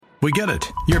We get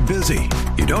it. You're busy.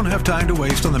 You don't have time to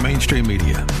waste on the mainstream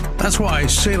media. That's why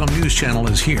Salem News Channel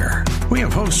is here. We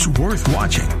have hosts worth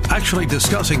watching, actually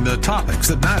discussing the topics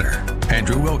that matter.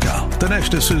 Andrew Wilkow,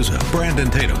 Dinesh D'Souza, Brandon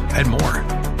Tatum, and more.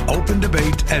 Open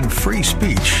debate and free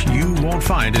speech you won't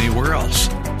find anywhere else.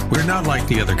 We're not like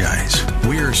the other guys.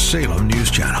 We're Salem News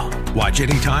Channel. Watch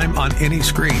anytime on any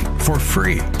screen for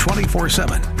free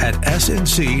 24/7 at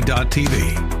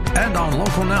snc.tv and on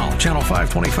Local Now, Channel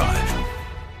 525.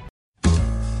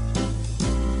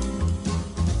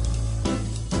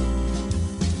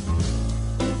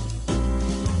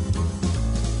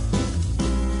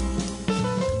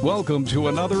 Welcome to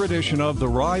another edition of The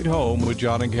Ride Home with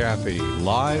John and Kathy,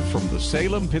 live from the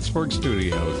Salem-Pittsburgh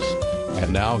studios.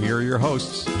 And now here are your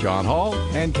hosts, John Hall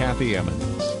and Kathy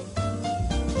Emmons.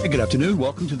 Hey, good afternoon.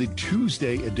 Welcome to the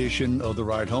Tuesday edition of The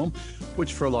Ride Home,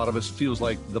 which for a lot of us feels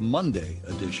like the Monday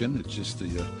edition. It's just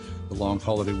the long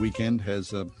holiday weekend has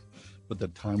put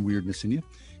that time weirdness in you.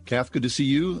 Kath, good to see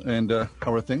you. And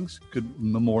how are things? Good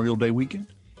Memorial Day weekend?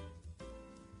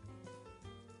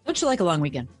 Don't you like a long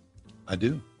weekend? I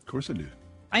do. Of course I do.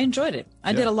 I enjoyed it.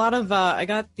 I did a lot of, I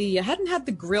hadn't had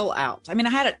the grill out. I mean, I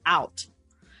had it out,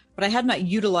 but I had not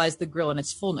utilized the grill in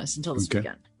its fullness until this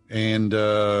weekend. And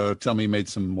tell me you made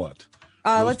some what?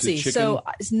 Let's see. Chicken? So,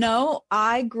 no,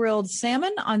 I grilled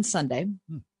salmon on Sunday.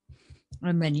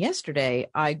 And then yesterday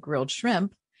I grilled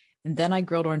shrimp, and then I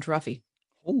grilled orange roughy.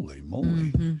 Holy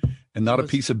moly. Mm-hmm. And not a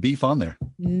piece of beef on there?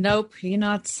 Nope. You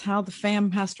know, it's how the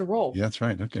fam has to roll. Yeah, that's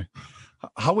right. Okay.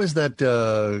 How is that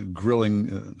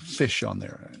grilling fish on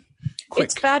there? Quick.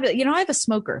 It's fabulous. You know, I have a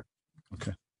smoker.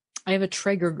 Okay. I have a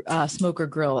Traeger smoker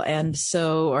grill. And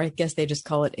so, or I guess they just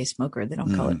call it a smoker. They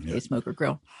don't call it a smoker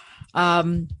grill.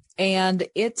 And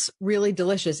it's really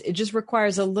delicious. It just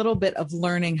requires a little bit of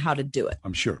learning how to do it.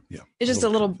 I'm sure. Yeah. It's just a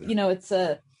little, you know, it's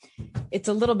a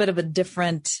little bit of a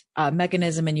different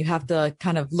mechanism, and you have to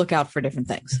kind of look out for different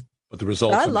things. But the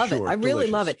results, I love it. I really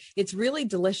love it. It's really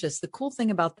delicious. The cool thing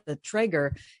about the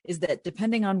Traeger is that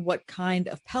depending on what kind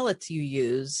of pellets you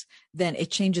use, then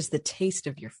it changes the taste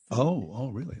of your food. Oh,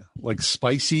 really? Like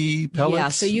spicy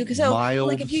pellets? Yeah. So mild?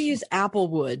 Like if you use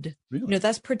applewood, really? You know,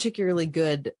 that's particularly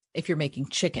good if you're making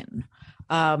chicken.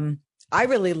 I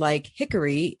really like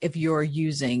hickory if you're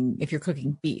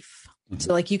cooking beef. Mm-hmm.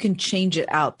 So like you can change it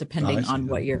out depending on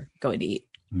what you're going to eat.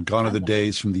 Gone are the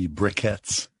days from the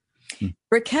briquettes.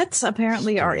 Briquettes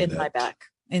apparently are in my back,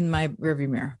 in my rearview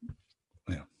mirror.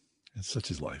 Yeah, it's such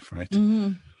is life, right?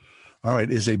 Mm-hmm. All right,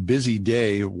 it's a busy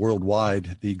day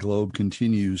worldwide. The globe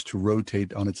continues to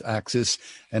rotate on its axis.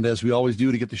 And as we always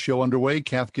do to get the show underway,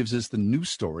 Kath gives us the news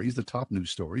stories, the top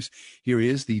news stories. Here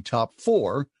is the top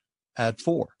 4 at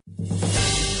 4.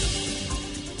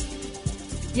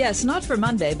 Yes, not for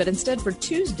Monday, but instead for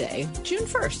Tuesday, June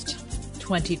 1st,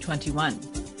 2021.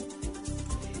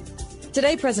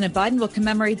 Today, President Biden will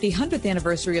commemorate the 100th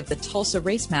anniversary of the Tulsa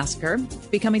Race Massacre,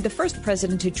 becoming the first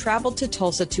president who traveled to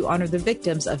Tulsa to honor the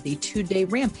victims of the 2-day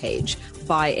rampage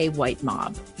by a white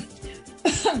mob.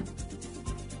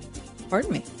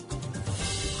 Pardon me.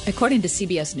 According to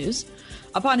CBS News,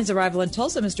 upon his arrival in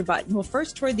Tulsa, Mr. Biden will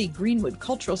first tour the Greenwood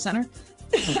Cultural Center.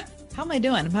 How am I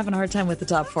doing? I'm having a hard time with the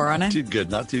top 4, aren't I?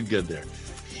 Not too good there.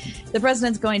 The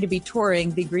president's going to be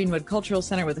touring the Greenwood Cultural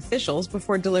Center with officials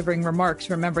before delivering remarks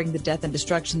remembering the death and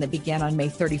destruction that began on May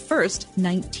 31st,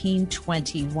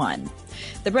 1921.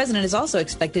 The president is also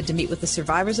expected to meet with the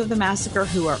survivors of the massacre,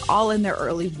 who are all in their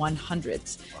early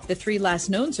 100s. The 3 last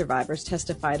known survivors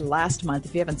testified last month.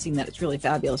 If you haven't seen that, it's really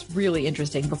fabulous, really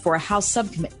interesting, before a House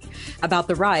subcommittee about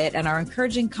the riot, and are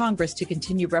encouraging Congress to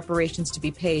continue reparations to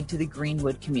be paid to the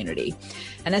Greenwood community.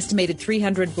 An estimated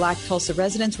 300 Black Tulsa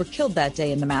residents were killed that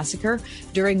day in the massacre,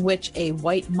 during which a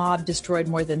white mob destroyed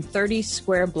more than 30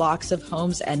 square blocks of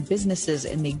homes and businesses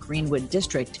in the Greenwood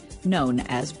district, known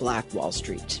as Black Wall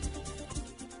Street.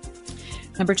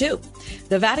 Number 2,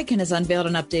 the Vatican has unveiled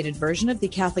an updated version of the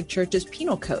Catholic Church's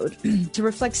penal code to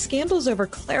reflect scandals over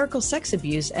clerical sex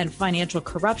abuse and financial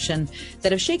corruption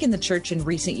that have shaken the church in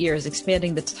recent years,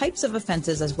 expanding the types of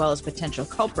offenses as well as potential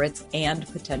culprits and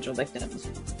potential victims.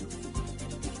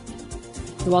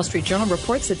 The Wall Street Journal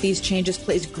reports that these changes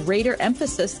place greater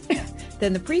emphasis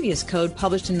than the previous code,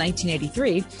 published in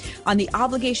 1983, on the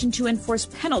obligation to enforce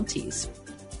penalties,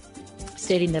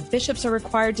 stating that bishops are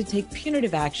required to take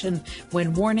punitive action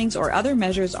when warnings or other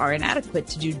measures are inadequate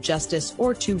to do justice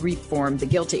or to reform the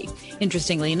guilty.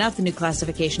 Interestingly enough, the new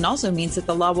classification also means that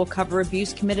the law will cover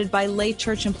abuse committed by lay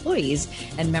church employees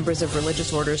and members of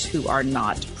religious orders who are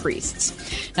not priests.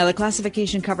 Now, the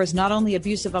classification covers not only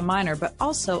abuse of a minor, but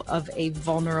also of a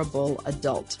vulnerable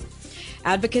adult.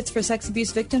 Advocates for sex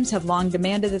abuse victims have long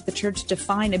demanded that the church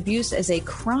define abuse as a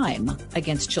crime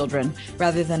against children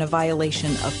rather than a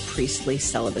violation of priestly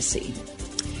celibacy.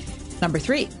 Number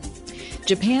 3.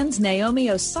 Japan's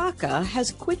Naomi Osaka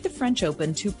has quit the French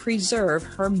Open to preserve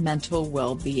her mental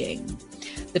well-being.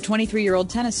 The 23-year-old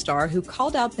tennis star who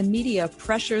called out the media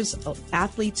pressures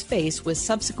athletes face was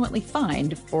subsequently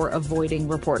fined for avoiding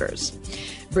reporters.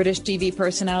 British TV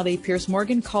personality Piers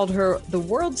Morgan called her the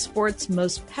world sport's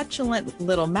most petulant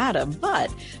little madam, but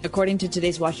according to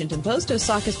today's Washington Post,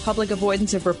 Osaka's public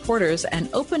avoidance of reporters and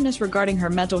openness regarding her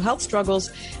mental health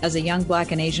struggles as a young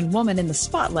Black and Asian woman in the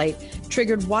spotlight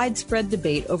triggered widespread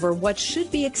debate over what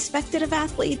should be expected of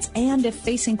athletes and if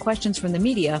facing questions from the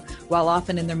media, while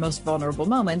often in their most vulnerable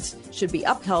moments, should be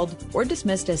upheld or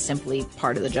dismissed as simply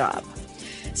part of the job.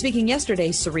 Speaking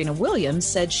yesterday, Serena Williams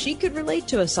said she could relate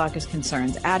to Osaka's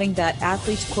concerns, adding that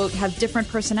athletes, quote, have different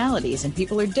personalities and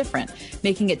people are different,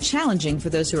 making it challenging for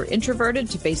those who are introverted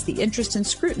to face the interest and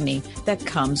scrutiny that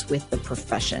comes with the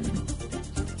profession.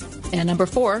 And number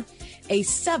 4, a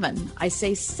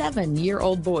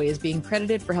 7-year-old boy is being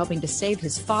credited for helping to save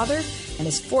his father and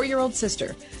his 4-year-old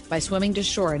sister by swimming to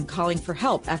shore and calling for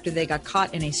help after they got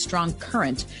caught in a strong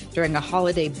current during a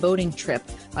holiday boating trip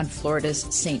on Florida's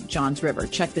St. Johns River.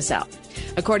 Check this out.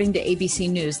 According to ABC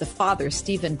News, the father,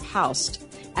 Stephen Paust,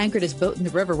 anchored his boat in the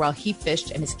river while he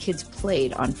fished and his kids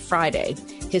played on Friday.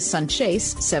 His son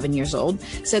Chase, 7 years old,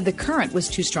 said the current was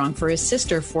too strong for his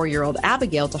sister, 4-year-old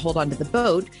Abigail, to hold onto the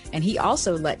boat, and he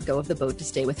also let go of the boat to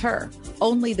stay with her.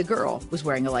 Only the girl was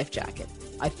wearing a life jacket.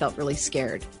 I felt really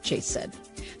scared, Chase said.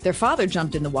 Their father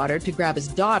jumped in the water to grab his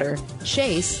daughter.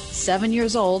 Chase, 7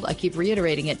 years old, I keep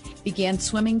reiterating it, began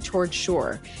swimming toward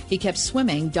shore. He kept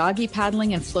swimming, doggy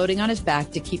paddling and floating on his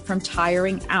back to keep from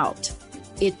tiring out.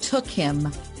 It took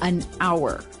him an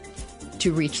hour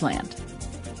to reach land.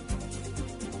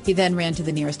 He then ran to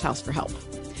the nearest house for help.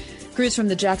 Crews from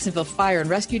the Jacksonville Fire and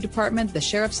Rescue Department, the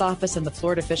Sheriff's Office, and the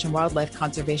Florida Fish and Wildlife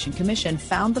Conservation Commission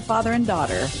found the father and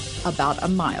daughter about a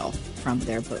mile from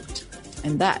their boat.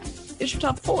 And that is your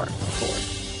top 4.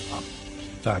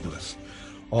 Fabulous.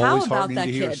 Always heartening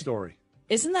to hear kid? A story.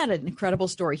 Isn't that an incredible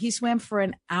story? He swam for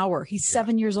an hour. He's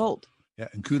 7 years old. Yeah,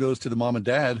 and kudos to the mom and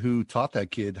dad who taught that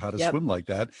kid how to swim like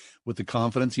that with the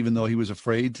confidence, even though he was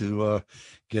afraid to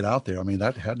get out there. I mean,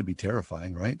 that had to be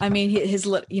terrifying, right? I mean,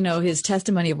 his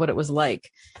testimony of what it was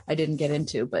like, I didn't get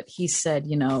into, but he said,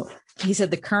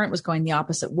 the current was going the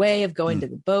opposite way of going to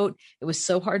the boat. It was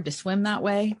so hard to swim that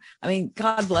way. I mean,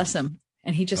 God bless him.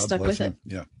 And he just stuck with it.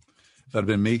 Yeah. If that had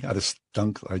been me, I'd have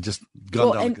stunk. I just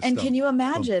gunned down. And can you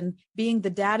imagine being the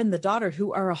dad and the daughter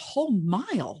who are a whole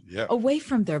mile away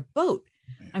from their boat?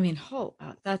 I mean,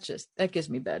 that gives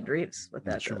me bad dreams. What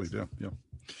that surely do. Yeah.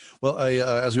 Well,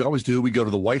 as we always do, we go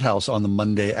to the White House on the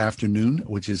Monday afternoon,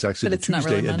 which is actually the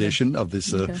Tuesday edition of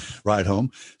this ride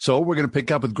home. So we're going to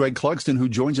pick up with Greg Clugston, who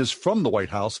joins us from the White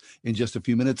House in just a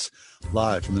few minutes,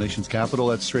 live from the nation's capital.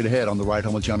 That's straight ahead on the Ride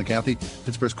Home with John and Kathy,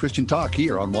 Pittsburgh's Christian Talk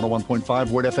here on 101.5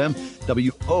 Word FM,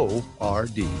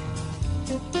 WORD.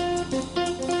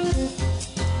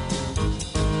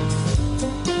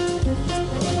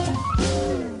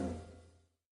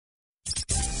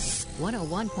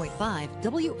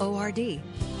 101.5 WORD.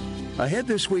 Ahead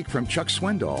this week from Chuck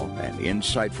Swindoll and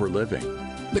Insight for Living.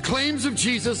 The claims of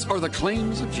Jesus are the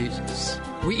claims of Jesus.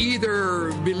 We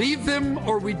either believe them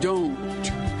or we don't.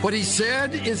 What he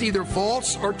said is either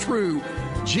false or true.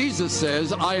 Jesus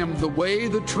says, I am the way,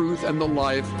 the truth, and the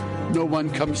life. No one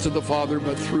comes to the Father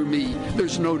but through me.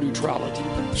 There's no neutrality.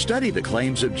 Study the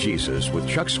claims of Jesus with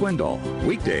Chuck Swindoll,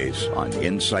 weekdays on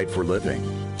Insight for Living.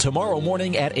 Tomorrow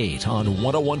morning at 8 on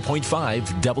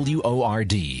 101.5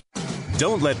 WORD.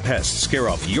 Don't let pests scare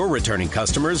off your returning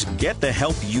customers. Get the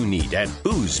help you need at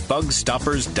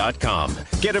boozebugstoppers.com.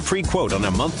 Get a free quote on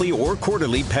a monthly or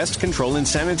quarterly pest control and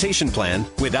sanitation plan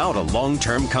without a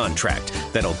long-term contract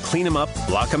that'll clean them up,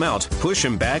 block them out, push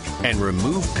them back, and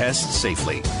remove pests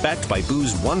safely. Backed by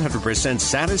Boo's 100%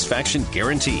 satisfaction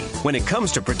guarantee. When it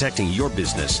comes to protecting your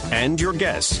business and your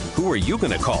guests, who are you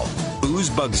going to call? Boo's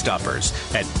Bug Stoppers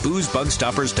at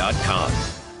boozebugstoppers.com.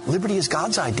 Liberty is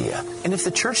God's idea, and if the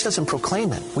church doesn't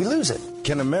proclaim it, we lose it.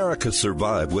 Can America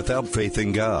survive without faith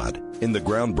in God? In the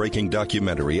groundbreaking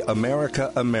documentary,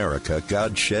 America, America,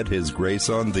 God Shed His Grace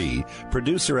on Thee,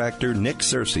 producer-actor Nick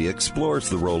Searcy explores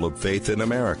the role of faith in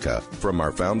America, from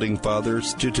our founding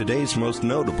fathers to today's most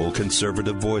notable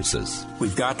conservative voices.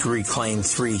 We've got to reclaim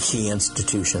 3 key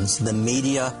institutions: the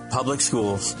media, public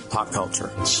schools, pop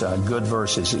culture. It's good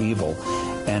versus evil.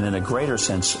 And in a greater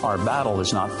sense, our battle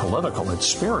is not political, it's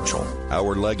spiritual.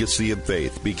 Our legacy of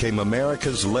faith became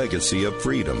America's legacy of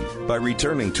freedom. By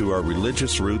returning to our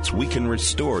religious roots, we can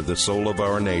restore the soul of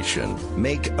our nation.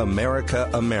 Make America,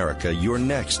 America your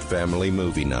next family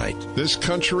movie night. This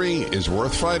country is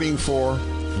worth fighting for.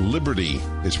 Liberty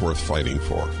is worth fighting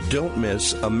for. Don't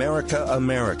miss America,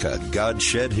 America, God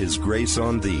Shed His Grace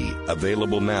on Thee.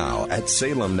 Available now at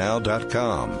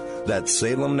salemnow.com. That's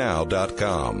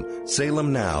salemnow.com.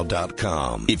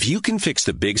 salemnow.com. If you can fix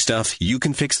the big stuff, you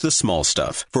can fix the small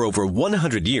stuff. For over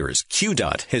 100 years,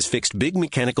 QDOT has fixed big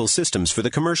mechanical systems for the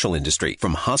commercial industry,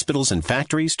 from hospitals and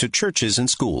factories to churches and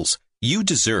schools. You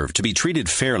deserve to be treated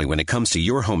fairly when it comes to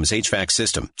your home's HVAC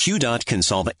system. QDOT can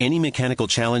solve any mechanical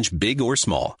challenge, big or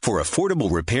small. For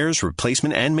affordable repairs,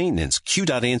 replacement, and maintenance,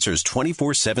 QDOT answers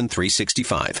 24/7,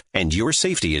 365. And your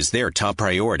safety is their top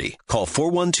priority. Call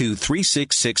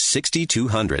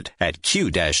 412-366-6200 at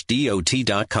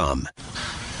q-dot.com.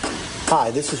 Hi,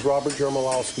 this is Robert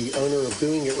Jermolowski, owner of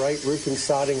Doing It Right Roofing,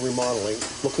 Siding, Remodeling.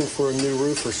 Looking for a new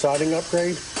roof or siding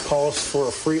upgrade? Call us for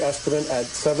a free estimate at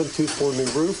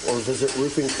 724-NEW-ROOF or visit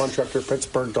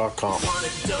roofingcontractorpittsburgh.com. Want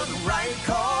it done right,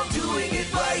 call Doing It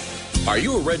Right. Are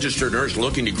you a registered nurse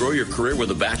looking to grow your career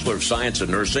with a Bachelor of Science in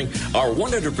Nursing? Our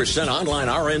 100% online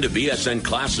RN to BSN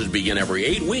classes begin every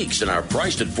 8 weeks and are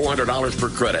priced at $400 per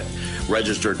credit.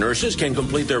 Registered nurses can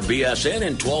complete their BSN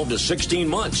in 12 to 16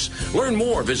 months. Learn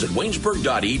more. Visit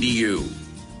waynesburg.edu.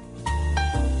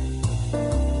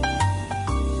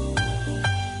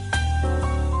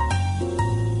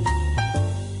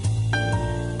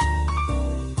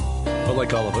 But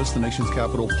like all of us, the nation's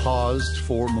capital paused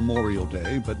for Memorial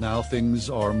Day, but now things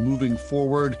are moving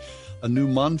forward. A new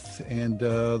month, and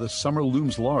the summer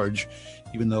looms large,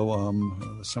 even though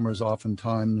the summer is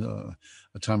oftentimes a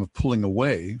time of pulling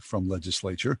away from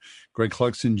legislature. Greg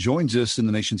Clarkson joins us in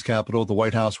the nation's capital, the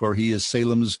White House, where he is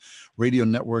Salem's Radio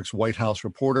Network's White House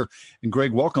reporter. And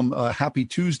Greg, welcome. Happy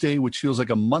Tuesday, which feels like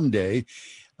a Monday.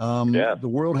 The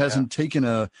world hasn't taken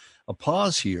a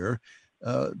pause here.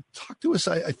 Talk to us,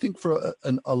 I think, for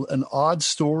an odd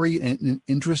story and an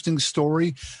interesting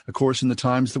story, of course, in the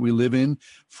times that we live in,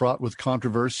 fraught with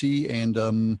controversy and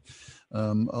a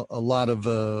lot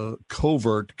of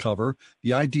covert cover.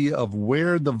 The idea of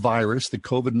where the virus, the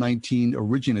COVID-19,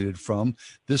 originated from.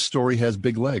 This story has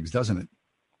big legs, doesn't it?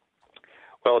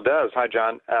 Well, it does. Hi,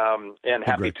 John. And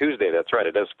happy Tuesday. That's right.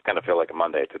 It does kind of feel like a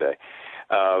Monday today.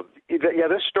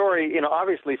 This story,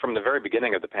 obviously from the very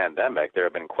beginning of the pandemic, there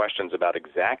have been questions about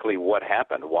exactly what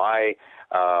happened. Why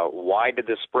did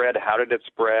this spread? How did it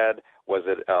spread? Was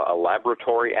it a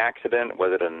laboratory accident?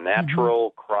 Was it a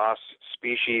natural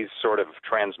cross-species sort of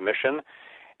transmission?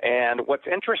 And what's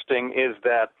interesting is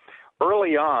that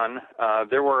early on,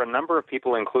 there were a number of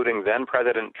people, including then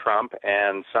President Trump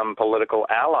and some political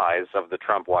allies of the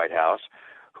Trump White House,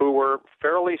 who were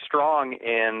fairly strong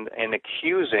in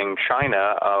accusing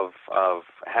China of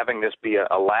having this be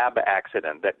a lab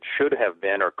accident that should have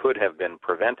been or could have been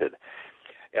prevented.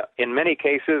 In many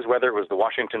cases, whether it was the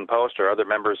Washington Post or other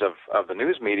members of the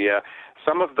news media,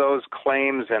 some of those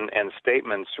claims and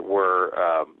statements were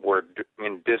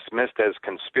dismissed as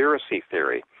conspiracy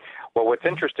theory. Well, what's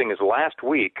interesting is last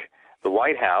week, the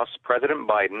White House, President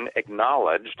Biden,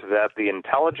 acknowledged that the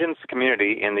intelligence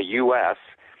community in the U.S.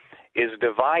 is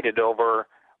divided over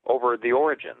the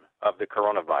origin of the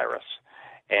coronavirus.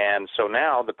 And so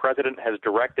now the president has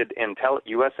directed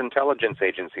U.S. intelligence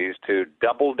agencies to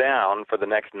double down for the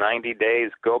next 90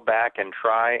 days, go back and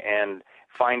try and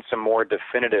find some more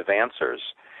definitive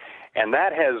answers. And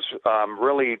that has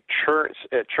really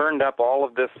churned up all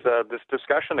of this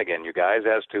discussion again, you guys,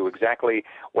 as to exactly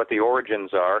what the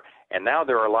origins are. And now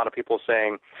there are a lot of people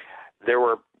saying there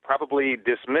were probably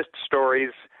dismissed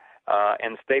stories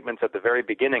and statements at the very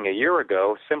beginning a year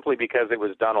ago simply because it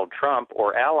was Donald Trump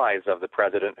or allies of the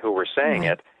president who were saying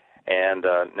it. And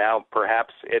now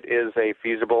perhaps it is a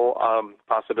feasible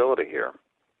possibility here.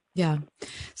 Yeah.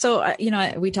 So,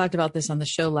 we talked about this on the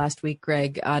show last week,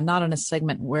 Greg, not on a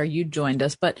segment where you joined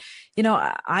us, but,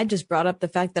 I just brought up the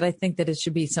fact that I think that it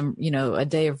should be some, a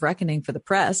day of reckoning for the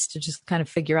press to just kind of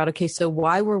figure out, okay, so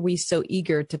why were we so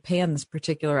eager to pan this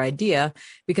particular idea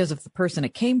because of the person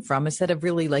it came from instead of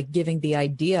really like giving the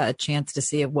idea a chance to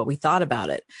see what we thought about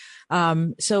it?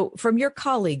 So from your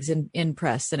colleagues in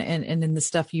press and in the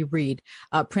stuff you read,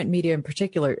 print media in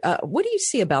particular, what do you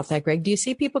see about that, Greg? Do you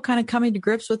see people kind of coming to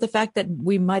grips with the fact that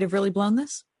we might have really blown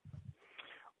this?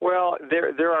 Well,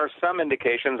 there are some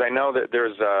indications. I know that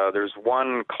there's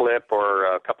one clip or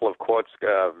a couple of quotes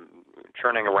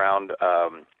churning around.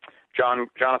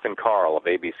 Jonathan Karl of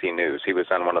ABC News. He was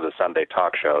on one of the Sunday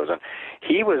talk shows, and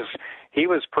he was he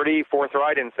was pretty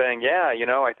forthright in saying, yeah,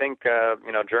 I think,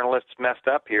 journalists messed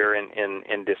up here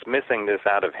in dismissing this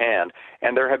out of hand.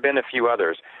 And there have been a few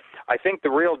others. I think the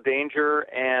real danger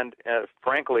and,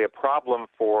 frankly, a problem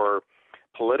for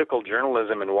political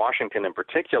journalism in Washington in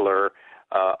particular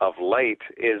of late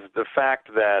is the fact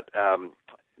that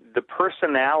the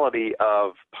personality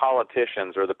of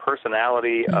politicians or the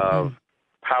personality of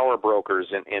power brokers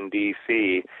in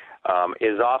D.C.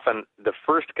 Is often the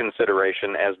first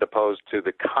consideration as opposed to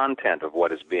the content of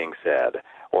what is being said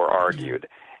or argued.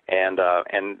 And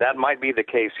that might be the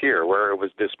case here, where it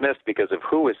was dismissed because of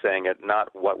who was saying it, not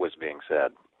what was being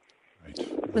said.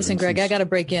 Right. Listen, Greg, I got to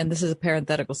break in. This is a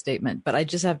parenthetical statement, but I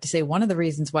just have to say one of the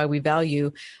reasons why we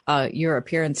value your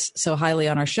appearance so highly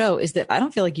on our show is that I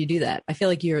don't feel like you do that. I feel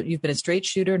like you've been a straight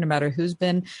shooter no matter who's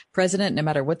been president, no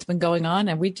matter what's been going on.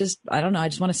 And I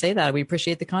just want to say that. We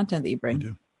appreciate the content that you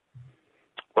bring.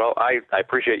 Well, I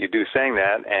appreciate you saying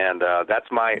that, and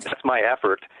that's my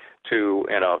effort to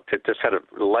just kind of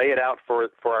lay it out for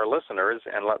our listeners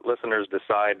and let listeners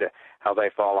decide how they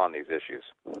fall on these issues.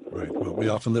 Right. Well, we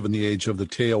often live in the age of the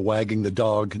tail wagging the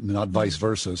dog, not vice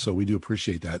versa. So we do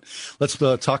appreciate that. Let's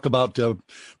talk about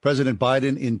President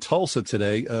Biden in Tulsa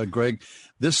today. Greg,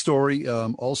 this story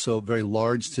also very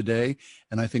large today.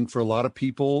 And I think for a lot of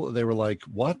people, they were like,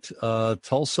 what?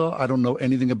 Tulsa? I don't know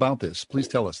anything about this. Please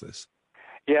tell us this.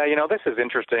 Yeah, this is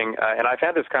interesting, and I've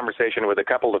had this conversation with a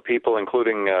couple of people,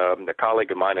 including a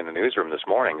colleague of mine in the newsroom this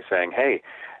morning, saying, hey,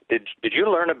 did you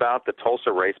learn about the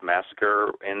Tulsa Race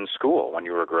Massacre in school when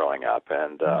you were growing up?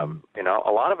 And,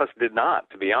 a lot of us did not,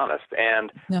 to be honest.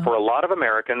 And for a lot of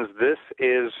Americans, this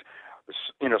is,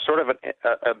 sort of an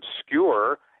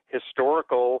obscure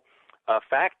historical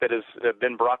fact that has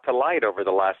been brought to light over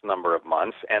the last number of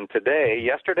months. And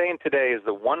yesterday and today is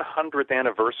the 100th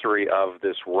anniversary of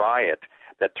this riot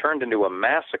that turned into a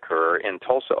massacre in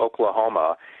Tulsa,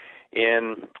 Oklahoma,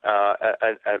 in a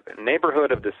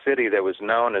neighborhood of the city that was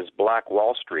known as Black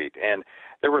Wall Street. And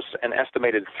there was an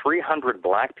estimated 300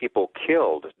 black people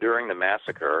killed during the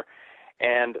massacre,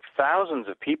 and thousands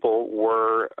of people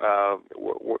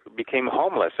became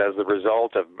homeless as a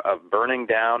result of burning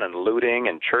down and looting,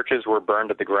 and churches were burned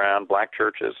to the ground, black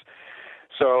churches.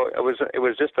 So it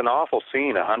was just an awful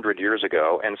scene 100 years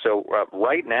ago. And so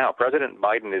right now, President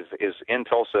Biden is in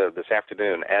Tulsa this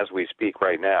afternoon as we speak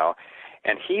right now,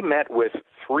 and he met with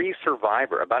three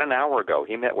survivors. About an hour ago,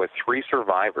 he met with three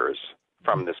survivors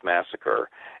from this massacre,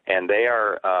 and they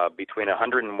are between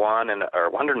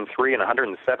 103 and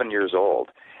 107 years old.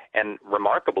 And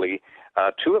remarkably,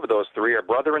 two of those three are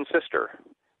brother and sister,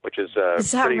 which is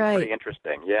pretty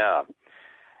interesting. Yeah.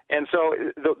 And so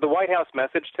the White House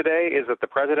message today is that the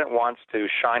president wants to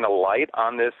shine a light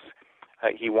on this.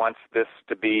 He wants this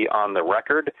to be on the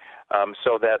record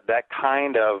so that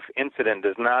kind of incident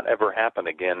does not ever happen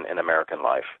again in American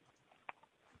life.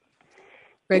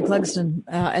 Greg Clugston,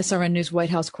 SRN News White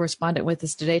House correspondent, with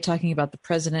us today talking about the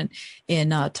president in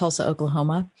Tulsa,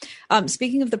 Oklahoma.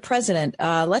 Speaking of the president,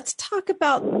 let's talk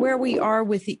about where we are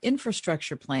with the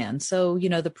infrastructure plan. So,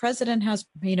 the president has,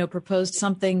 proposed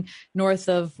something north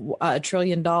of $1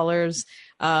 trillion.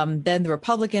 Then the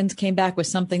Republicans came back with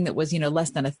something that was,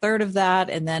 less than a third of that.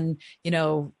 And then,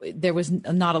 there was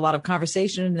not a lot of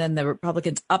conversation. And then the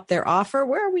Republicans upped their offer.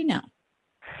 Where are we now?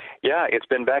 Yeah, it's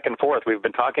been back and forth. We've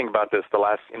been talking about this the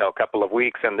last, couple of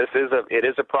weeks, and it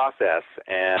is a process,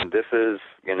 and this is,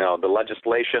 the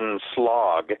legislation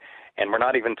slog, and we're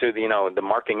not even to the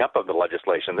marking up of the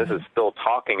legislation. This is still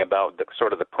talking about the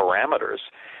parameters.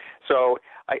 So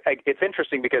it's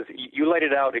interesting because you laid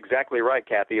it out exactly right,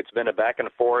 Kathy. It's been a back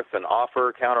and forth, an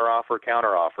offer,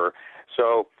 counteroffer.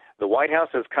 So the White House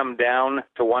has come down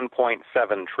to $1.7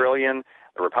 trillion.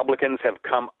 The Republicans have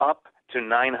come up to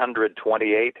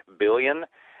 $928 billion.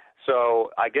 So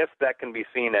I guess that can be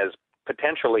seen as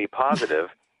potentially positive,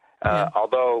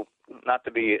 although not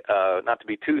to be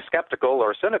too skeptical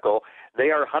or cynical, they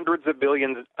are hundreds of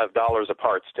billions of dollars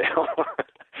apart still.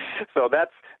 So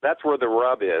that's where the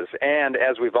rub is. And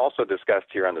as we've also discussed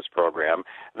here on this program,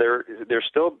 there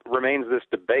still remains this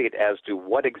debate as to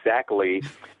what exactly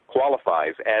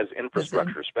qualifies as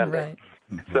infrastructure spending. Right.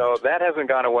 So that hasn't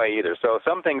gone away either. So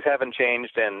some things haven't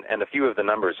changed, and a few of the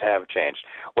numbers have changed.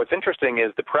 What's interesting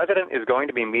is the president is going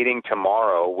to be meeting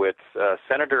tomorrow with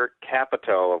Senator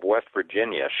Capito of West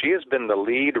Virginia. She has been the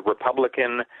lead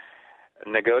Republican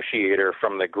negotiator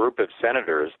from the group of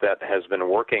senators that has been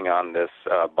working on this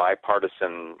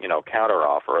bipartisan,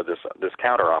 counteroffer, or this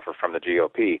counteroffer from the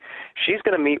GOP. She's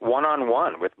going to meet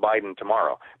one-on-one with Biden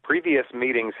tomorrow. Previous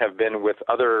meetings have been with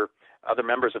other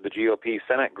members of the GOP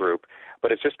Senate group,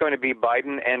 but it's just going to be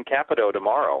Biden and Capito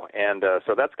tomorrow. And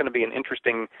so that's going to be an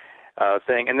interesting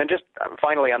thing. And then just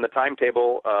finally on the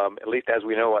timetable, at least as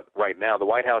we know it right now, the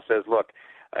White House says, look,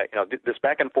 this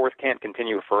back and forth can't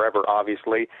continue forever,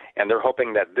 obviously, and they're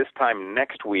hoping that this time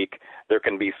next week there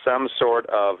can be some sort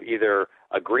of either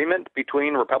agreement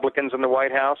between Republicans in the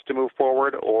White House to move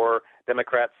forward, or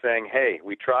Democrats saying, hey,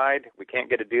 we tried, we can't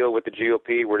get a deal with the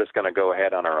GOP, we're just going to go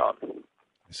ahead on our own.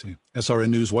 I see. SRN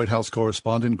News White House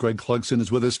correspondent Greg Clugston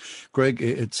is with us. Greg,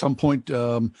 at some point,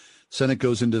 Senate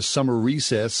goes into summer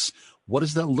recess. What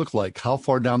does that look like? How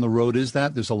far down the road is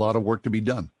that? There's a lot of work to be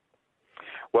done.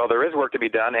 Well, there is work to be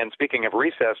done, and speaking of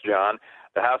recess, John,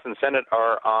 the House and Senate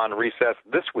are on recess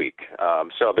this week,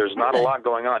 so there's not a lot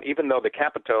going on, even though the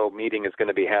Capitol meeting is going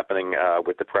to be happening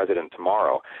with the president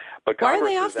tomorrow. But why are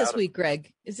they off this week,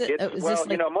 Greg?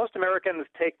 Most Americans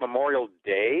take Memorial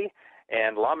Day,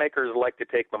 and lawmakers like to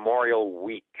take Memorial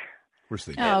Week.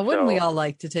 Wouldn't we all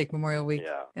like to take Memorial Week?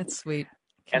 Yeah. That's sweet.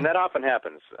 And that often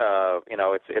happens.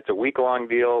 It's a week-long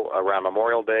deal around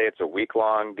Memorial Day. It's a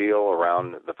week-long deal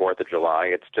around the 4th of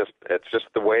July. It's just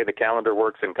the way the calendar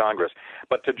works in Congress.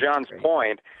 But to John's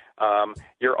point,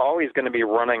 you're always going to be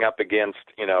running up against,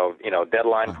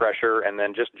 deadline pressure and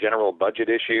then just general budget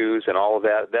issues and all of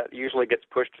that. That usually gets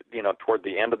pushed, toward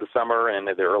the end of the summer and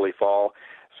the early fall.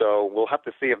 So we'll have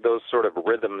to see if those sort of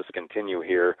rhythms continue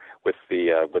here with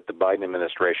the Biden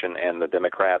administration and the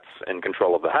Democrats in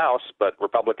control of the House, but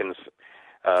Republicans,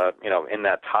 in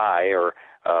that tie or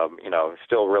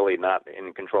still really not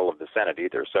in control of the Senate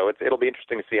either. So it'll be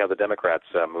interesting to see how the Democrats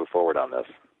move forward on this.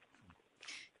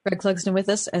 Greg Clugston with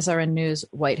us, SRN News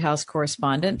White House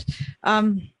correspondent.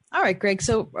 All right, Greg.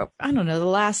 So I don't know, the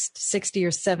last 60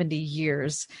 or 70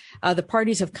 years, the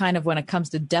parties have kind of, when it comes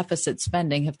to deficit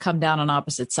spending, have come down on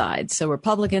opposite sides. So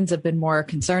Republicans have been more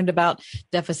concerned about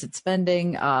deficit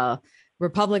spending,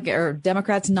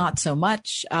 Democrats not so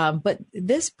much. But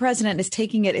this president is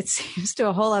taking it seems, to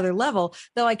a whole other level,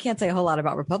 though I can't say a whole lot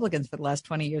about Republicans for the last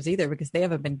 20 years either, because they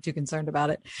haven't been too concerned about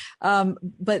it.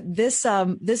 But this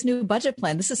new budget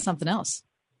plan, this is something else.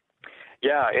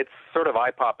 Yeah, it's sort of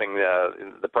eye-popping,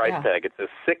 the price tag. It's a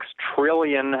 $6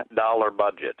 trillion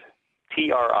budget,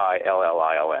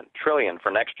 Trillion, trillion for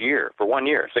next year, for 1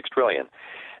 year, $6 trillion.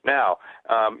 Now,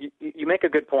 you make a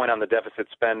good point on the deficit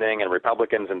spending and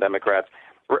Republicans and Democrats.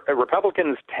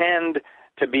 Republicans tend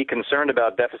to be concerned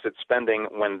about deficit spending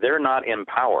when they're not in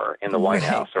power in the White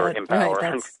House or in power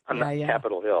on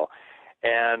Capitol Hill.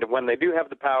 And when they do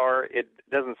have the power, it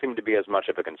doesn't seem to be as much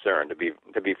of a concern, to be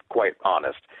quite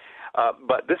honest.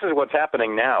 But this is what's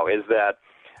happening now, is that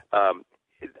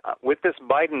with this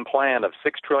Biden plan of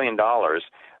 $6 trillion,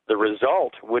 the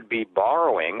result would be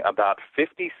borrowing about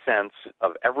 50 cents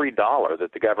of every dollar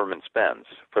that the government spends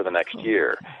for the next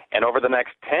year. And over the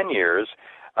next 10 years,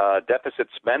 deficit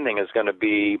spending is going to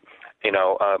be,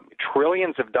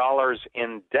 trillions of dollars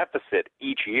in deficit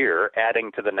each year,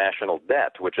 adding to the national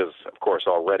debt, which is, of course,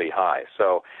 already high.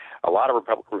 So a lot of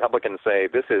Republicans say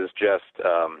this is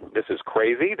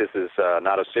crazy. This is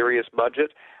not a serious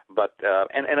budget. But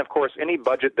and of course, any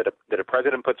budget that a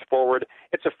president puts forward,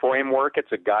 it's a framework,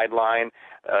 it's a guideline.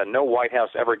 No White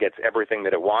House ever gets everything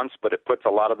that it wants, but it puts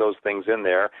a lot of those things in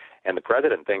there. And the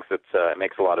president thinks it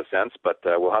makes a lot of sense. But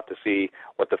we'll have to see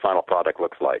what the final product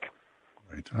looks like.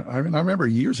 Right. I remember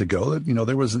years ago that,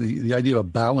 there was the idea of a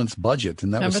balanced budget,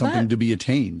 and that was something to be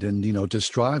attained and, to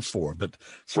strive for. But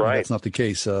that's not the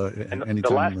case. And the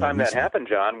last time that happened,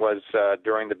 John, was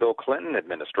during the Bill Clinton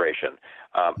administration.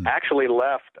 Actually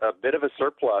left a bit of a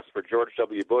surplus for George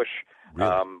W. Bush.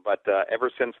 Really? But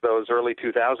ever since those early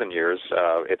 2000 years,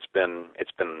 it's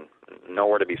been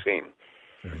nowhere to be seen.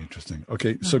 Very interesting.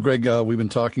 Okay, so Greg, we've been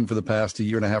talking for the past a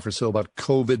year and a half or so about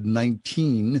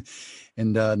COVID-19,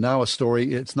 and now a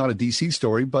story. It's not a DC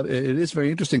story, but it is very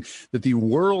interesting that the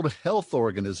World Health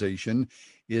Organization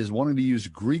is wanting to use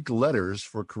Greek letters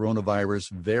for coronavirus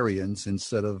variants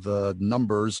instead of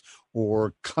numbers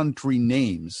or country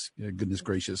names. Goodness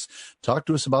gracious. Talk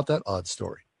to us about that odd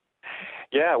story.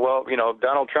 Yeah, well,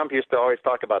 Donald Trump used to always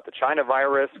talk about the China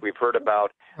virus. We've heard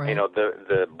about,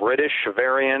 the British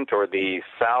variant or the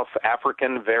South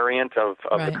African variant of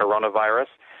the coronavirus.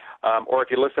 Or if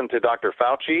you listen to Dr.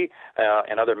 Fauci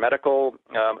and other medical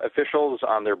officials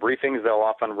on their briefings, they'll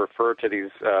often refer to these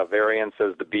variants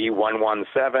as the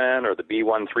B117 or the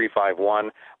B1351,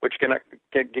 which can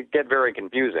get very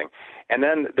confusing. And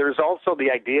then there's also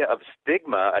the idea of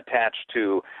stigma attached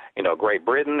to, Great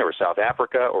Britain or South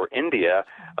Africa or India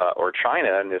or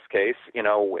China in this case,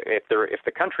 if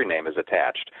the country name is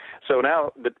attached. So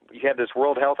now you have this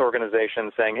World Health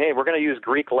Organization saying, hey, we're going to use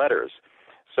Greek letters.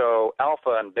 So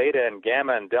alpha and beta and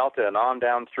gamma and delta and on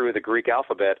down through the Greek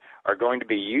alphabet are going to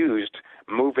be used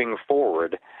moving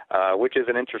forward, which is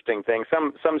an interesting thing.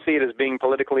 Some see it as being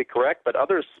politically correct, but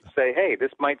others say, hey,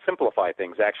 this might simplify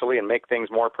things actually and make things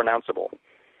more pronounceable.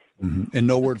 Mm-hmm. And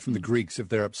no word from the Greeks if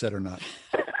they're upset or not.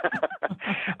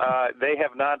 They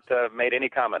have not made any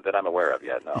comment that I'm aware of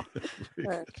yet, no.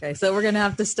 Okay, so we're going to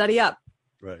have to study up.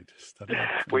 Right. Study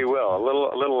up. We will. A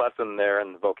little lesson there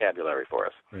in the vocabulary for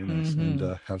us. Very nice. Mm-hmm.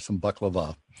 And have some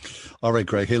baklava. All right,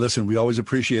 Greg. Hey, listen, we always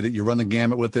appreciate it. You run the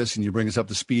gamut with this, and you bring us up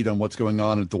to speed on what's going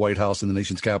on at the White House and the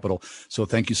nation's capital. So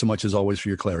thank you so much, as always, for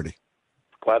your clarity.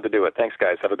 Glad to do it. Thanks,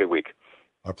 guys. Have a good week.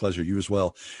 Our pleasure. You as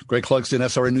well. Greg Clugston,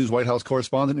 SRN News White House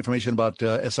correspondent. Information about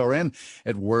SRN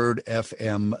at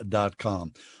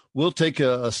wordfm.com. We'll take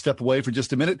a step away for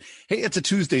just a minute. Hey, it's a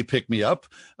Tuesday pick-me-up.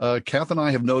 Kath and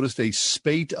I have noticed a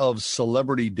spate of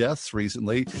celebrity deaths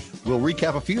recently. We'll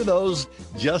recap a few of those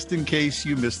just in case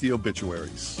you missed the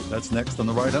obituaries. That's next on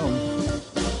The Ride Home.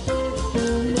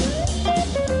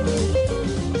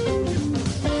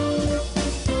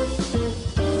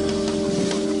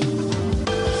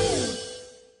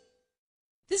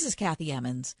 This is Kathy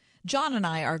Emmons. John and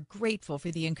I are grateful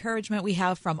for the encouragement we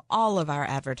have from all of our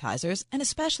advertisers, and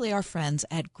especially our friends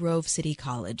at Grove City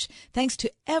College. Thanks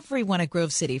to everyone at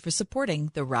Grove City for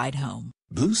supporting The Ride Home.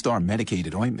 Blue Star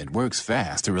medicated ointment works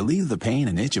fast to relieve the pain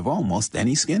and itch of almost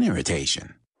any skin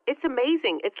irritation. It's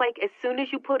amazing. It's like as soon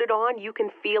as you put it on, you can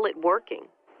feel it working.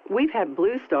 We've had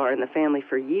Blue Star in the family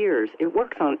for years. It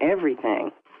works on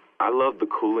everything. I love the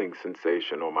cooling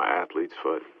sensation on my athlete's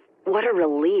foot. What a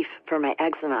relief for my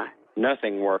eczema.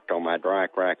 Nothing worked on my dry,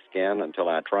 cracked skin until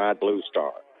I tried Blue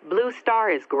Star. Blue Star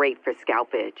is great for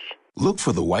scalp itch. Look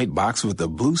for the white box with the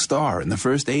Blue Star in the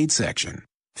first aid section.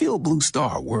 Feel Blue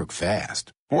Star work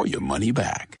fast, or your money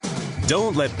back.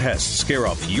 Don't let pests scare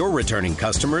off your returning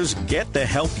customers. Get the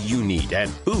help you need at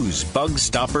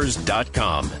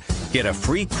boozebugstoppers.com. Get a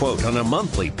free quote on a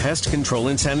monthly pest control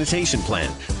and sanitation plan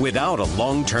without a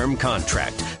long-term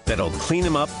contract that'll clean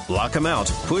them up, block them out,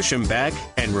 push them back,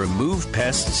 and remove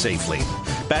pests safely.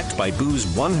 Backed by Boo's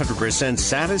 100%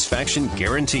 satisfaction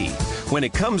guarantee. When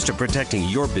it comes to protecting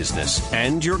your business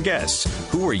and your guests,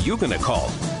 who are you going to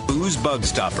call? Boo's Bug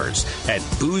Stoppers at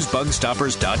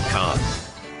boozebugstoppers.com.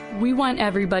 We want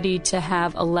everybody to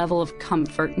have a level of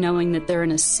comfort knowing that they're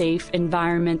in a safe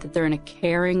environment, that they're in a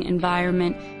caring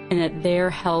environment, and that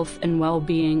their health and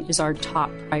well-being is our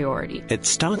top priority. At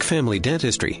Stock Family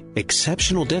Dentistry,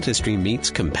 exceptional dentistry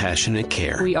meets compassionate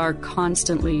care. We are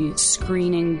constantly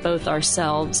screening both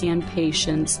ourselves and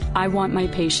patients. I want my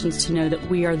patients to know that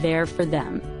we are there for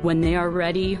them. When they are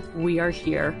ready, we are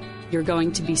here. You're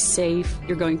going to be safe.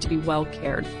 You're going to be well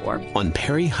cared for. On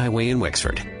Perry Highway in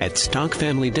Wexford at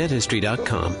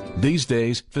StockFamilyDentistry.com. These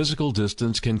days, physical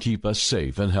distance can keep us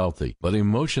safe and healthy, but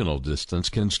emotional distance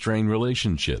can strain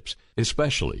relationships,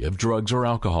 especially if drugs or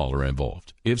alcohol are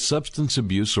involved. If substance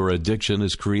abuse or addiction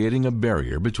is creating a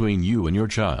barrier between you and your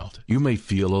child, you may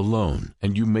feel alone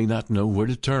and you may not know where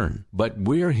to turn. But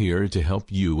we're here to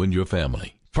help you and your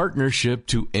family. Partnership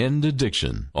to End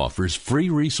Addiction offers free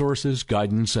resources,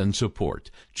 guidance, and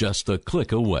support just a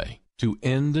click away. To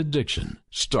end addiction,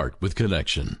 start with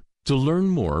connection. To learn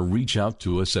more, reach out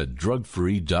to us at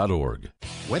drugfree.org.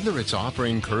 Whether it's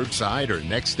offering curbside or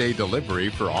next-day delivery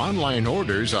for online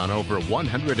orders on over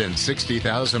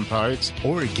 160,000 parts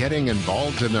or getting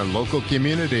involved in their local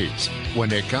communities,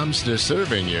 when it comes to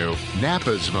serving you,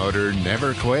 Napa's motor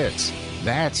never quits.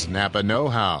 That's Napa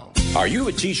Know-How. Are you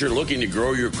a teacher looking to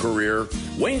grow your career?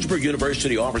 Waynesburg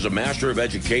University offers a Master of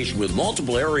Education with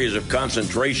multiple areas of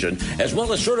concentration, as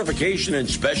well as certification in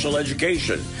special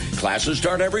education. Classes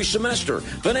start every semester.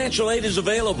 Financial aid is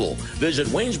available. Visit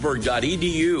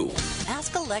waynesburg.edu.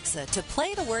 Ask Alexa to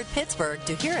play the word Pittsburgh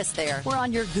to hear us there. We're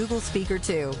on your Google speaker,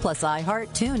 too, plus iHeart,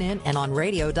 TuneIn, and on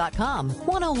radio.com.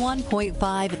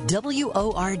 101.5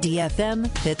 WORD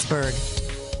FM, Pittsburgh.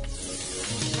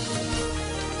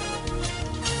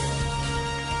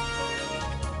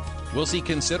 We'll see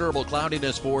considerable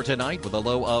cloudiness for tonight with a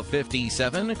low of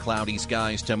 57. Cloudy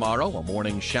skies tomorrow, a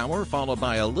morning shower followed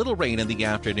by a little rain in the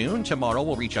afternoon. Tomorrow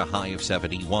will reach a high of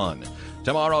 71.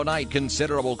 Tomorrow night,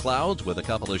 considerable clouds with a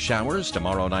couple of showers.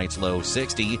 Tomorrow night's low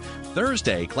 60.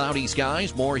 Thursday, cloudy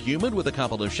skies, more humid with a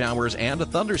couple of showers and a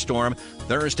thunderstorm.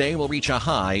 Thursday will reach a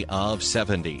high of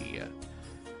 70.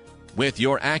 With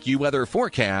your AccuWeather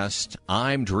forecast,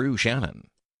 I'm Drew Shannon.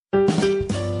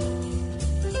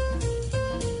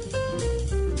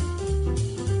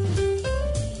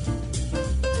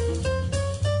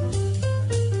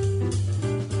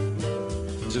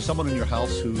 Is there someone in your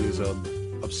house who is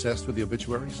obsessed with the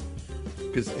obituaries?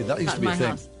 Because that used to be a thing.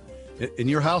 House. In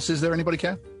your house, is there anybody,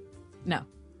 Kath? No.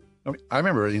 I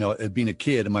remember, being a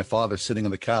kid and my father sitting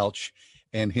on the couch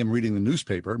and him reading the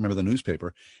newspaper. Remember the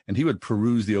newspaper? And he would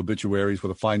peruse the obituaries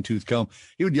with a fine-tooth comb.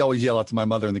 He would always yell out to my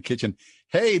mother in the kitchen,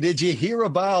 "Hey, did you hear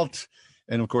about?"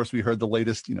 And of course, we heard the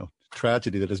latest,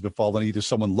 tragedy that has befallen either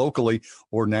someone locally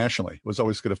or nationally. It was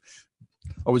always good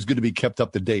to be kept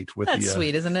up to date with. That's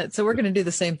sweet, isn't it? So we're going to do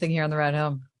the same thing here on the ride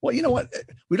home. Well, you know what?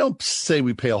 We don't say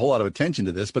we pay a whole lot of attention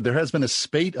to this, but there has been a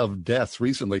spate of deaths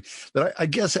recently that I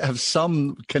guess have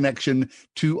some connection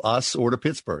to us or to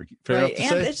Pittsburgh. Fair enough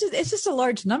to say? It's just a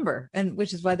large number, and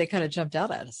which is why they kind of jumped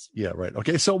out at us. Yeah, right.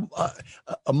 Okay, so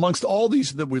amongst all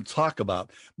these that we'll talk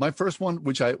about, my first one,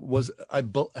 which he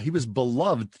was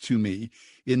beloved to me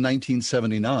in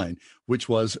 1979, which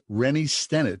was Rennie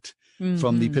Stennett.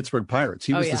 From the Pittsburgh Pirates.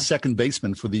 He was the second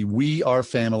baseman for the We Are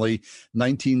Family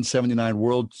 1979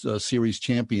 World Series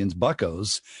champions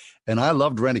Buccos. And I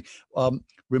loved Rennie. I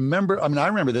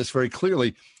remember this very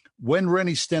clearly. When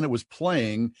Rennie Stennett was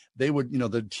playing, they would,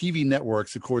 the TV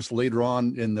networks, of course, later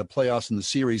on in the playoffs and the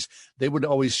series, they would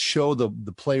always show the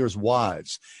players'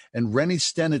 wives. And Rennie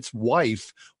Stennett's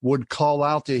wife would call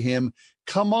out to him,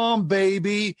 "Come on,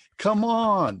 baby, come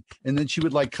on." And then she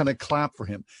would kind of clap for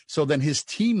him. So then his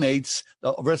teammates,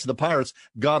 the rest of the Pirates,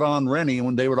 got on Rennie,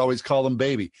 and they would always call him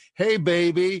baby. "Hey,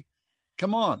 baby,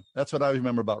 come on." That's what I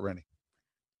remember about Rennie.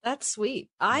 That's sweet.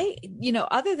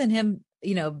 Other than him,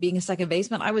 being a second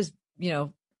baseman, I was,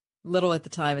 little at the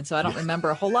time. And so I don't remember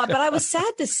a whole lot, but I was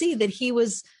sad to see that he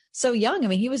was so young. I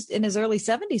mean, he was in his early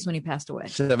 70s when he passed away.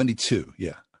 72.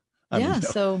 Yeah.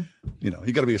 So, you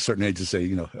got to be a certain age to say,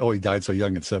 he died so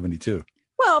young at 72.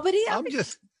 Well, but I'm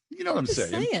just, what I'm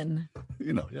saying.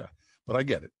 Yeah. But I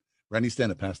get it. Rennie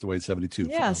Stennett passed away at 72.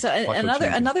 Yeah. So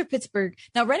another Pittsburgh.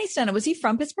 Now, Rennie Stennett, was he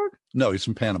from Pittsburgh? No, he's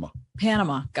from Panama.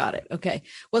 Panama. Got it. Okay.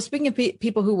 Well, speaking of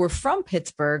people who were from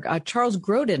Pittsburgh, Charles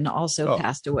Grodin also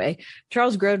passed away.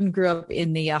 Charles Grodin grew up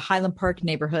in the Highland Park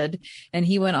neighborhood, and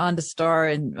he went on to star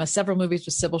in several movies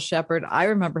with Sybil Shepherd. I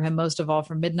remember him most of all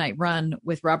from Midnight Run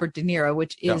with Robert De Niro,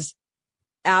 which is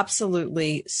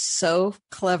absolutely so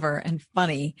clever and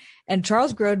funny. And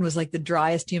Charles Grodin was like the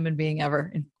driest human being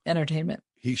ever in entertainment.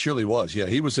 He surely was. Yeah,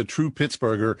 he was a true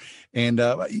Pittsburgher. And,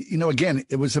 again,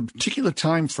 it was a particular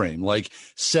time frame, like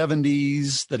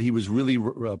 70s that he was really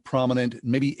prominent,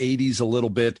 maybe 80s a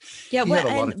little bit. Yeah,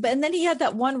 and then he had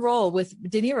that one role with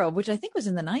De Niro, which I think was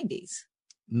in the 90s.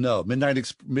 No,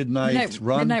 Midnight Run?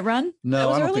 Midnight Run?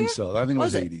 No, I don't think so. I think it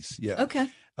was 80s. Yeah. Okay.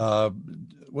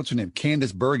 What's her name?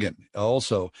 Candace Bergen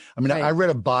also. I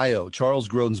read a bio. Charles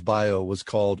Grodin's bio was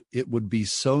called "It Would Be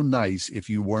So Nice If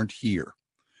You Weren't Here."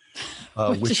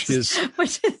 Which is a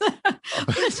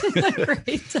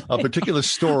great a particular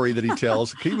story that he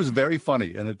tells. He was very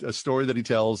funny, and a story that he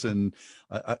tells. And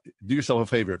do yourself a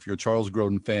favor, if you're a Charles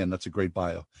Grodin fan, that's a great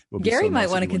bio. Gary might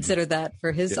want to consider that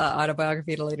for his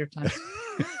autobiography at a later time.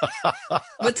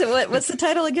 What's the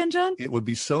title again, John? It Would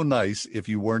Be So Nice If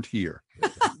You Weren't Here.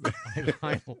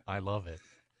 I love it.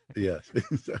 Yes.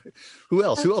 Who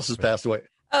else has passed away?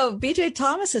 Oh, B.J.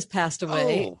 Thomas has passed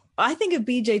away. Oh. I think of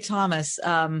B.J. Thomas.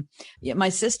 My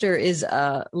sister is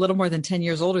a little more than 10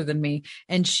 years older than me,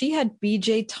 and she had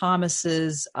B.J.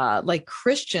 Thomas's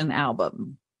Christian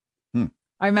album.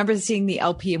 I remember seeing the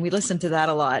LP, and we listened to that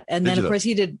a lot. And then, of course,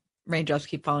 he did Raindrops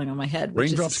Keep Falling on My Head,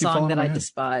 which is a song that I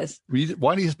despise.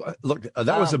 Why do you look?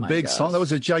 That was a big song. That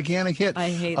was a gigantic hit. I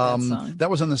hate that song. That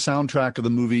was on the soundtrack of the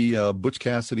movie Butch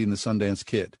Cassidy and the Sundance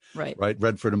Kid. Right.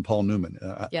 Redford and Paul Newman.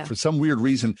 For some weird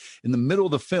reason, in the middle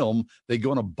of the film, they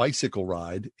go on a bicycle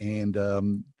ride,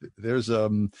 and there's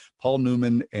Paul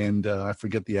Newman and I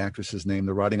forget the actress's name.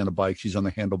 They're riding on a bike. She's on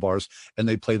the handlebars, and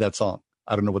they play that song.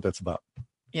 I don't know what that's about.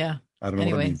 Yeah. I don't know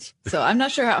what it means. So I'm not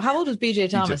sure how old was B.J.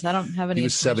 Thomas? I don't have any. He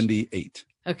was 78.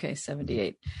 Okay,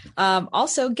 78.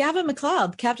 Also, Gavin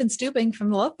MacLeod, Captain Stooping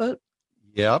from The Love Boat.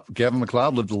 Yep, Gavin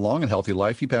MacLeod lived a long and healthy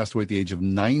life. He passed away at the age of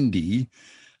 90.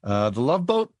 The Love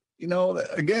Boat,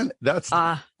 again, that's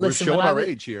we're showing our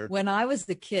age here. When I was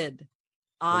the kid,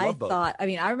 I thought,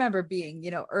 I remember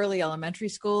being, early elementary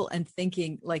school and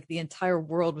thinking like the entire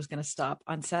world was going to stop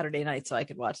on Saturday night so I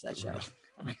could watch that show.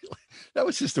 That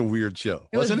was just a weird show.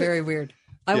 It was very weird.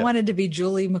 I wanted to be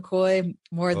Julie McCoy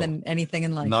more than anything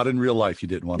in life. Not in real life. You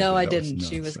didn't want to. No, I didn't.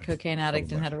 She was a cocaine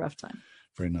addict and had a rough time.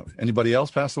 Very nice. Anybody else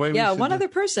passed away? Yeah, one other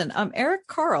person. Eric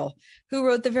Carle, who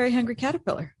wrote The Very Hungry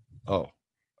Caterpillar. Oh,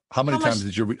 how many times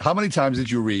did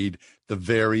you read The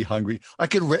Very Hungry? I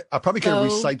probably could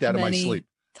recite that in my sleep.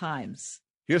 Times.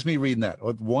 Here's me reading that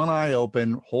with one eye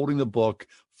open, holding the book,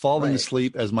 falling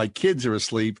asleep as my kids are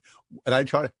asleep. And I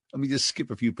try to, let me just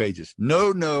skip a few pages.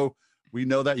 No, we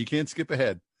know that you can't skip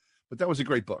ahead. But that was a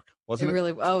great book, wasn't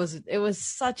it? It was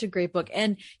such a great book.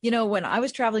 And, when I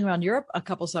was traveling around Europe a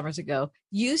couple summers ago,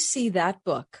 you see that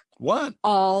book. What?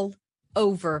 All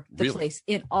over the place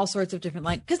in all sorts of different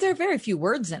languages, because there are very few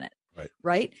words in it.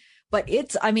 Right. But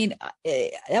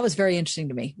that was very interesting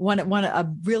to me. A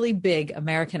really big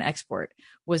American export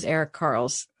was Eric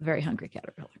Carle's Very Hungry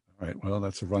Caterpillar. All right. Well,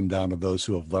 that's a rundown of those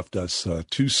who have left us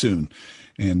too soon.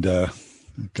 And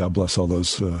God bless all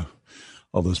those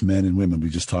men and women we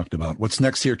just talked about. What's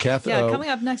next here, Kath? Yeah, coming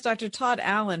up next, Dr. Todd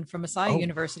Allen from Messiah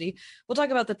University. We'll talk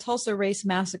about the Tulsa Race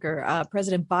Massacre.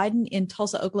 President Biden in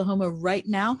Tulsa, Oklahoma right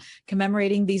now,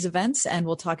 commemorating these events, and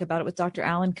we'll talk about it with Dr.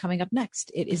 Allen coming up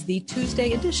next. It is the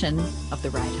Tuesday edition of The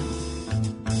Ride Home.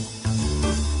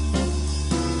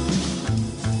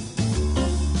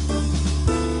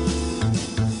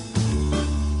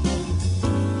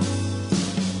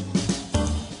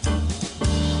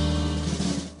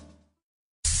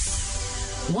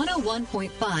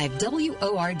 101.5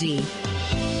 WORD.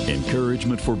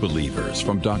 Encouragement for believers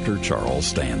from Dr. Charles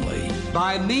Stanley.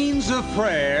 By means of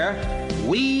prayer,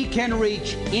 we can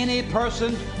reach any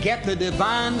person, get the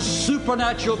divine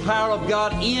supernatural power of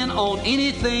God in on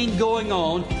anything going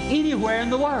on anywhere in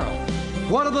the world.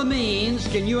 What are the means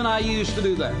can you and I use to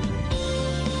do that?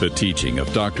 The teaching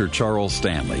of Dr. Charles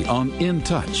Stanley on In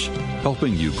Touch,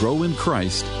 helping you grow in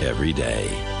Christ every day.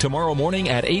 Tomorrow morning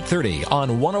at 8:30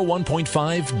 on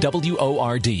 101.5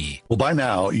 WORD. Well, by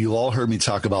now, you all heard me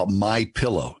talk about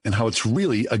MyPillow and how it's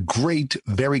really a great,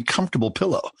 very comfortable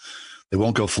pillow. They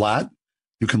won't go flat.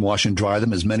 You can wash and dry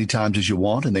them as many times as you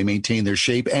want, and they maintain their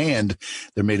shape, and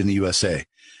they're made in the USA.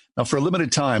 Now, for a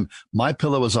limited time,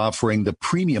 MyPillow is offering the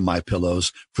premium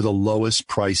MyPillows for the lowest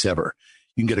price ever.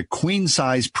 You can get a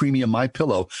queen-size premium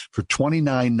MyPillow for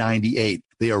 $29.98.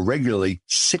 They are regularly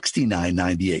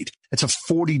 $69.98. That's a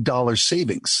 $40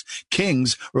 savings.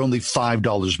 Kings are only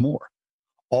 $5 more.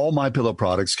 All MyPillow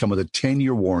products come with a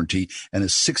 10-year warranty and a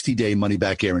 60-day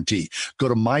money-back guarantee. Go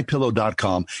to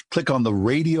MyPillow.com, click on the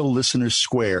radio listener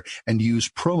square, and use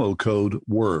promo code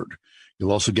WORD.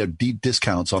 You'll also get deep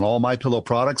discounts on all MyPillow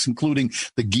products, including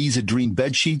the Giza Dream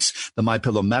bed sheets, the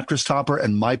MyPillow mattress topper,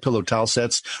 and MyPillow towel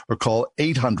sets, or call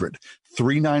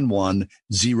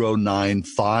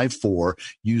 800-391-0954.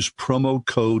 Use promo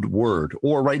code WORD.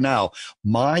 Or right now,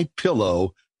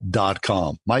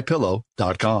 MyPillow.com.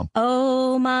 MyPillow.com.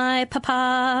 Oh, my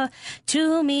papa,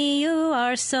 to me you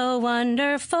are so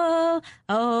wonderful.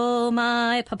 Oh,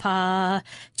 my papa,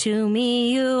 to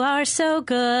me you are so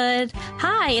good.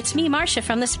 Hi, it's me, Marcia,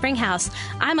 from the Springhouse.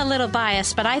 I'm a little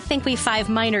biased, but I think we 5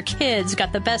 minor kids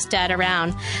got the best dad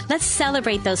around. Let's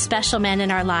celebrate those special men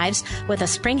in our lives with a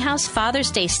Springhouse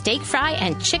Father's Day steak fry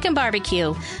and chicken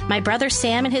barbecue. My brother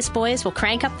Sam and his boys will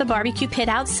crank up the barbecue pit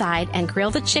outside and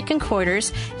grill the chicken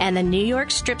quarters and the New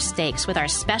York strip steaks with our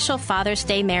special Father's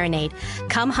Day marinade.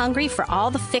 Come hungry for all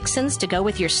the fixins to go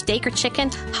with your steak or chicken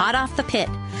hot off the pit.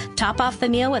 Top off the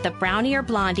meal with a brownie or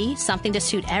blondie, something to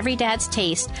suit every dad's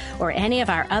taste, or any of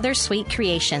our other sweet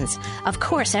creations. Of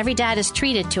course, every dad is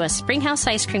treated to a Springhouse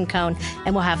ice cream cone,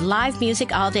 and we'll have live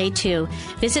music all day too.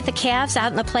 Visit the calves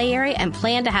out in the play area and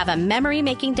plan to have a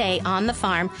memory-making day on the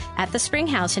farm at the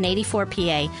Springhouse in 84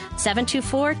 PA,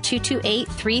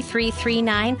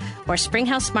 724-228-3339 or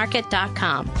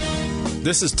springhousemarket.com.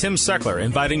 This is Tim Seckler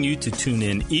inviting you to tune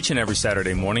in each and every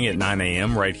Saturday morning at 9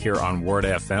 a.m. right here on Word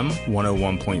FM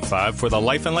 101.5 for the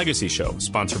Life and Legacy Show,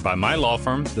 sponsored by my law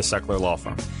firm, the Seckler Law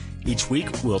Firm. Each week,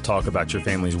 we'll talk about your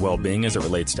family's well-being as it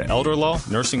relates to elder law,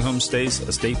 nursing home stays,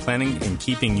 estate planning, and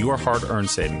keeping your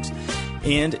hard-earned savings.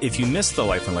 And if you missed the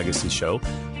Life and Legacy Show,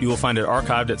 you will find it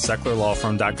archived at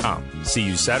SecklerLawFirm.com. See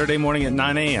you Saturday morning at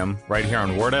 9 a.m. right here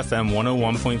on Word FM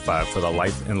 101.5 for the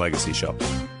Life and Legacy Show.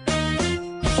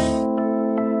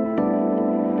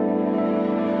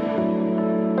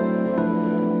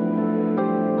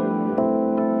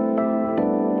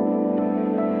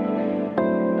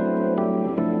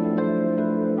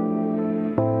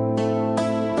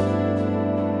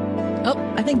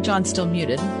 I think John's still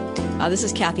muted. This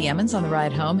is Kathy Emmons on the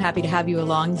ride home. Happy to have you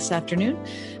along this afternoon.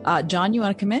 John, you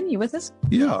want to come in? You with us?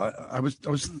 Yeah, I was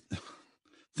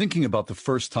thinking about the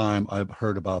first time I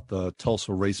heard about the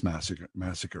Tulsa Race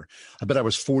Massacre. I bet I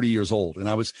was 40 years old, and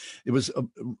I was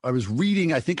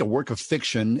reading, I think, a work of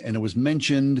fiction, and it was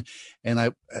mentioned, and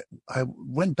I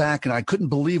went back and I couldn't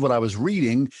believe what I was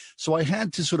reading, so I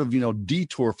had to sort of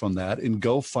detour from that and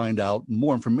go find out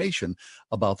more information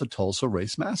about the Tulsa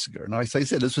Race Massacre. And as I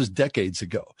said, this was decades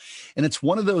ago, and it's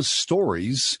one of those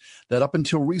stories that up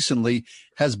until recently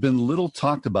has been little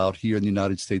talked about here in the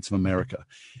United States of America.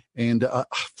 And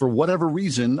for whatever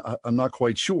reason, I'm not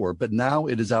quite sure, but now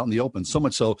it is out in the open, so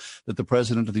much so that the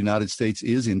president of the United States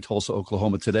is in Tulsa,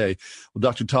 Oklahoma today. Well,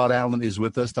 Dr. Todd Allen is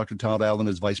with us. Dr. Todd Allen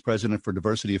is Vice President for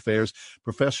Diversity Affairs,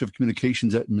 Professor of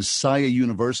Communications at Messiah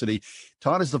University.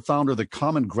 Todd is the founder of the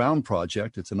Common Ground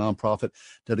Project. It's a nonprofit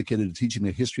dedicated to teaching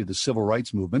the history of the civil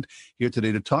rights movement. Here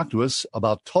today to talk to us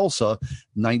about Tulsa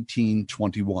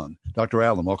 1921. Dr.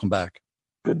 Allen, welcome back.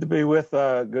 Good to be with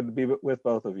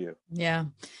both of you. Yeah.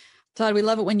 Todd, we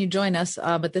love it when you join us,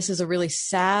 but this is a really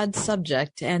sad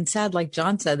subject, and sad, like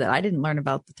John said, that I didn't learn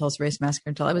about the Tulsa Race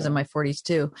Massacre until I was in my 40s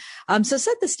too. So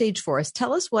set the stage for us.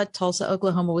 Tell us what Tulsa,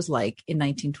 Oklahoma was like in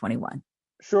 1921.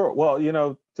 Sure. Well,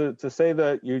 to say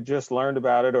that you just learned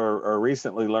about it or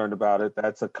recently learned about it,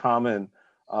 that's a common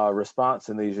response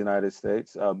in these United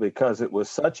States because it was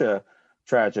such a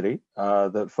tragedy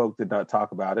that folk did not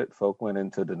talk about it. Folk went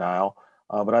into denial.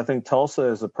 But I think Tulsa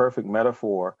is a perfect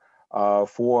metaphor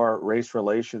for race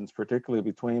relations, particularly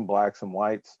between blacks and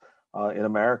whites in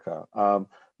America.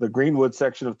 The Greenwood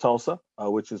section of Tulsa,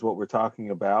 which is what we're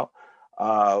talking about,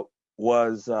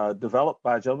 was developed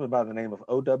by a gentleman by the name of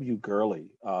O.W. Gurley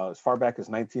as far back as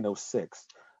 1906.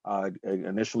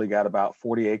 Initially got about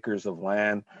 40 acres of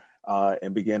land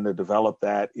and began to develop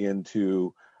that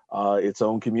into its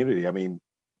own community. I mean,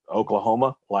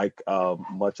 Oklahoma, like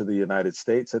much of the United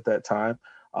States at that time,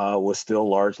 was still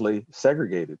largely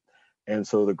segregated. And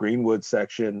so the Greenwood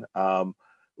section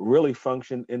really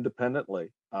functioned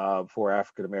independently for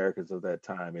African Americans of that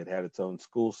time. It had its own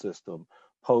school system,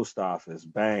 post office,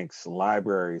 banks,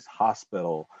 libraries,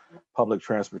 hospital, public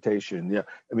transportation. Yeah,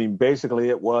 I mean, basically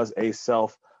it was a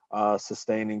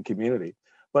self-sustaining community.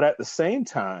 But at the same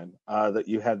time that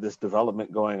you had this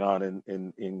development going on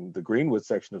in the Greenwood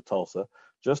section of Tulsa,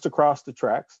 just across the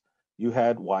tracks, you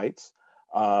had whites,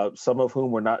 some of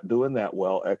whom were not doing that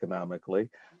well economically,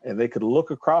 and they could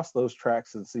look across those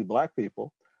tracks and see black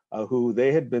people who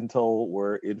they had been told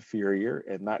were inferior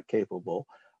and not capable,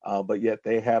 but yet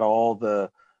they had all the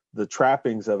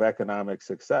trappings of economic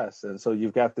success. And so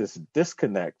you've got this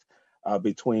disconnect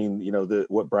between,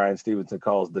 what Brian Stevenson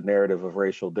calls the narrative of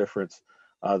racial difference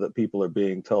that people are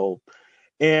being told.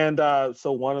 And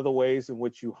so one of the ways in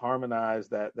which you harmonize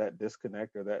that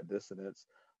disconnect or that dissonance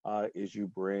is you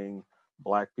bring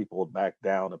Black people back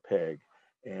down a peg.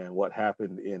 And what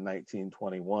happened in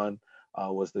 1921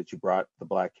 was that you brought the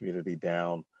Black community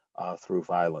down through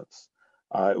violence.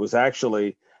 It was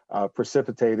actually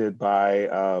precipitated by,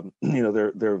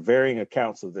 there are varying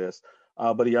accounts of this,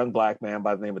 but a young Black man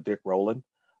by the name of Dick Rowland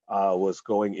was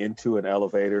going into an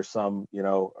elevator. Some,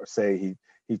 say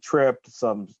he tripped,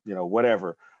 some,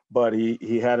 whatever. But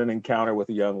he had an encounter with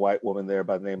a young white woman there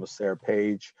by the name of Sarah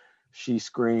Page. She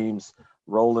screams.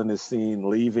 Rowland is seen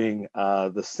leaving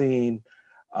the scene.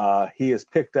 He is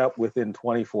picked up within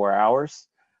 24 hours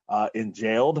and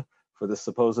jailed for the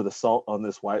supposed assault on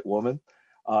this white woman.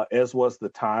 As was the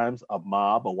Times, a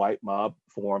white mob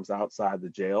forms outside the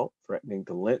jail, threatening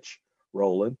to lynch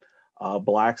Rowland.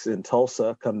 Blacks in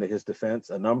Tulsa come to his defense.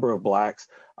 A number of Black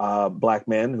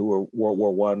men who were World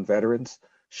War I veterans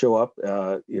show up,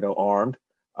 armed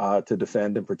to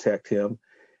defend and protect him.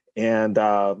 And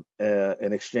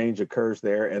an exchange occurs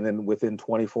there. And then within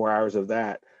 24 hours of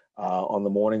that, on the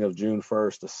morning of June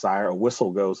 1st, a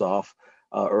whistle goes off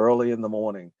early in the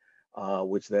morning,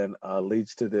 which then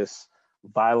leads to this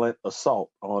violent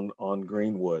assault on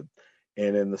Greenwood.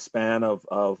 And in the span of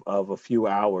a few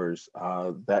hours,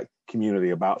 that community,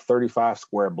 about 35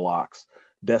 square blocks,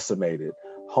 decimated.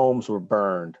 Homes were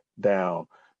burned down.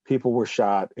 People were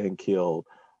shot and killed.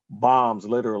 Bombs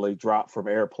literally dropped from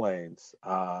airplanes.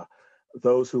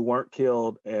 Those who weren't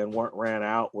killed and weren't ran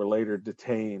out were later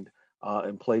detained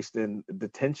and placed in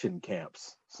detention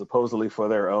camps, supposedly for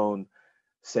their own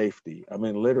safety. I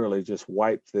mean, literally just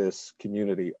wiped this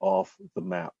community off the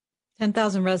map.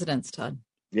 10,000 residents, Todd.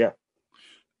 Yeah.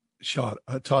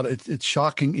 Todd, it's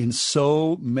shocking in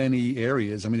so many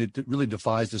areas. I mean, it really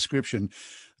defies description.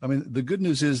 I mean, the good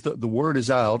news is that the word is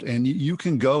out, and you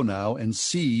can go now and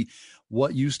see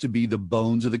what used to be the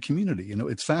bones of the community.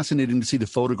 It's fascinating to see the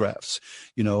photographs,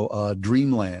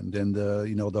 Dreamland and,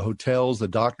 the hotels, the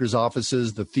doctor's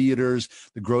offices, the theaters,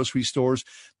 the grocery stores.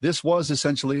 This was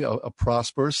essentially a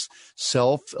prosperous,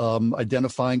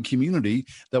 self-identifying community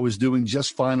that was doing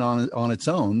just fine on its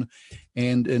own.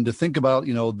 And to think about,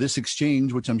 this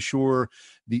exchange, which I'm sure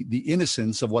the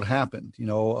innocence of what happened,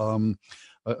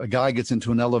 a guy gets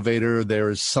into an elevator, there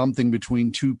is something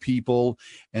between two people,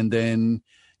 and then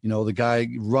the guy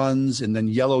runs, and then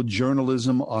yellow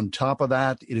journalism on top of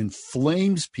that. It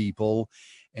inflames people.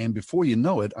 And before you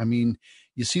know it, I mean,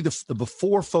 you see the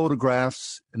before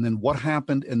photographs and then what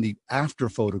happened in the after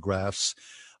photographs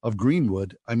of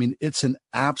Greenwood. I mean, it's an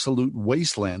absolute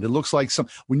wasteland. It looks like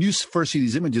when you first see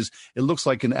these images, it looks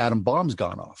like an atom bomb's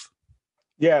gone off.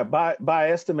 Yeah,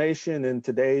 by estimation in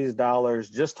today's dollars,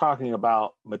 just talking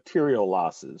about material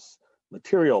losses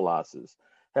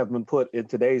have been put in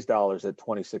today's dollars at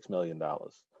 $26 million.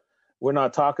 We're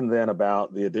not talking then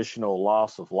about the additional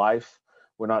loss of life.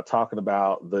 We're not talking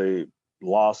about the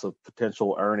loss of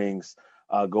potential earnings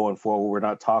going forward. We're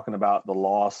not talking about the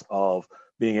loss of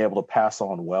being able to pass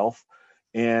on wealth.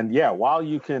 And yeah, while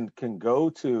you can go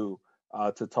to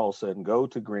Tulsa and go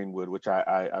to Greenwood, which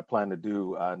I plan to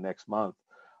do next month,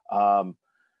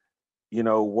 you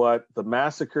know, what the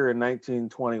massacre in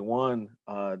 1921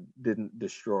 didn't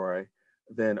destroy,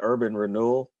 then urban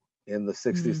renewal in the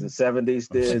 60s and 70s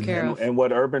did, and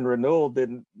what urban renewal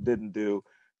didn't do,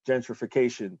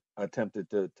 gentrification attempted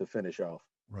to finish off.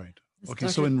 Right. Okay,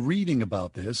 so in reading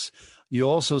about this, you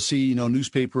also see,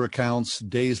 newspaper accounts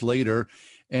days later,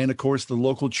 and of course the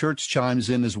local church chimes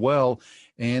in as well.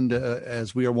 And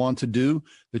as we are wont to do,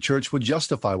 the church would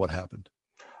justify what happened.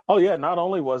 Oh yeah, not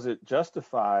only was it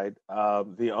justified,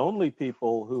 the only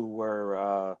people who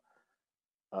were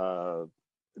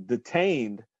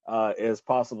detained as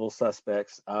possible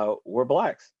suspects were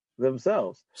blacks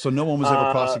themselves. So no one was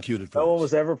ever prosecuted for this? No one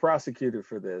was ever prosecuted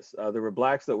for this. There were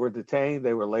blacks that were detained.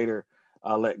 They were later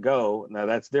let go. Now,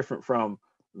 that's different from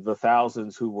the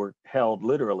thousands who were held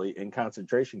literally in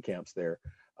concentration camps there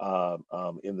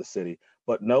in the city.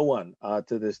 But no one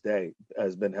to this day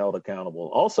has been held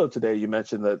accountable. Also today, you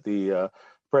mentioned that the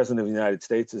President of the United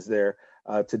States is there.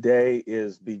 Today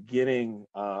is beginning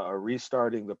or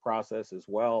restarting the process as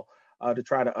well to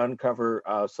try to uncover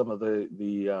some of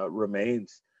the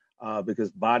remains because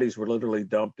bodies were literally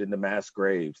dumped into mass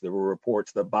graves. There were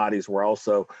reports that bodies were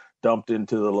also dumped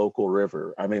into the local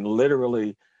river. I mean,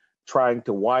 literally trying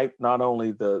to wipe not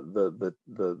only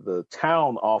the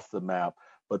town off the map,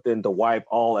 but then to wipe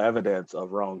all evidence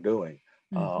of wrongdoing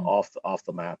off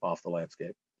the map, off the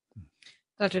landscape.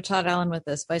 Dr. Todd Allen with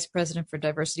us, Vice President for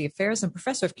Diversity Affairs and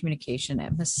Professor of Communication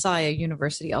at Messiah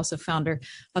University, also founder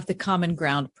of the Common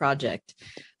Ground Project.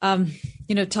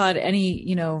 Todd,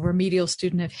 any, remedial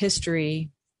student of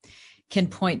history can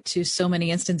point to so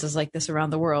many instances like this around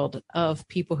the world of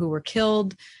people who were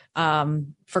killed,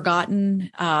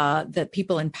 forgotten, that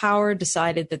people in power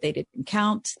decided that they didn't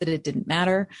count, that it didn't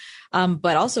matter.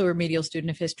 But also a remedial student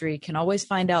of history can always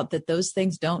find out that those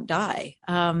things don't die.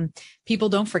 People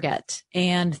don't forget,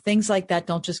 and things like that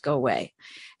don't just go away.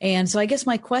 And so I guess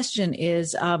my question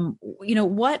is,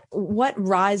 what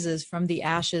rises from the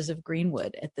ashes of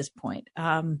Greenwood at this point?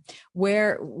 How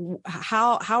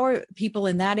are people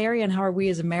in that area, and how are we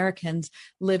as Americans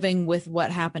living with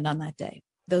what happened on that day?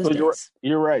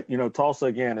 You're right. Tulsa,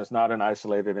 again, is not an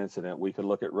isolated incident. We could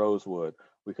look at Rosewood.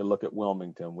 We could look at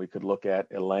Wilmington. We could look at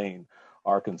Elaine,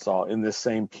 Arkansas. In this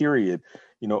same period,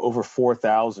 over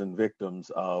 4,000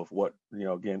 victims of what,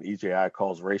 again, EJI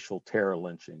calls racial terror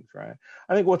lynchings, right?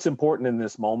 I think what's important in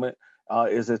this moment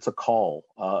is it's a call,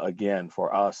 again,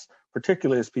 for us,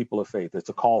 particularly as people of faith. It's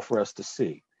a call for us to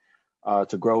see,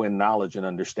 to grow in knowledge and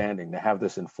understanding, to have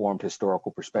this informed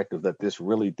historical perspective that this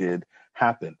really did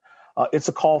happen. It's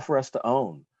a call for us to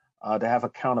own, to have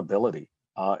accountability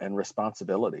and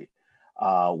responsibility.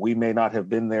 We may not have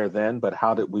been there then, but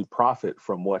how did we profit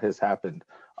from what has happened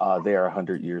there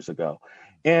 100 years ago?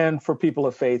 And for people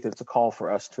of faith, it's a call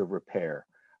for us to repair.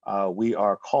 We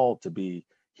are called to be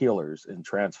healers and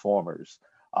transformers.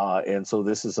 And so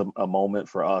this is a moment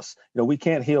for us. We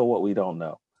can't heal what we don't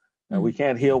know. And we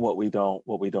can't heal what we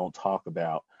don't talk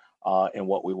about and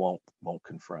what we won't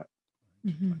confront.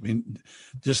 I mean,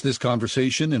 just this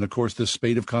conversation and, of course, this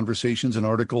spate of conversations and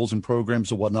articles and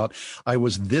programs and whatnot. I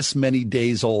was this many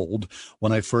days old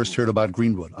when I first heard about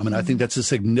Greenwood. I mean, I think that's a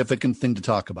significant thing to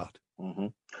talk about. Mm-hmm.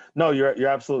 No, you're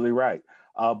absolutely right.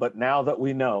 But now that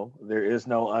we know, there is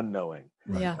no unknowing.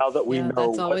 Right. Yeah. Now that we know,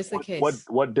 that's always the case.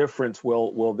 What difference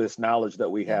will this knowledge that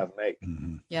we have make?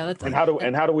 Mm-hmm. Yeah, and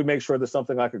how do we make sure that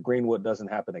something like a Greenwood doesn't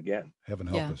happen again? Heaven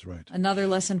help us, right? Another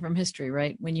lesson from history,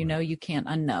 right? When you know, you can't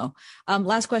unknow.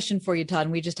 Last question for you, Todd.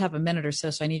 And we just have a minute or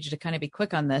so I need you to kind of be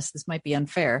quick on this. This might be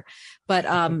unfair, but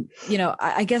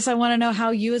I guess I want to know how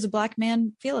you, as a Black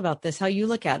man, feel about this. How you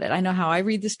look at it. I know how I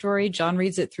read the story. John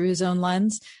reads it through his own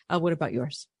lens. What about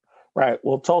yours? Right.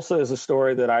 Well, Tulsa is a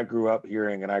story that I grew up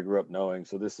hearing and I grew up knowing.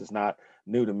 So this is not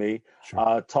new to me.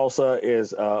 Sure. Tulsa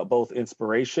is both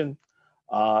inspiration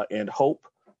and hope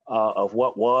of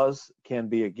what was, can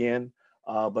be again.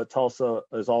 But Tulsa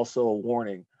is also a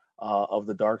warning of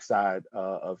the dark side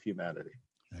of humanity.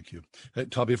 Thank you. Hey,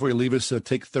 Todd, before you leave us,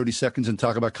 take 30 seconds and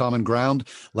talk about Common Ground.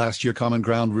 Last year, Common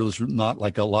Ground was not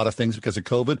like a lot of things because of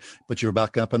COVID, but you're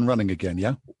back up and running again,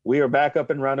 yeah? We are back up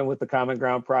and running with the Common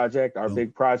Ground Project. Our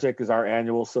big project is our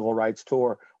annual Civil Rights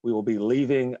Tour. We will be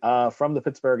leaving from the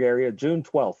Pittsburgh area June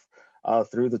 12th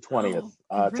through the 20th,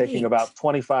 taking about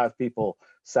 25 people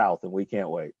south, and we can't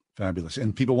wait. Fabulous.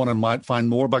 And people want to find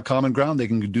more about Common Ground, they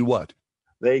can do what?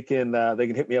 They can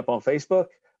hit me up on Facebook.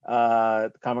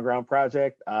 The Common Ground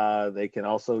Project. They can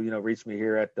also, reach me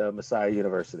here at Messiah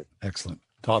University. Excellent.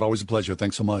 Todd, always a pleasure.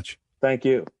 Thanks so much. Thank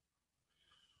you.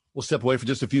 We'll step away for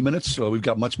just a few minutes. We've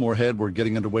got much more ahead. We're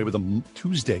getting underway with a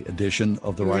Tuesday edition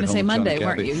of the Ride Home. You were going to say Monday,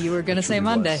 weren't you? You were going to say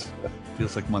Monday.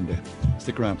 Feels like Monday.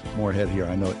 Stick around. More ahead here.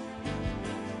 I know it.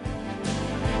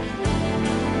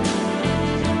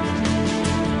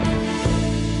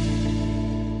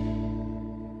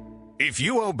 If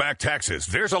you owe back taxes,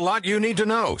 there's a lot you need to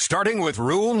know, starting with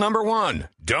rule number 1.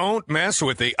 Don't mess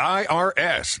with the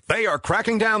IRS. They are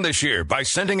cracking down this year by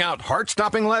sending out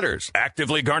heart-stopping letters,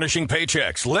 actively garnishing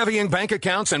paychecks, levying bank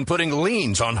accounts, and putting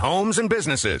liens on homes and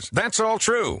businesses. That's all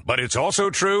true. But it's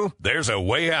also true there's a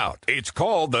way out. It's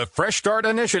called the Fresh Start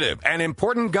Initiative, an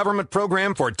important government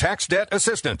program for tax debt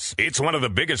assistance. It's one of the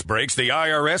biggest breaks the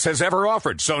IRS has ever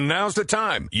offered, so now's the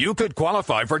time. You could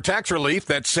qualify for tax relief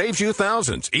that saves you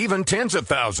thousands, even tens of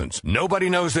thousands. Nobody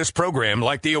knows this program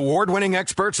like the award-winning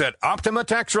experts at Optima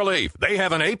Tax Relief. They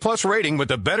have an A+ rating with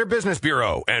the Better Business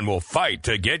Bureau and will fight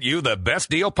to get you the best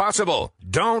deal possible.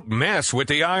 Don't mess with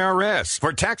the IRS.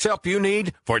 For tax help you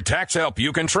need, for tax help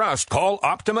you can trust, call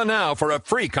Optima now for a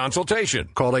free consultation.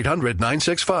 Call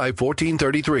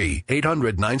 800-965-1433.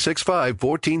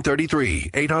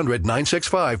 800-965-1433.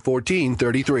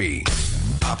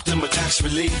 800-965-1433. Optima Tax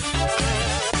Relief.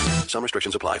 Some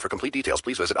restrictions apply. For complete details,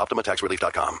 please visit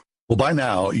OptimaTaxRelief.com. Well, by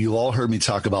now, you all heard me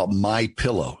talk about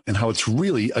MyPillow and how it's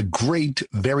really a great,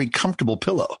 very comfortable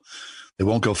pillow. They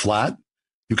won't go flat.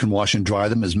 You can wash and dry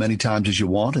them as many times as you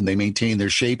want, and they maintain their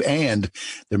shape, and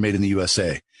they're made in the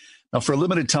USA. Now, for a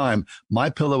limited time,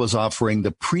 MyPillow is offering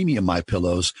the premium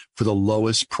MyPillows for the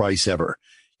lowest price ever.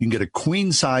 You can get a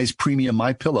queen-size premium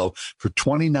MyPillow for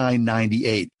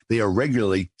 $29.98. They are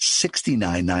regularly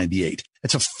 $69.98.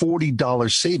 It's a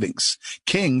 $40 savings.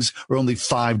 Kings are only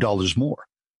 $5 more.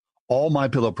 All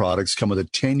MyPillow products come with a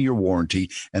 10-year warranty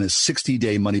and a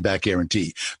 60-day money-back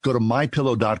guarantee. Go to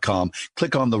MyPillow.com,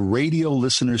 click on the radio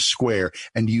listeners square,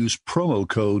 and use promo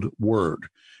code WORD.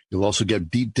 You'll also get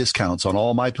deep discounts on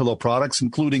all MyPillow products,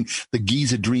 including the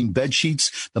Giza Dream bed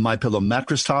sheets, the MyPillow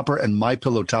mattress topper, and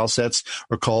MyPillow towel sets,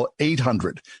 or call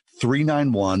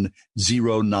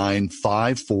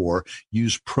 800-391-0954.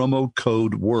 Use promo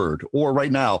code WORD. Or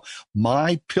right now,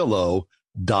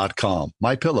 MyPillow.com.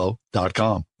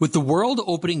 MyPillow.com. With the world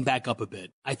opening back up a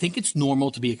bit, I think it's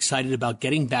normal to be excited about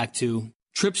getting back to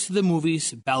trips to the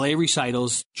movies, ballet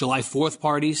recitals, July 4th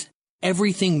parties,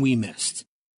 everything we missed.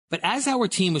 But as our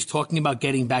team was talking about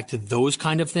getting back to those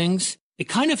kind of things, it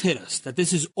kind of hit us that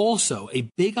this is also a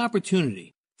big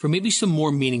opportunity for maybe some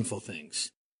more meaningful things,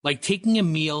 like taking a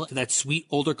meal to that sweet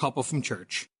older couple from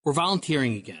church, or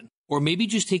volunteering again, or maybe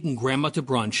just taking grandma to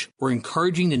brunch, or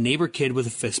encouraging the neighbor kid with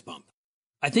a fist bump.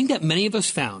 I think that many of us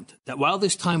found that while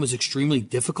this time was extremely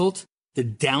difficult, the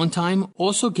downtime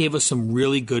also gave us some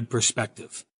really good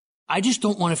perspective. I just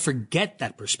don't want to forget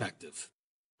that perspective.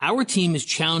 Our team is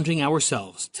challenging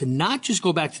ourselves to not just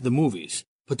go back to the movies,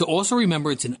 but to also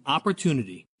remember it's an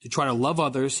opportunity to try to love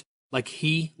others like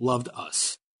He loved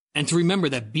us. And to remember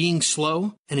that being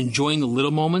slow and enjoying the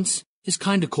little moments is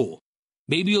kind of cool.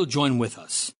 Maybe you'll join with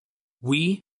us.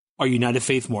 We are United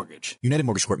Faith Mortgage. United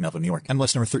Mortgage Corp, Melville, New York.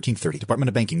 MLS number 1330. Department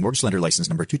of Banking. Mortgage Lender License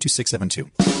number 22672.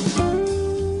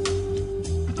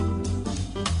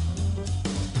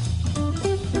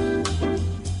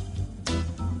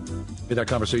 That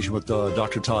conversation with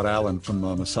Dr. Todd Allen from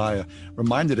Messiah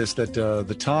reminded us that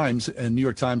the Times and New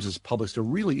York Times has published a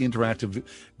really interactive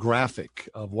graphic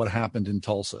of what happened in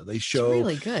Tulsa. They show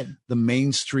really good. The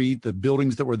main street, the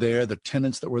buildings that were there, the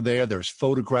tenants that were there. There's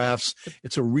photographs.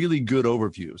 It's a really good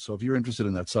overview. So if you're interested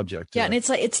in that subject, and it's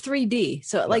 3D,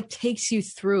 so it takes you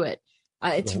through it.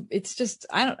 It's just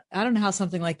I don't know how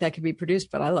something like that could be produced,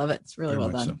 but I love it. It's really well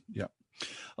done. So. Yeah.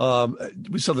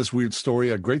 We saw this weird story,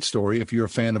 a great story. If you're a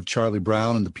fan of Charlie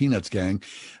Brown and the Peanuts gang,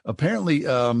 apparently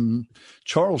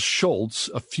Charles Schulz,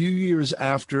 a few years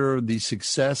after the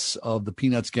success of the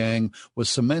Peanuts gang was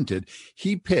cemented,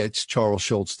 he pitched, Charles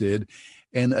Schulz did,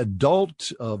 an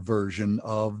adult version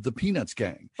of the Peanuts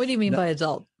gang. What do you mean by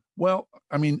adult? Well,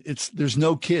 I mean, there's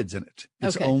no kids in it.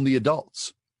 It's only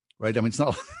adults. Right. I mean, it's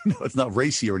not it's not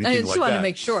racy or anything like that. I just want to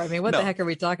make sure. I mean, what the heck are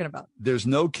we talking about? There's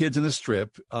no kids in the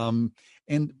strip.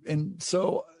 And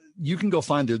so you can go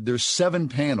find it. There's 7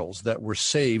 panels that were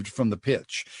saved from the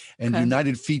pitch. And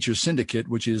United Feature Syndicate,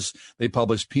 which is, they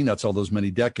published Peanuts all those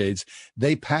many decades,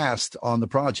 they passed on the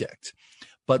project.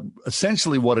 But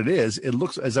essentially what it is, it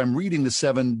looks, as I'm reading the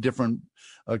 7 different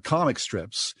comic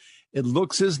strips, it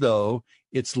looks as though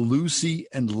it's Lucy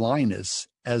and Linus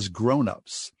as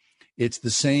grown-ups. It's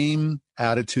the same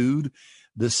attitude,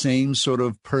 the same sort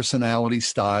of personality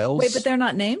styles. Wait, but they're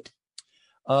not named?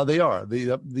 They are.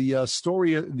 The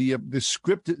story, the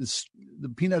script is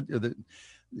the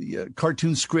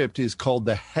cartoon script is called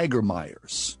The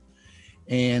Hagermeyers,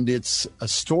 and it's a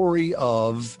story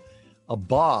of a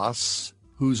boss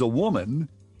who's a woman,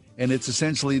 and it's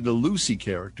essentially the Lucy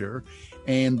character,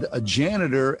 and a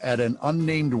janitor at an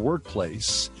unnamed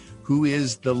workplace who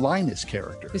is the Linus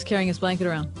character. Who's carrying his blanket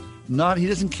around? He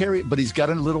doesn't carry it, but he's got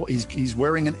he's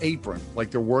wearing an apron, like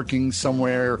they're working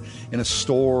somewhere in a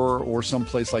store or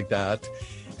someplace like that.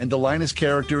 And the Linus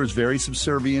character is very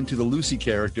subservient to the Lucy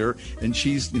character, and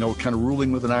she's, kind of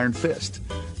ruling with an iron fist.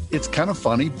 It's kind of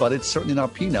funny, but it's certainly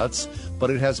not Peanuts, but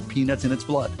it has Peanuts in its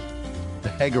blood. The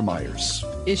Hagermeyers.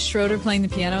 Is Schroeder playing the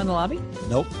piano in the lobby?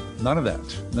 Nope, none of that.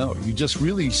 No, you just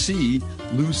really see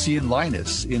Lucy and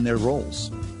Linus in their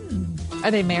roles.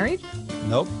 Are they married?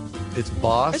 Nope. It's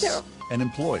boss and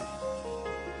employee.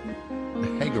 The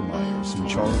Hagermeyers and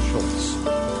Charles Schultz.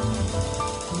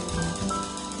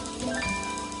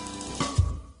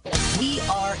 We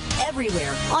are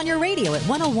everywhere on your radio at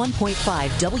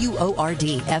 101.5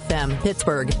 WORD FM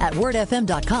Pittsburgh, at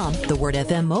wordfm.com, the Word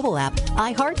FM mobile app,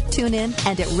 iHeart, TuneIn,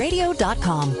 and at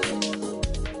radio.com.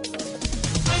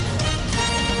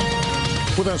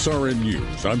 With SRN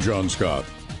News, I'm John Scott.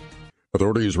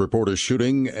 Authorities report a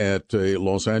shooting at a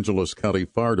Los Angeles County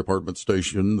Fire Department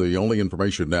station. The only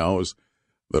information now is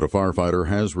that a firefighter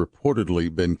has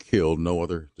reportedly been killed. No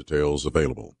other details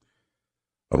available.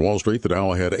 On Wall Street, the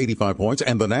Dow had 85 points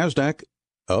and the NASDAQ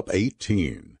up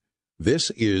 18. This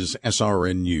is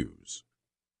SRN News.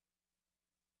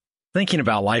 Thinking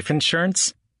about life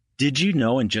insurance? Did you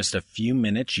know in just a few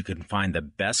minutes you can find the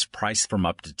best price from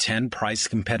up to 10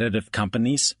 price-competitive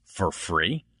companies for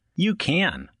free? You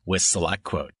can with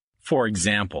SelectQuote. For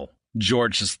example,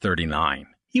 George is 39.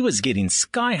 He was getting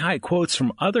sky-high quotes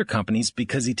from other companies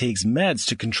because he takes meds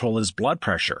to control his blood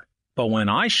pressure. But when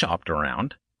I shopped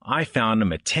around, I found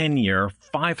him a 10-year,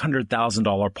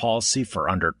 $500,000 policy for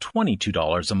under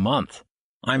 $22 a month.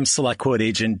 I'm SelectQuote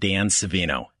agent Dan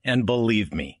Savino, and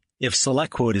believe me, if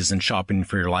SelectQuote isn't shopping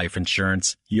for your life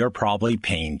insurance, you're probably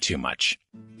paying too much.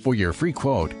 For your free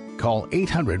quote, call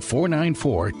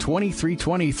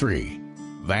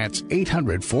 800-494-2323. That's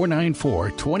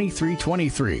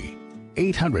 800-494-2323.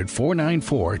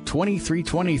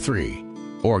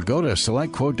 800-494-2323. Or go to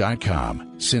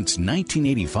SelectQuote.com. Since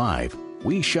 1985,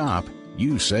 we shop,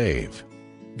 you save.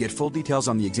 Get full details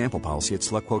on the example policy at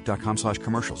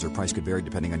SelectQuote.com/commercials. Or price could vary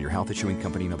depending on your health, issuing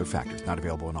company, and other factors. Not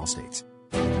available in all states.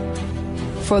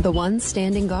 For the ones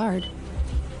standing guard.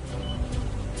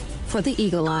 For the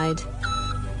eagle-eyed.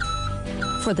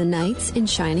 For the knights in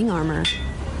shining armor.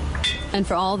 And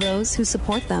for all those who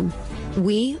support them.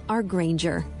 We are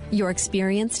Grainger, your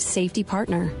experienced safety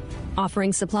partner.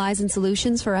 Offering supplies and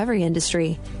solutions for every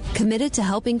industry. Committed to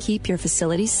helping keep your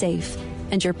facilities safe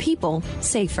and your people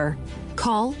safer.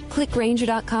 Call, click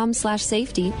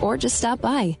Grainger.com/safety, or just stop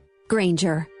by.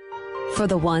 Grainger. For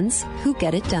the ones who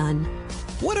get it done.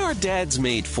 What are dads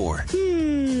made for?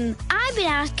 I've been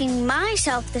asking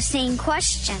myself the same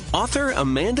question. Author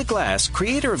Amanda Glass,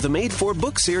 creator of the Made For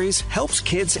book series, helps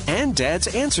kids and dads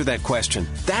answer that question.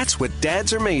 That's what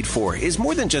Dads Are Made For is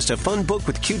more than just a fun book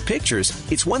with cute pictures.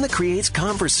 It's one that creates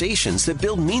conversations that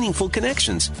build meaningful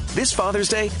connections. This Father's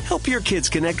Day, help your kids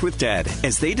connect with Dad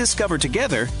as they discover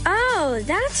together. Oh,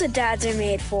 that's what Dads Are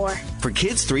Made For. For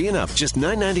kids 3 and up, just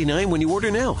 $9.99 when you order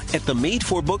now at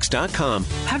themadeforbooks.com.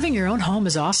 Having your own home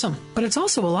is awesome, but it's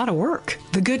also a lot of work.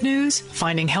 The good news,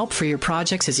 finding help for your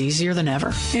projects is easier than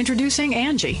ever. Introducing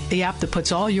Angie, the app that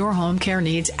puts all your home care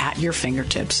needs at your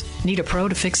fingertips. Need a pro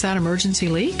to fix that emergency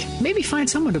leak? Maybe find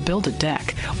someone to build a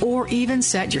deck, or even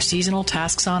set your seasonal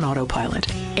tasks on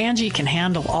autopilot. Angie can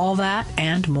handle all that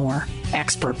and more.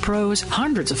 Expert pros,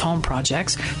 hundreds of home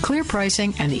projects, clear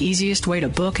pricing, and the easiest way to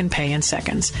book and pay in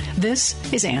seconds. This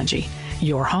is Angie,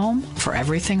 your home for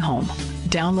everything home.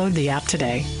 Download the app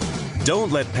today.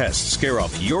 Don't let pests scare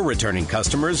off your returning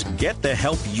customers. Get the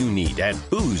help you need at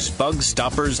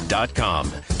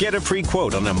boozebugstoppers.com. Get a free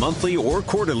quote on a monthly or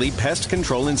quarterly pest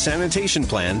control and sanitation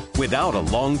plan without a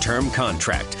long-term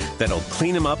contract that'll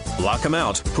clean them up, block them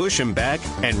out, push them back,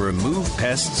 and remove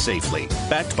pests safely.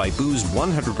 Backed by Boo's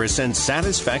 100%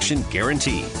 satisfaction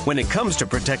guarantee. When it comes to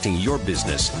protecting your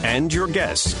business and your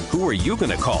guests, who are you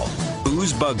going to call?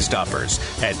 Boo's Bug Stoppers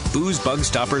at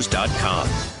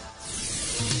boozebugstoppers.com.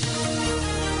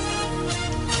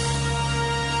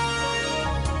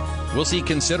 We'll see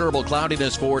considerable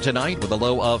cloudiness for tonight with a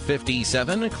low of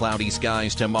 57. Cloudy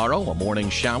skies tomorrow, a morning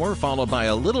shower followed by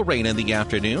a little rain in the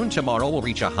afternoon. Tomorrow will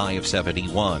reach a high of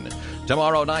 71.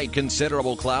 Tomorrow night,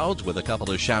 considerable clouds with a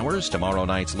couple of showers. Tomorrow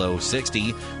night's low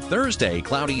 60. Thursday,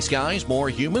 cloudy skies, more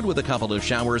humid with a couple of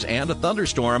showers and a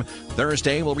thunderstorm.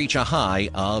 Thursday will reach a high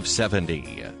of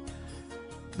 70.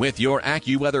 With your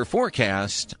AccuWeather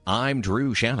forecast, I'm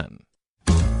Drew Shannon.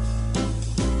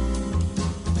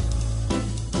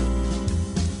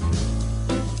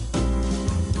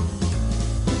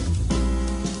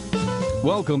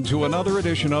 Welcome to another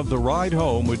edition of The Ride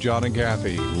Home with John and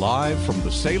Kathy, live from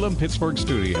the Salem-Pittsburgh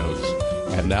studios.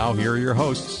 And now here are your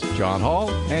hosts, John Hall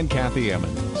and Kathy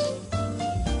Emmons.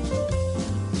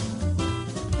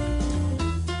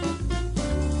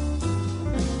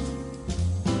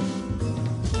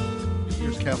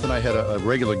 Here's Kathy and I had a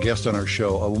regular guest on our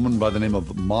show, a woman by the name of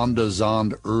Monda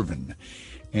Zond Irvin.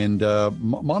 And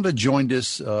Monda joined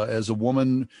us as a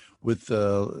woman with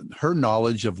her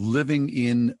knowledge of living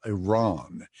in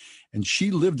Iran. And she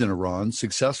lived in Iran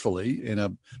successfully in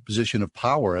a position of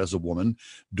power as a woman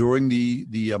during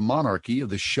the monarchy of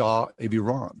the Shah of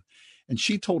Iran. And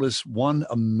she told us one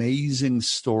amazing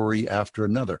story after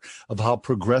another of how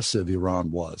progressive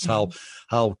Iran was, how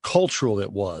cultural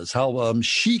it was, how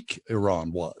chic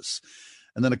Iran was.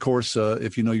 And then, of course,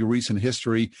 if you know your recent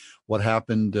history, what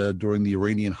happened during the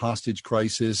Iranian hostage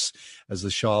crisis as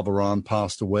the Shah of Iran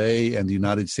passed away and the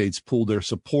United States pulled their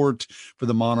support for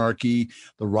the monarchy,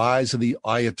 the rise of the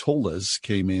Ayatollahs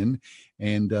came in.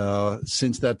 And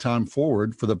since that time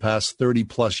forward, for the past 30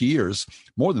 plus years,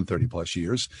 more than 30 plus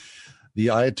years, the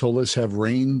Ayatollahs have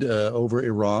reigned over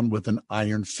Iran with an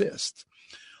iron fist.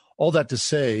 All that to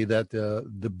say that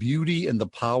the beauty and the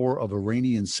power of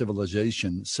Iranian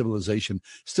civilization still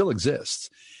exists.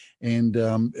 And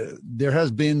there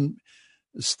has been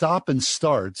stop and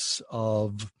starts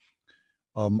of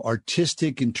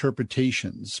artistic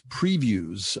interpretations,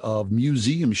 previews of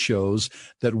museum shows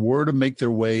that were to make their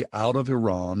way out of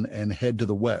Iran and head to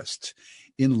the West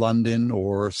in London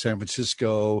or San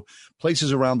Francisco,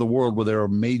 places around the world where there are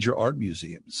major art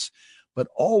museums. But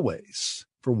always,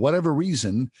 for whatever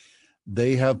reason,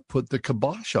 they have put the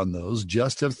kibosh on those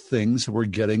just as things were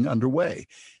getting underway.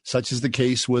 Such is the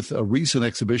case with a recent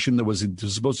exhibition that was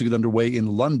supposed to get underway in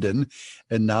London,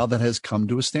 and now that has come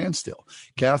to a standstill.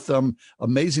 Kath,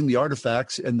 amazing the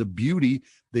artifacts and the beauty,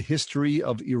 the history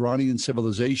of Iranian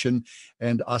civilization,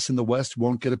 and us in the West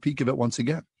won't get a peek of it once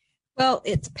again. Well,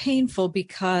 it's painful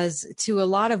because to a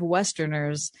lot of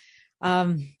Westerners,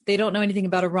 they don't know anything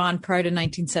about Iran prior to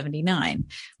 1979,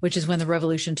 which is when the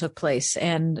revolution took place.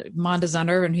 And Monda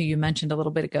Zond Irvin, who you mentioned a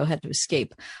little bit ago, had to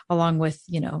escape, along with,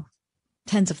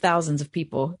 tens of thousands of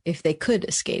people if they could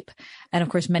escape. And of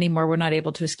course, many more were not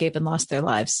able to escape and lost their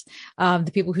lives. The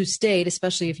people who stayed,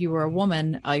 especially if you were a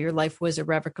woman, your life was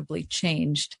irrevocably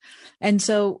changed. And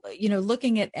so,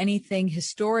 looking at anything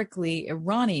historically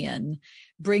Iranian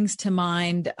brings to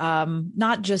mind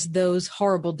not just those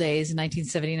horrible days in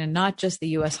 1979 and not just the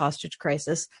U.S. hostage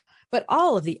crisis, but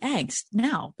all of the angst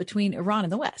now between Iran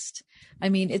and the West. I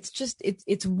mean,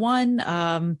 it's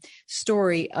one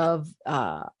story of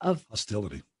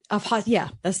hostility.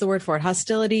 That's the word for it.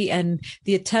 Hostility and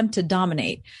the attempt to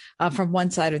dominate from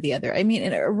one side or the other. I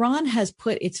mean, Iran has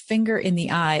put its finger in the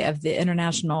eye of the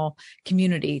international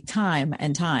community time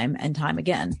and time and time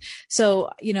again.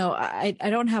 So, I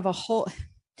don't have a whole.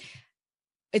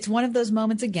 It's one of those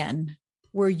moments again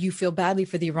where you feel badly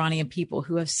for the Iranian people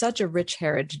who have such a rich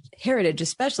heritage,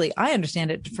 especially, I understand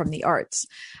it from the arts,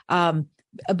 a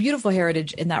beautiful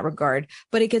heritage in that regard,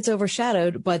 but it gets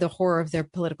overshadowed by the horror of their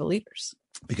political leaders.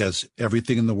 Because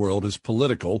everything in the world is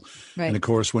political. Right. And of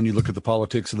course, when you look at the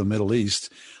politics of the Middle East,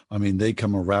 I mean, they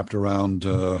come wrapped around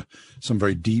some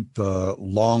very deep,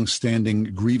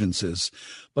 long-standing grievances.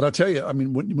 But I'll tell you, I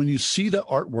mean, when you see the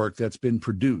artwork that's been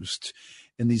produced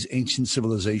in these ancient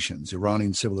civilizations,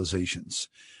 Iranian civilizations,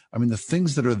 I mean, the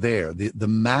things that are there, the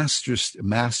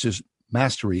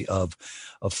mastery of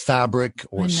fabric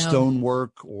or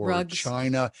stonework or rugs,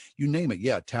 china, you name it.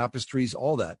 Yeah, tapestries,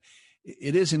 all that.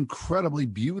 It is incredibly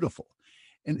beautiful.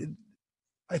 And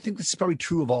I think this is probably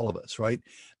true of all of us, right?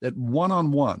 That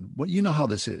one-on-one, well, you know how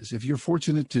this is. If you're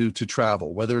fortunate to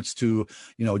travel, whether it's to,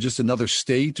 just another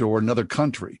state or another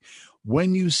country,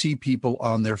 when you see people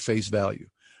on their face value,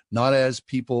 not as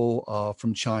people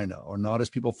from China or not as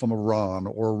people from Iran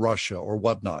or Russia or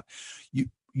whatnot,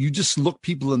 you just look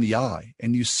people in the eye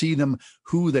and you see them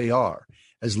who they are,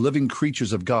 as living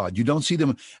creatures of God. You don't see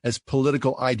them as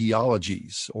political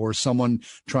ideologies or someone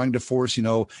trying to force,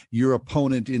 your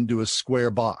opponent into a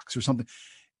square box or something.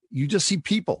 You just see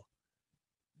people.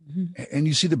 Mm-hmm. And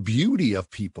you see the beauty of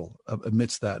people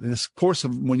amidst that. And of course,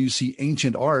 when you see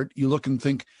ancient art, you look and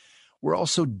think, we're all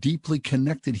so deeply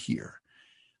connected here.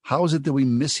 How is it that we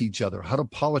miss each other? How do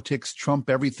politics trump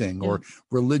everything, or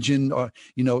religion,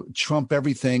 trump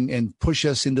everything and push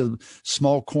us into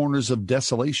small corners of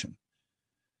desolation?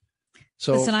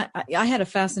 So, listen, I had a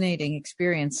fascinating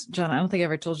experience, John. I don't think I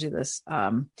ever told you this.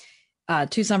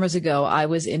 2 summers ago, I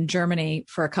was in Germany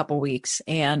for a couple weeks,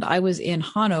 and I was in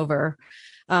Hanover,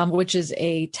 which is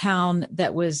a town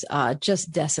that was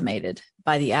just decimated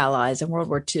by the Allies in World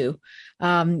War II.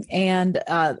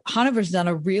 Hanover's done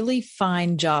a really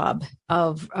fine job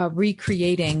of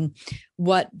recreating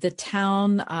what the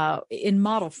town in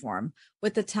model form,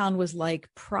 what the town was like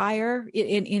prior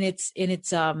in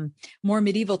its more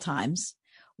medieval times,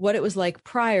 what it was like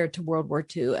prior to World War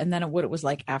II, and then what it was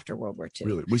like after World War II.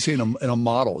 Really, we see in a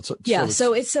model. It's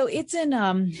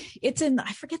in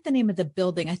I forget the name of the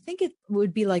building. I think it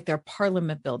would be like their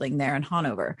Parliament building there in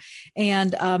Hanover,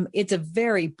 and it's a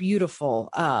very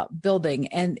beautiful building,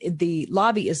 and the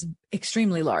lobby is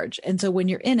extremely large. And so when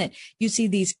you're in it, you see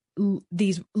these,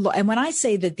 and when I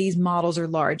say that these models are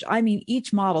large, I mean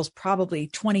each model's probably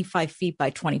 25 feet by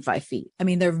 25 feet. I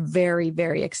mean, they're very,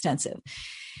 very extensive.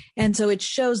 And so it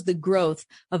shows the growth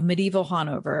of medieval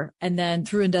Hanover, and then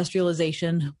through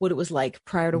industrialization, what it was like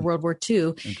prior to World War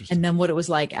II, and then what it was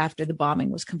like after the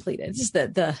bombing was completed. It's just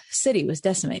that the city was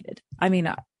decimated. I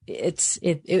mean, it's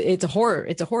a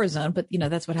horror zone, but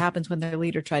that's what happens when their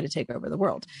leader tried to take over the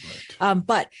world. Right.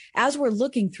 But as we're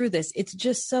looking through this, it's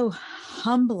just so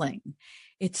humbling.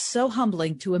 It's so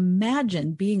humbling to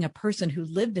imagine being a person who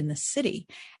lived in the city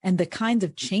and the kinds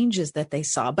of changes that they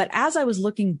saw. But as I was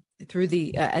looking through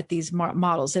at these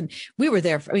models, and we were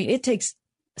there, it takes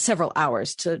several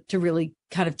hours to really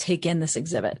kind of take in this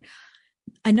exhibit.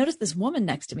 I noticed this woman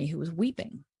next to me who was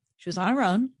weeping. She was on her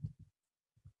own,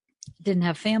 didn't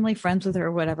have family, friends with her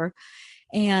or whatever.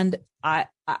 And I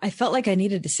felt like I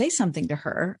needed to say something to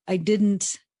her. I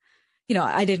didn't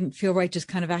feel right just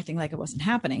kind of acting like it wasn't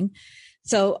happening.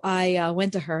 So I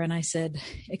went to her and I said,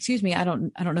 "Excuse me, I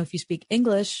don't know if you speak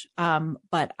English,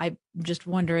 but I'm just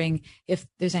wondering if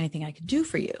there's anything I could do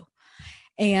for you."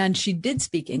 And she did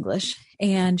speak English,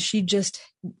 and she just,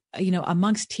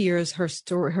 amongst tears, her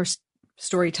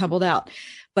story tumbled out.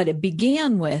 But it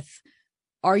began with,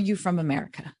 "Are you from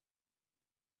America?"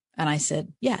 And I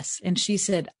said, "Yes." And she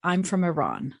said, "I'm from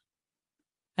Iran."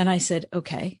 And I said,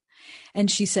 "Okay." And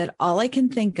she said, "All I can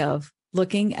think of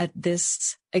looking at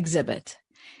this exhibit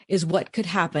is what could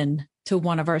happen to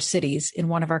one of our cities in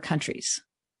one of our countries."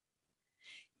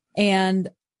 And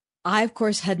I, of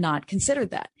course, had not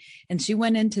considered that. And she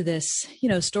went into this,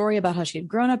 story about how she had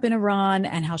grown up in Iran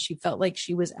and how she felt like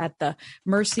she was at the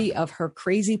mercy of her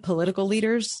crazy political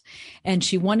leaders. And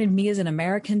she wanted me as an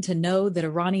American to know that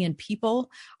Iranian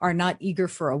people are not eager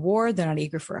for a war. They're not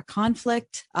eager for a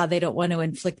conflict. They don't want to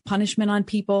inflict punishment on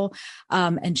people.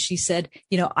 And she said,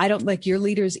 "I don't like your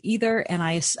leaders either. And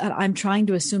I'm trying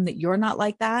to assume that you're not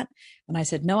like that." And I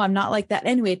said, "No, I'm not like that."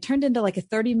 Anyway, it turned into like a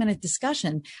 30-minute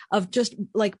discussion of just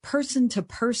like person to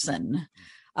person,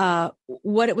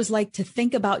 what it was like to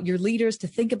think about your leaders, to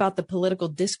think about the political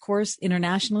discourse,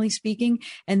 internationally speaking,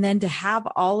 and then to have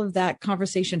all of that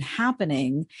conversation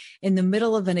happening in the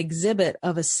middle of an exhibit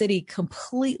of a city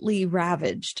completely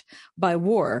ravaged by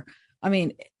war. I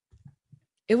mean,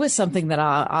 it was something that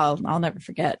I'll never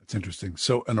forget. It's interesting.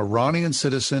 So an Iranian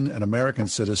citizen, an American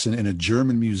citizen in a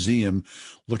German museum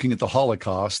looking at the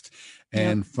Holocaust,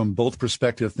 and from both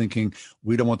perspectives thinking,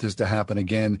 we don't want this to happen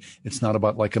again. It's not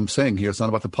about, like I'm saying here, it's not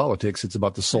about the politics. It's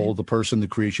about the soul of the person, the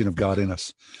creation of God in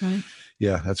us. Right.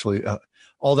 Yeah, that's really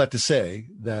all that to say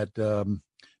that do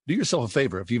yourself a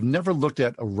favor. If you've never looked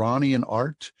at Iranian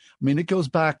art, I mean, it goes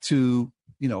back to,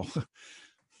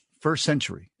 first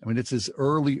century. I mean, it's this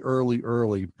early,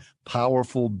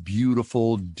 powerful,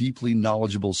 beautiful, deeply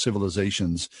knowledgeable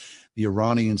civilizations. The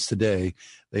Iranians today,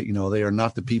 they are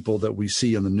not the people that we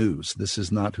see on the news. This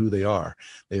is not who they are.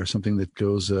 They are something that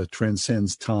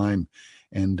transcends time.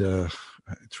 And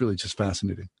it's really just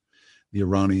fascinating. The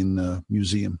Iranian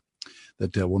museum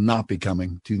that will not be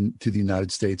coming to the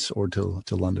United States or to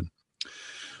London.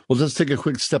 Well, let's take a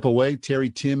quick step away. Terry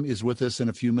Tim is with us in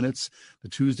a few minutes. The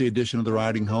Tuesday edition of the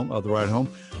Ride Home.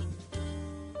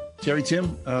 Terry Tim,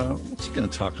 what's he going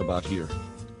to talk about here?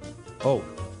 Oh,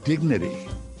 dignity.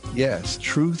 Yes,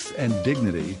 truth and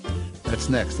dignity. That's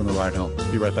next on the Ride Home.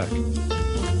 Be right back.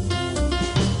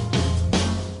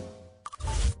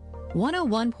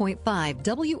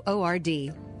 101.5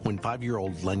 WORD. When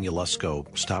 5-year-old Lenya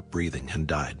Lusko stopped breathing and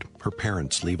died, her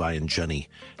parents, Levi and Jenny,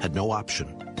 had no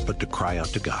option but to cry out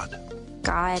to God.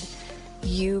 God,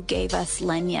 you gave us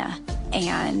Lenya,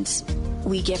 and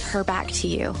we give her back to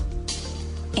you.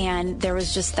 And there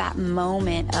was just that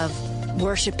moment of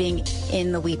worshiping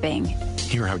in the weeping.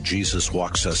 Hear how Jesus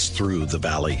walks us through the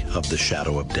valley of the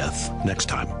shadow of death next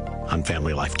time on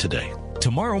Family Life Today.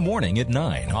 Tomorrow morning at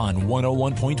 9 on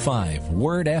 101.5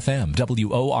 Word FM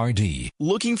WORD.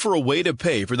 Looking for a way to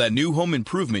pay for that new home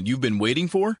improvement you've been waiting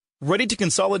for? Ready to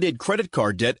consolidate credit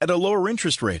card debt at a lower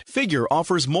interest rate? Figure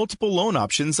offers multiple loan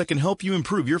options that can help you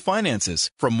improve your finances.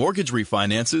 From mortgage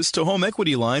refinances to home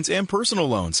equity lines and personal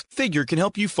loans, Figure can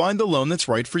help you find the loan that's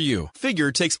right for you.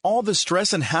 Figure takes all the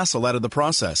stress and hassle out of the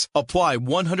process. Apply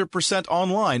 100%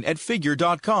 online at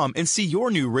Figure.com and see your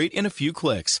new rate in a few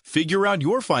clicks. Figure out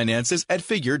your finances at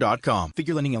Figure.com.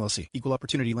 Figure Lending LLC. Equal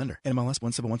Opportunity Lender. NMLS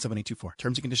 1717824.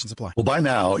 Terms and conditions apply. Well, by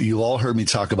now, you all heard me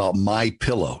talk about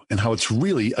MyPillow and how it's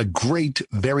really a great,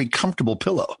 very comfortable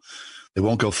pillow. They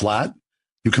won't go flat.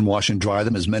 You can wash and dry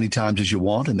them as many times as you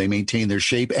want, and they maintain their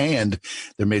shape, and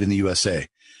they're made in the USA.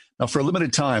 Now, for a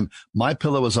limited time,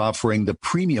 MyPillow is offering the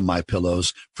premium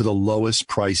MyPillows for the lowest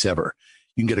price ever.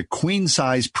 You can get a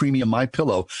queen-size premium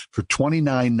MyPillow for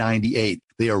 $29.98.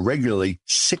 They are regularly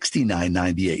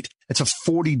 $69.98. That's a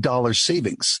 $40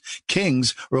 savings.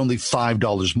 Kings are only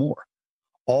 $5 more.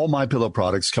 All MyPillow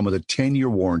products come with a 10-year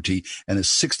warranty and a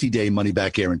 60-day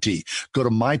money-back guarantee. Go to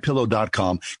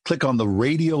MyPillow.com, click on the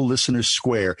radio listener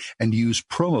square, and use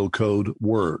promo code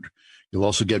WORD. You'll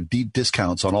also get deep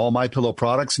discounts on all MyPillow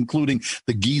products, including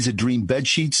the Giza Dream bed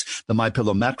sheets, the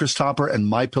MyPillow mattress topper,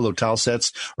 and MyPillow towel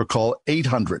sets, or call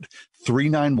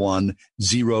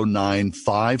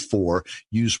 800-391-0954.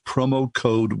 Use promo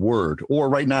code WORD. Or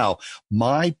right now,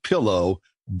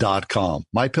 MyPillow.com.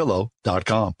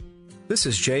 MyPillow.com. This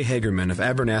is Jay Hagerman of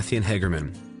Abernathy &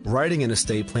 Hagerman. Writing an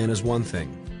estate plan is one thing.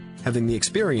 Having the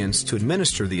experience to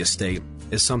administer the estate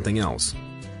is something else.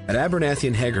 At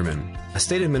Abernathy & Hagerman,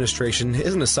 estate administration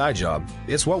isn't a side job,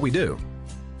 it's what we do.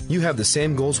 You have the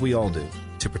same goals we all do,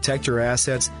 to protect your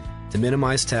assets, to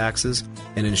minimize taxes,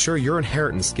 and ensure your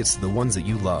inheritance gets to the ones that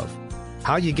you love.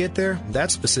 How you get there,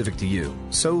 that's specific to you.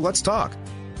 So let's talk.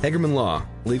 Hagerman Law,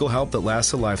 legal help that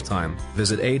lasts a lifetime.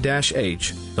 Visit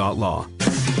a-h.law.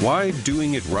 Why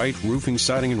doing it right roofing,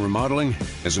 siding, and remodeling?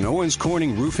 As an Owens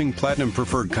Corning Roofing Platinum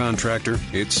Preferred Contractor,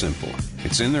 it's simple.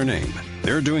 It's in their name.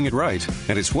 They're doing it right,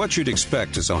 and it's what you'd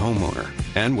expect as a homeowner,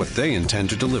 and what they intend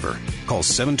to deliver. Call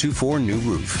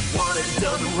 724-NEW-ROOF. Want it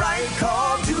done right,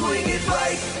 call doing it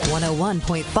right.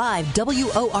 101.5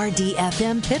 WORD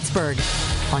FM Pittsburgh.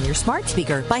 On your smart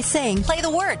speaker by saying, play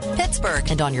the word Pittsburgh.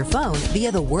 And on your phone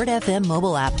via the Word FM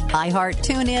mobile app, iHeart,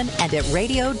 TuneIn, and at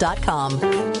radio.com.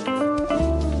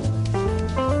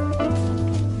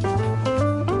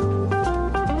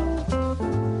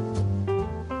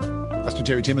 Pastor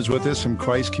Terry Tim is with us from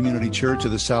Christ Community Church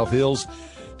of the South Hills.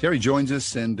 Terry joins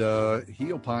us, and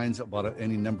he opines about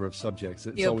any number of subjects.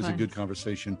 It's always a good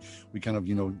conversation. We kind of,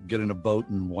 get in a boat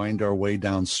and wind our way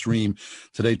downstream.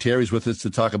 Today, Terry's with us to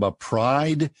talk about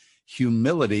pride,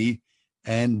 humility,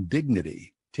 and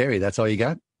dignity. Terry, that's all you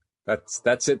got?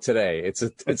 That's it today.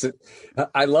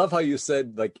 I love how you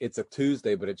said, like, it's a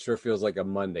Tuesday, but it sure feels like a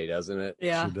Monday, doesn't it?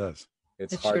 Yeah. It sure does.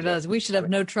 It sure does. We should have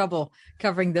no trouble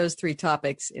covering those three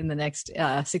topics in the next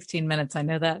 16 minutes. I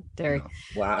know that, Terry.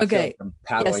 Wow. Okay. I'm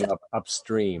paddling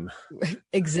upstream.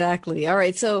 Exactly. All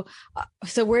right. So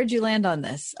where'd you land on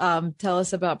this? Tell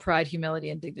us about pride, humility,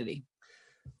 and dignity.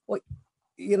 Well,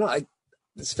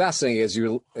 it's fascinating as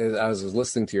I was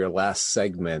listening to your last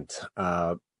segment,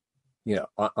 on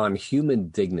human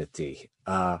dignity.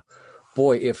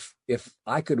 Boy, if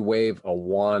I could wave a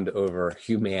wand over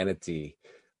humanity,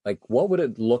 like, what would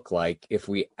it look like if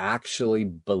we actually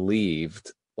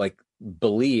believed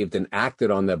and acted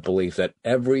on that belief that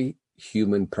every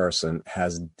human person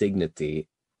has dignity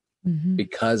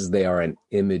because they are an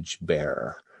image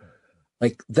bearer?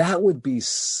 Like, that would be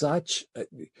the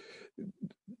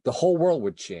whole world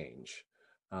would change.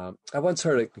 I once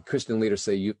heard a Christian leader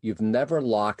say, you've never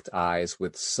locked eyes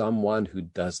with someone who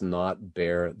does not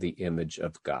bear the image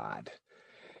of God.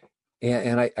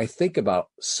 And I think about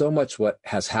so much what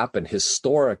has happened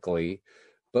historically,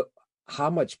 but how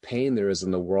much pain there is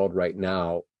in the world right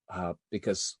now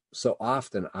because so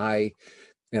often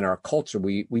in our culture,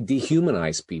 we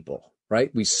dehumanize people,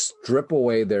 right? We strip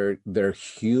away their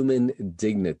human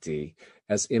dignity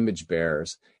as image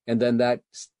bearers. And then that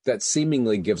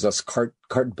seemingly gives us carte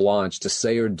blanche to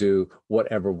say or do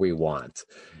whatever we want.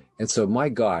 And so, my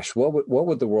gosh, what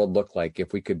would the world look like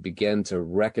if we could begin to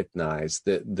recognize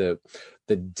the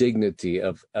dignity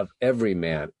of every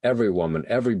man, every woman,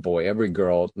 every boy, every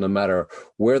girl, no matter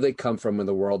where they come from in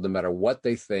the world, no matter what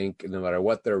they think, no matter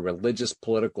what their religious,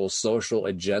 political, social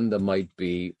agenda might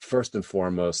be. First and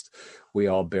foremost, we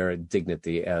all bear a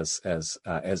dignity as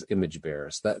image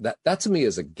bearers. That to me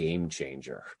is a game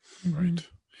changer. Right.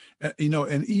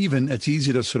 And even it's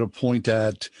easy to sort of point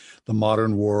at the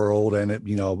modern world and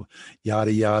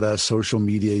yada, yada, social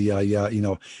media,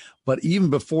 but even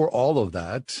before all of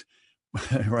that,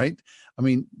 right? I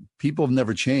mean, people have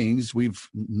never changed. We've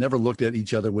never looked at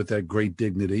each other with that great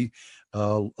dignity.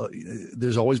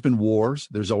 There's always been wars.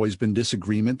 There's always been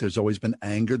disagreement. There's always been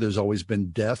anger. There's always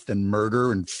been death and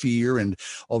murder and fear and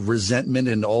all resentment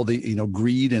and all the,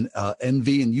 greed and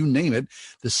envy and you name it,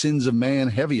 the sins of man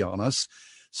heavy on us.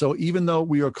 So even though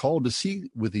we are called to see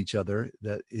with each other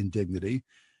that in dignity,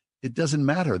 it doesn't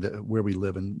matter where we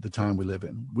live and the time we live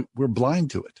in. We're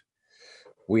blind to it.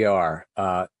 We are.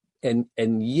 And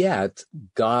yet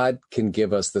God can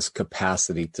give us this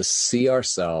capacity to see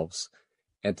ourselves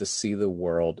and to see the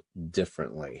world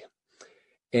differently.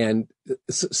 And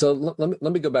so let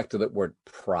me go back to that word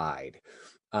pride.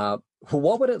 What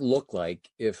would it look like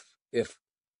if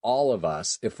all of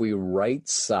us, if we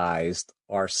right-sized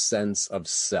our sense of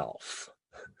self?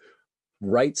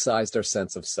 Right-sized our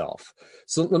sense of self.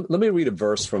 So let me read a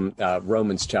verse from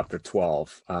Romans chapter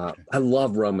 12. I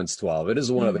love Romans 12. It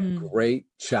is one of the great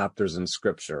chapters in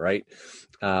Scripture, right?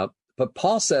 But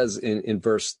Paul says in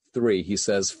verse 3, he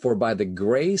says, "For by the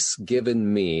grace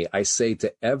given me, I say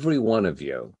to every one of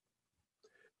you,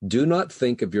 do not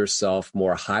think of yourself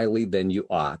more highly than you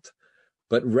ought,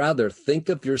 but rather think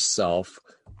of yourself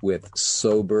with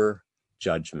sober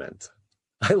judgment."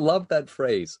 I love that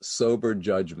phrase, sober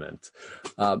judgment.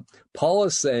 Paul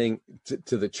is saying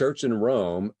to the church in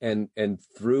Rome and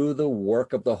through the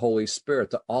work of the Holy Spirit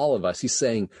to all of us, he's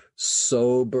saying,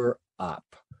 sober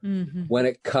up when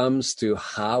it comes to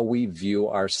how we view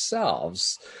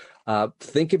ourselves.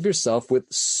 Think of yourself with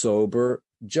sober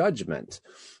judgment.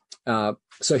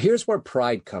 So here's where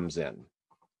pride comes in.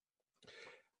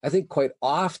 I think quite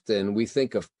often we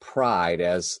think of pride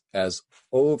as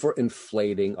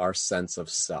overinflating our sense of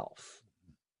self.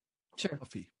 Sure.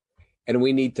 And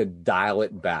we need to dial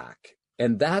it back.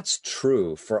 And that's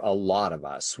true for a lot of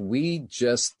us. We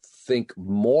just think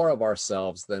more of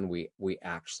ourselves than we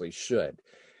actually should.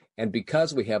 And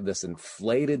because we have this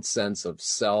inflated sense of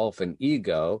self and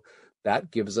ego,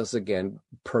 that gives us, again,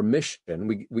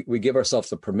 permission. We give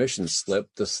ourselves a permission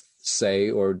slip to say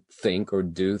or think or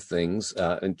do things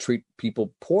and treat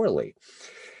people poorly.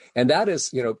 And that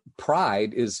is,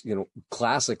 pride is,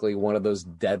 classically one of those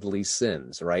deadly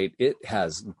sins, right? It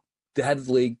has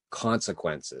deadly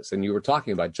consequences. And you were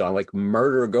talking about, John, like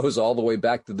murder goes all the way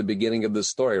back to the beginning of the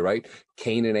story, right?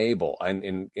 Cain and Abel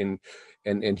and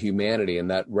in humanity, and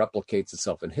that replicates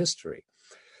itself in history.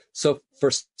 So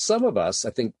for some of us, I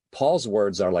think Paul's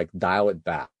words are like, dial it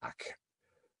back.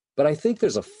 But I think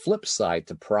there's a flip side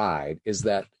to pride, is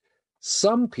that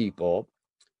some people,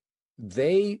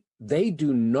 they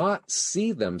do not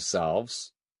see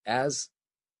themselves as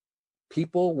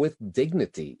people with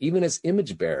dignity, even as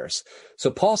image bearers. So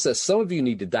Paul says some of you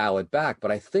need to dial it back,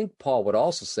 but I think Paul would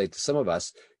also say to some of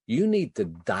us, you need to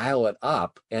dial it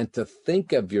up and to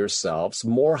think of yourselves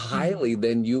more highly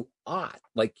than you ought.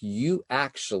 Like you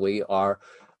actually are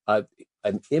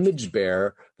an image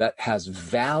bearer that has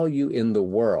value in the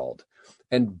world.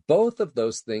 And both of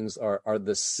those things are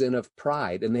the sin of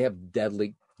pride, and they have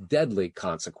deadly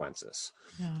consequences.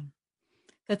 Yeah.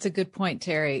 That's a good point,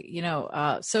 Terry.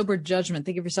 Sober judgment,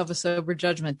 think of yourself as sober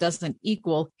judgment, doesn't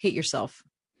equal hate yourself,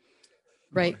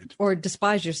 right? Or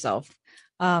despise yourself.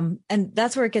 And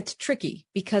that's where it gets tricky,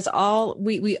 because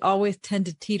we always tend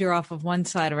to teeter off of one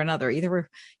side or another. Either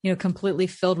we're, completely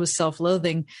filled with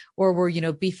self-loathing, or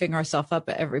we're, beefing ourselves up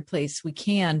at every place we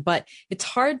can. But it's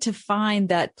hard to find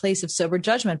that place of sober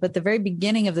judgment. But the very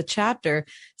beginning of the chapter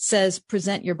says,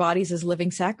 present your bodies as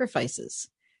living sacrifices,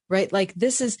 right? Like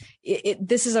this is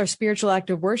our spiritual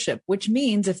act of worship, which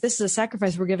means if this is a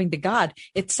sacrifice we're giving to God,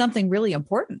 it's something really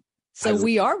important. So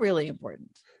we are really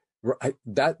important. Right.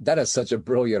 That is such a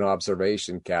brilliant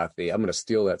observation, Kathy. I'm going to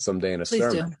steal that someday in a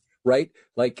sermon. Right?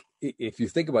 Like if you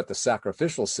think about the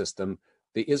sacrificial system,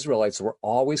 the Israelites were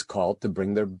always called to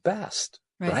bring their best.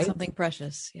 Right? Something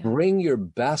precious. Yeah. Bring your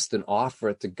best and offer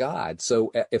it to God.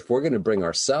 So if we're going to bring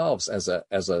ourselves as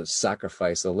a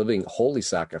sacrifice, a living holy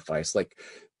sacrifice, like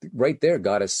right there,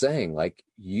 God is saying, like,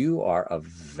 you are of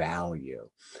value.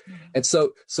 Mm-hmm. And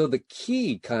so the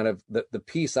key kind of the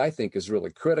piece I think is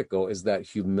really critical is that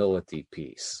humility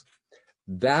piece.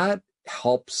 That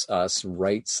helps us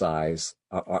right size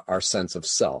our sense of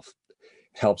self,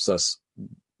 helps us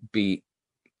be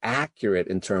accurate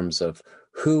in terms of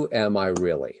who am I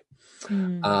really?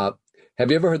 Have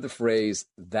you ever heard the phrase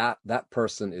that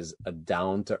person is a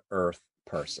down to earth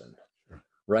person,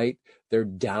 right? They're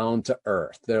down to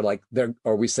earth.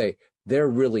 Or we say they're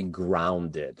really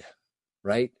grounded,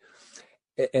 right?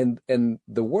 And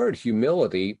the word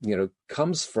humility,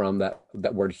 comes from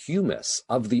that word humus,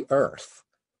 of the earth,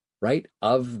 right?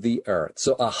 Of the earth.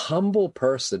 So a humble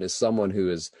person is someone who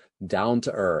is down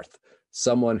to earth,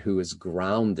 someone who is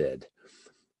grounded.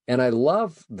 And I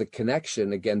love the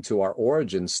connection, again, to our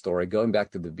origin story, going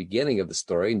back to the beginning of the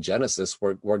story in Genesis,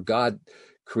 where God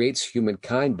creates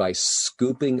humankind by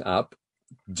scooping up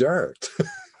dirt,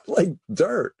 like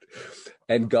dirt.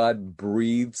 And God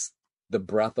breathes the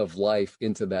breath of life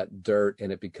into that dirt,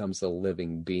 and it becomes a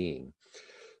living being.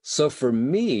 So for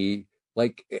me,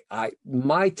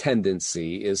 my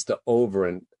tendency is to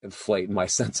overinflate my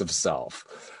sense of self.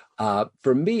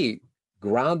 For me,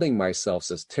 grounding myself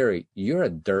says, Terry, you're a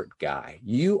dirt guy.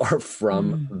 You are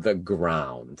from the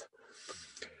ground.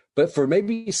 But for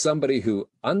maybe somebody who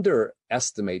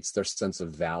underestimates their sense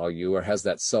of value or has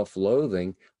that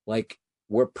self-loathing, like,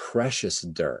 we're precious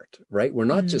dirt, right? We're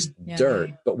not just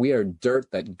dirt, but we are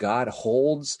dirt that God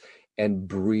holds and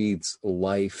breathes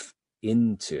life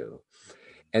into.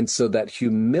 And so that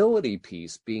humility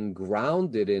piece, being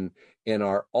grounded in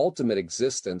our ultimate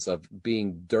existence of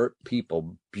being dirt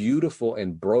people, beautiful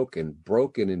and broken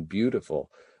and beautiful,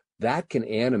 that can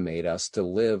animate us to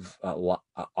live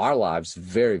our lives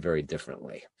very, very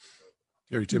differently.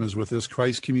 Terry Tim is with us,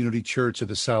 Christ Community Church of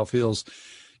the South Hills.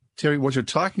 Terry, what you're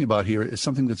talking about here is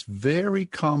something that's very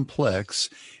complex.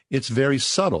 It's very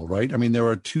subtle, right? I mean, there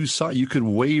are two sides. You could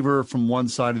waver from one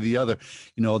side to the other.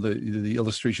 The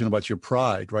illustration about your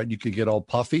pride, right? You could get all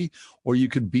puffy, or you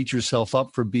could beat yourself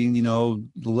up for being,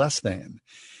 less than.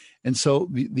 And so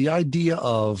the idea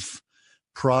of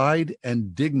pride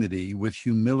and dignity with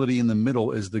humility in the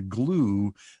middle is the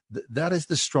glue. That is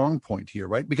the strong point here,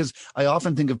 right? Because I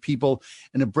often think of people,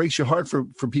 and it breaks your heart for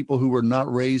people who were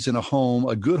not raised in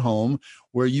a good home,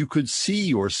 where you could see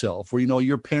yourself, where,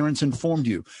 your parents informed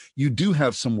you, you do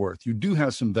have some worth, you do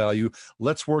have some value.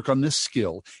 Let's work on this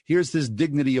skill. Here's this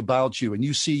dignity about you. And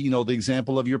you see, the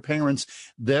example of your parents,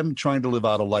 them trying to live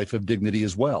out a life of dignity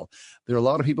as well. There are a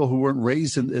lot of people who weren't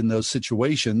raised in those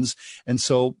situations. And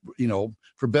so,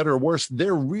 for better or worse,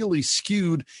 they're really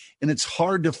skewed, and it's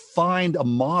hard to find a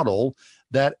model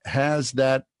that has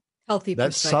that healthy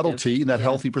subtlety and that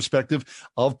healthy perspective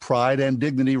of pride and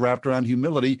dignity wrapped around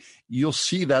humility. You'll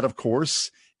see that, of course,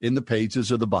 in the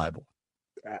pages of the Bible.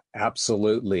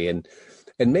 Absolutely. And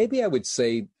maybe I would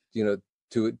say,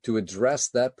 to address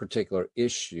that particular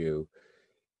issue,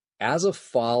 as a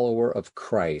follower of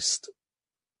Christ,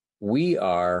 we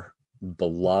are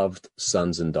beloved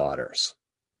sons and daughters.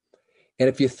 And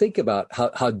if you think about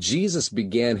how Jesus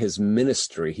began his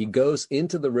ministry, he goes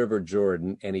into the River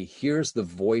Jordan and he hears the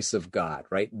voice of God,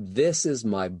 right? This is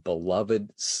my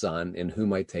beloved son in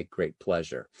whom I take great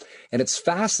pleasure. And it's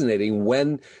fascinating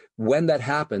when that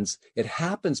happens, it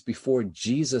happens before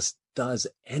Jesus does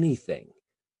anything,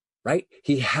 right?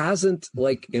 He hasn't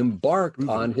embarked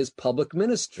on his public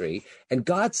ministry. And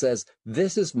God says,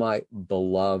 this is my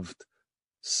beloved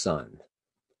son.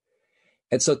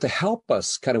 And so to help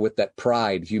us kind of with that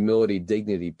pride, humility,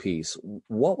 dignity piece,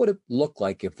 what would it look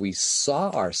like if we saw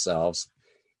ourselves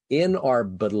in our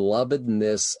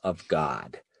belovedness of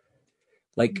God?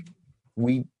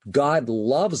 God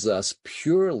loves us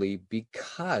purely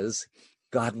because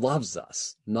God loves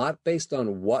us, not based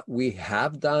on what we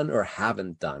have done or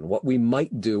haven't done, what we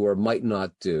might do or might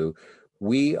not do.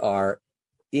 We are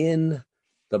in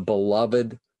the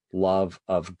beloved love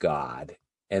of God.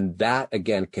 And that,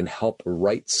 again, can help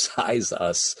right size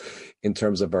us in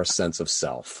terms of our sense of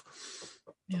self.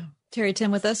 Yeah. Terry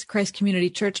Tim with us, Christ Community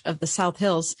Church of the South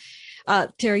Hills.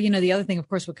 Terry, the other thing, of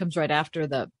course, what comes right after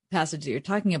the passage that you're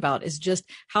talking about is just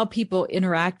how people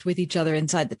interact with each other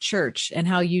inside the church and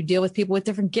how you deal with people with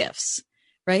different gifts,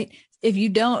 right? If you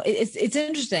don't, it's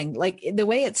interesting, like the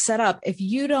way it's set up, if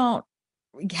you don't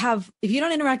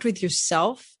interact with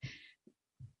yourself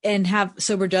and have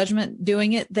sober judgment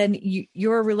doing it, then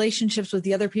your relationships with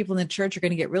the other people in the church are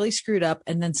going to get really screwed up.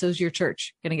 And then so's your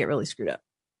church going to get really screwed up.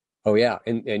 Oh yeah,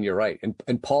 and you're right,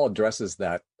 and Paul addresses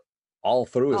that all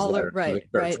through his letter to the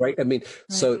church, right? I mean,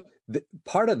 so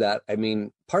part of that,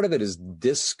 part of it is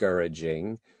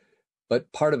discouraging,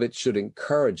 but part of it should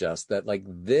encourage us that like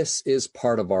this is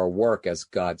part of our work as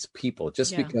God's people.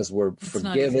 Just because we're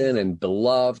forgiven and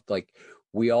beloved, like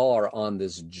we all are on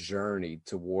this journey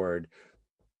toward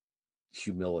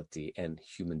humility and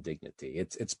human dignity.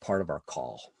 It's part of our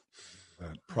call.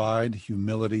 Pride,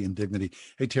 humility, and dignity.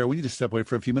 Hey, Terry, we need to step away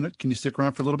for a few minutes. Can you stick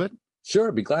around for a little bit? Sure,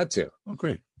 I'd be glad to. Oh,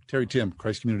 great. Terry Tim,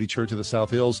 Christ Community Church of the South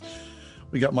Hills.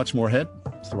 We got much more ahead.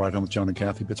 It's the Ride Home with John and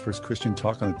Kathy, Pittsburgh's Christian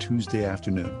Talk on a Tuesday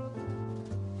afternoon.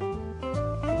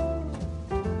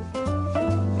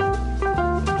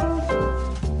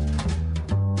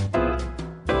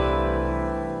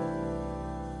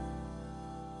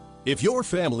 If your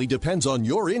family depends on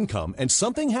your income and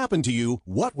something happened to you,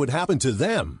 what would happen to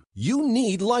them? You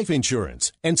need life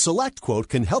insurance, and SelectQuote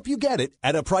can help you get it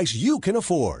at a price you can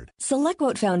afford.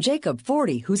 SelectQuote found Jacob,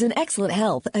 40, who's in excellent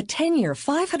health, a 10-year,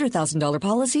 $500,000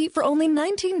 policy for only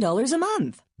 $19 a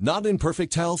month. Not in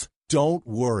perfect health? Don't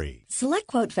worry.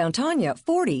 SelectQuote found Tanya,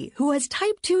 40, who has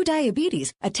type 2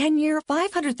 diabetes, a 10-year,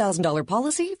 $500,000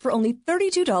 policy for only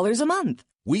 $32 a month.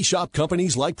 We shop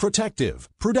companies like Protective,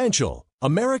 Prudential,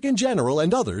 American General,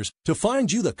 and others to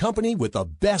find you the company with the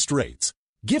best rates.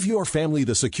 Give your family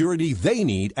the security they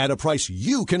need at a price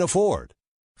you can afford.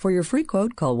 For your free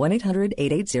quote, call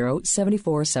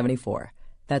 1-800-880-7474.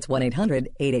 That's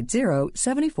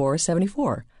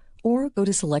 1-800-880-7474. Or go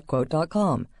to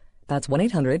SelectQuote.com. That's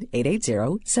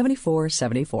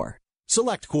 1-800-880-7474.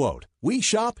 SelectQuote. We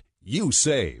shop, you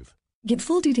save. Get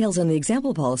full details on the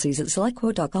example policies at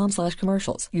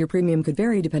SelectQuote.com/commercials. Your premium could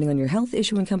vary depending on your health,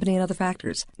 issuing company, and other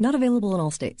factors. Not available in all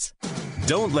states.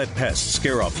 Don't let pests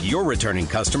scare off your returning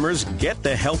customers. Get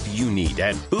the help you need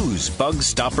at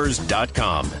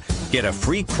boozebugstoppers.com. Get a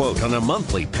free quote on a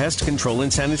monthly pest control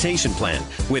and sanitation plan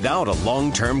without a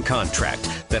long-term contract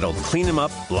that'll clean them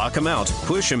up, block them out,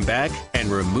 push them back, and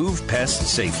remove pests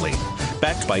safely.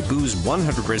 Backed by Boo's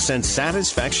 100%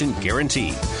 satisfaction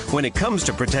guarantee. When it comes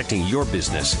to protecting your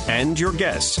business and your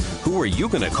guests, who are you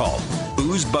going to call?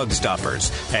 Boo's Bug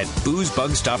Stoppers at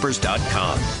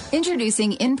boozebugstoppers.com.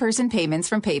 Introducing in-person payments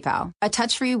from PayPal, a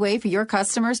touch-free way for your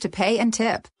customers to pay and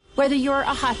tip. Whether you're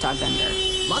a hot dog vendor,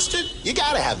 mustard? You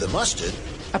gotta have the mustard.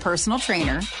 A personal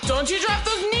trainer. Don't you drop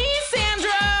those knees,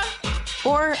 Sandra!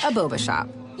 Or a boba shop.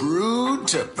 Brewed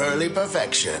to pearly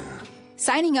perfection.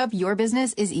 Signing up your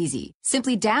business is easy.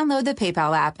 Simply download the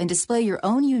PayPal app and display your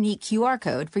own unique QR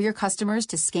code for your customers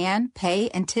to scan, pay,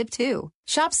 and tip too.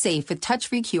 Shop safe with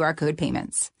touch-free QR code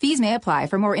payments. Fees may apply.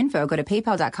 For more info, go to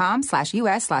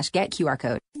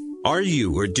paypal.com/US/getQRcode. Are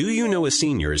you or do you know a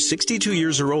senior 62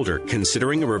 years or older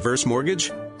considering a reverse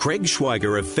mortgage? Craig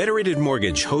Schweiger of Federated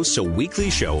Mortgage hosts a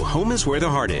weekly show, Home is Where the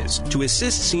Heart Is, to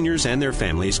assist seniors and their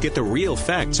families get the real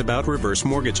facts about reverse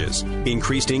mortgages.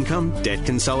 Increased income, debt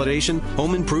consolidation,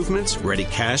 home improvements, ready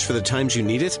cash for the times you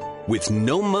need it, with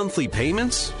no monthly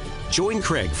payments? Join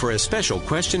Craig for a special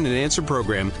question and answer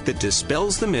program that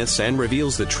dispels the myths and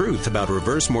reveals the truth about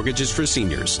reverse mortgages for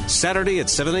seniors. Saturday at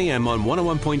 7 a.m. on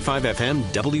 101.5 FM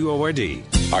WORD.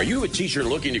 Are you a teacher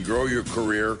looking to grow your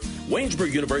career?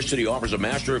 Waynesburg University offers a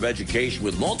Master of Education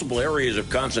with multiple areas of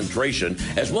concentration,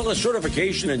 as well as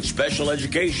certification in special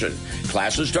education.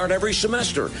 Classes start every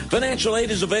semester. Financial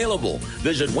aid is available.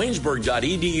 Visit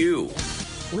waynesburg.edu.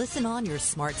 Listen on your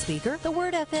smart speaker, the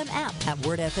Word FM app at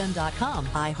wordfm.com,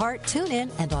 iHeart,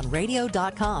 TuneIn, and on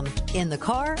radio.com. In the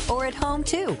car or at home,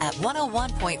 too, at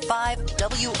 101.5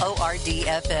 WORD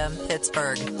FM,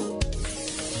 Pittsburgh.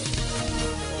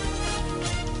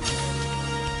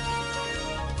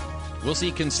 We'll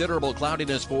see considerable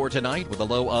cloudiness for tonight with a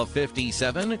low of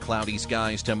 57. Cloudy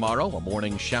skies tomorrow, a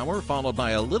morning shower followed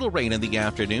by a little rain in the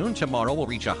afternoon. Tomorrow will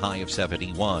reach a high of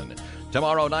 71.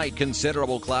 Tomorrow night,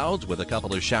 considerable clouds with a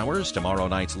couple of showers. Tomorrow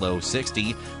night's low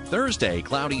 60. Thursday,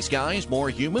 cloudy skies, more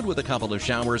humid with a couple of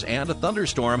showers and a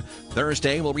thunderstorm.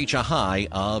 Thursday will reach a high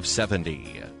of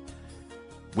 70.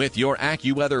 With your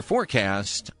AccuWeather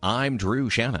forecast, I'm Drew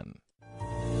Shannon.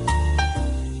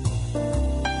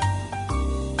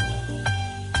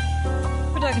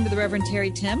 We're talking to the Reverend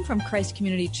Terry Tim from Christ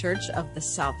Community Church of the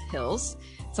South Hills.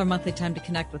 It's our monthly time to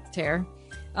connect with Terry.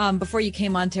 Before you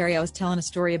came on, Terry, I was telling a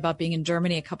story about being in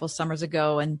Germany a couple of summers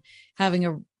ago and having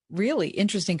a really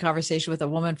interesting conversation with a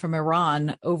woman from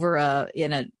Iran over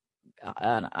in a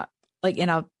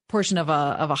portion of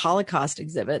a Holocaust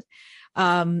exhibit.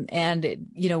 And it,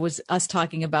 was us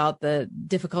talking about the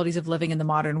difficulties of living in the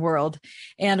modern world.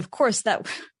 And of course, that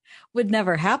would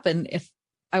never happen if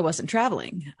I wasn't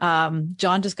traveling.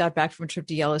 John just got back from a trip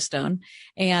to Yellowstone,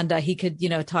 and he could,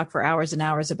 talk for hours and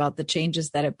hours about the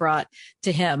changes that it brought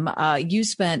to him. You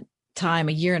spent time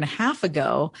a year and a half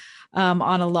ago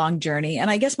on a long journey. And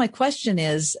I guess my question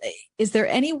is there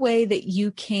any way that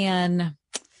you can,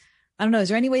 is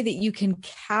there any way that you can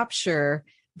capture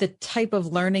the type of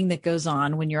learning that goes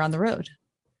on when you're on the road?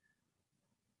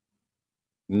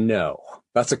 No,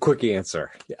 that's a quick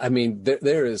answer. I mean,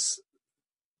 there's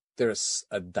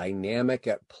a dynamic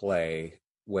at play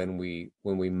when we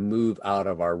move out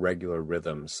of our regular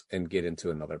rhythms and get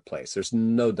into another place. There's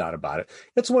no doubt about it.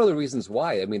 That's one of the reasons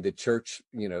why, I mean, the church,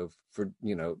 for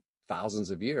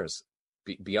thousands of years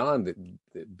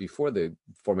before the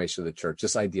formation of the church,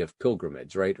 this idea of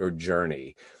pilgrimage, right, or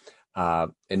journey,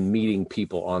 and meeting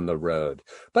people on the road.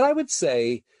 But I would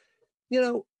say,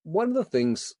 one of the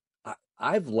things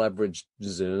I've leveraged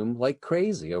Zoom like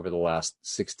crazy over the last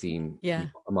 16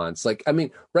 months. Like, I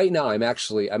mean, right now I'm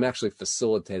actually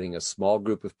facilitating a small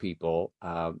group of people.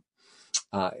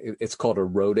 It's called A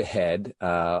Road Ahead.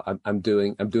 I'm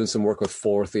doing some work with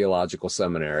Fuller Theological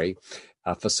Seminary,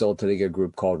 facilitating a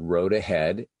group called Road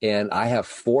Ahead. And I have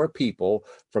 4 people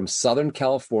from Southern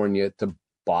California to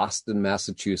Boston,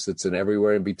 Massachusetts, and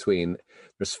everywhere in between.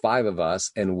 There's 5 of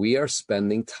us, and we are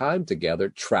spending time together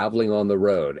traveling on the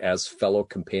road as fellow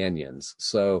companions.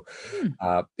 So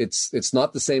it's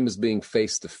not the same as being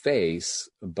face to face,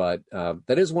 but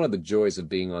that is one of the joys of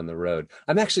being on the road.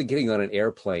 I'm actually getting on an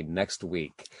airplane next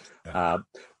week.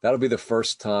 That'll be the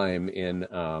first time in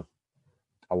a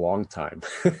long time.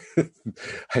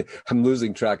 I'm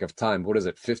losing track of time. What is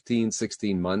it, 15,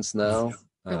 16 months now?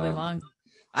 Really long.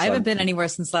 I haven't been anywhere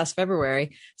since last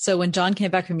February. So when John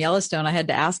came back from Yellowstone, I had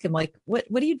to ask him, like, what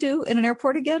do you do in an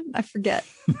airport again? I forget.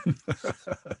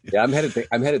 Yeah, I'm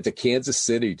headed to Kansas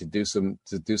City to do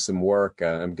some work.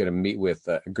 I'm going to meet with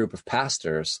a group of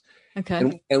pastors.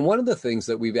 Okay. And one of the things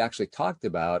that we've actually talked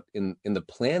about in the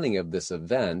planning of this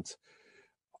event,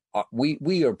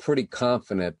 we are pretty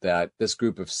confident that this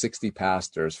group of 60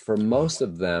 pastors, for most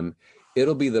of them,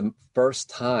 it'll be the first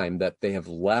time that they have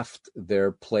left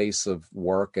their place of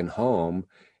work and home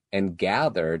and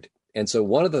gathered. And so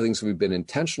one of the things we've been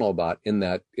intentional about in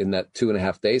that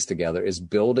 2.5 days together is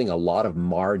building a lot of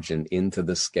margin into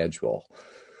the schedule,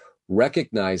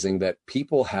 recognizing that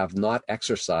people have not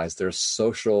exercised their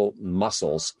social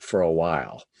muscles for a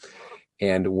while.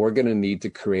 And we're going to need to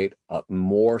create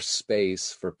more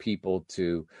space for people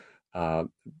to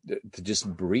just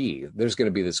breathe. There's going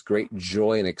to be this great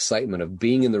joy and excitement of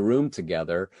being in the room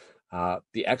together.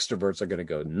 The extroverts are going to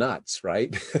go nuts,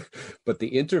 right? But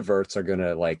the introverts are going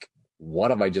to like,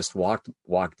 what have I just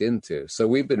walked into? So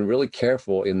we've been really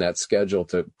careful in that schedule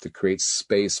to create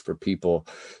space for people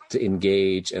to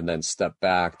engage and then step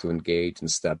back, to engage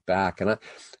and step back. And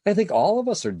I think all of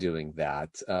us are doing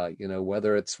that,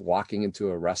 whether it's walking into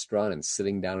a restaurant and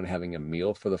sitting down and having a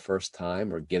meal for the first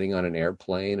time, or getting on an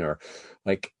airplane, or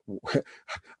like,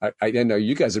 I know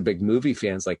you guys are big movie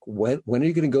fans. Like, when are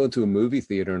you going to go into a movie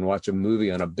theater and watch a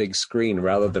movie on a big screen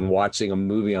rather than watching a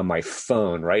movie on my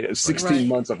phone, right? 16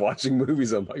 months of watching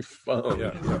movies on my phone.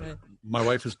 Yeah. My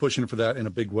wife is pushing for that in a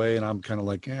big way, and I'm kind of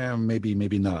like,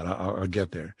 maybe not. I'll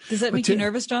get there. Does that make you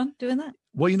nervous, John, doing that?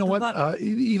 Well, you know what?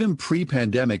 Even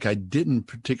pre-pandemic, I didn't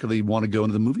particularly want to go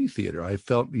into the movie theater. I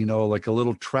felt, like a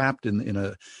little trapped in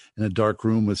a dark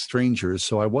room with strangers.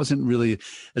 So I wasn't really,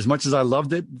 as much as I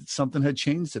loved it, something had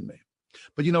changed in me.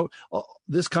 But,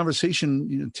 this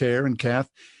conversation, Tara and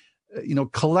Kath,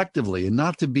 collectively, and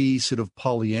not to be sort of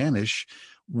Pollyannish,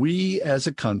 we as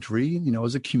a country,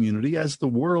 as a community, as the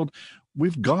world,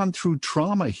 we've gone through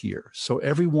trauma here. So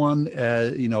everyone,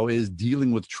 is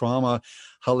dealing with trauma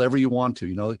however you want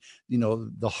to.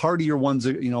 The hardier ones,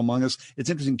 among us. It's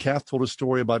interesting. Kath told a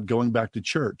story about going back to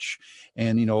church,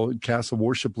 and, Kath's a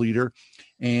worship leader.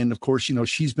 And of course,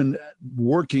 she's been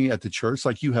working at the church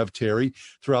like you have, Terry,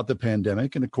 throughout the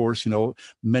pandemic. And of course,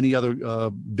 many other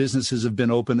businesses have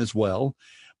been open as well.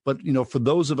 But, for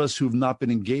those of us who've not been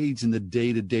engaged in the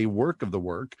day-to-day work of the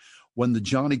work, when the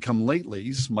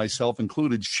Johnny-come-latelys, myself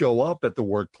included, show up at the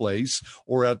workplace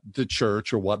or at the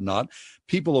church or whatnot,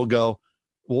 people will go,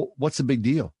 well, what's the big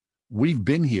deal? We've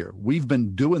been here. We've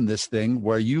been doing this thing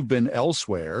where you've been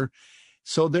elsewhere.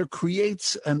 So there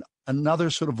creates another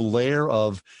sort of layer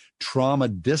of trauma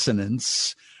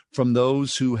dissonance from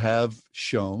those who have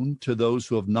shown to those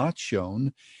who have not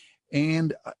shown.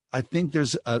 And I think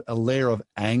there's a layer of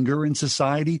anger in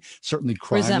society. Certainly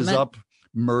crime is up,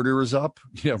 murder is up,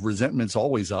 resentment's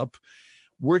always up.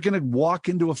 We're going to walk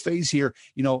into a phase here,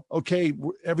 okay,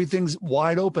 everything's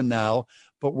wide open now,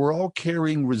 but we're all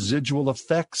carrying residual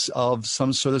effects of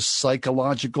some sort of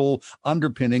psychological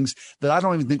underpinnings that I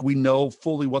don't even think we know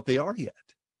fully what they are yet.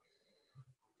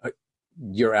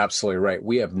 You're absolutely right.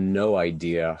 We have no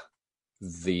idea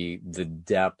the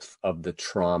depth of the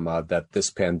trauma that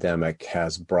this pandemic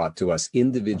has brought to us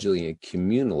individually and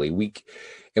communally.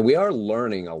 We are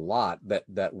learning a lot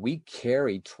that we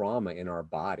carry trauma in our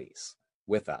bodies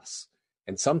with us.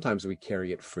 And sometimes we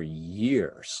carry it for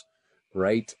years,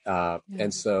 right?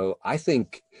 And so I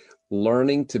think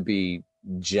learning to be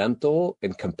gentle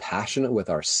and compassionate with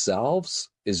ourselves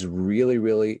is really,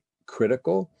 really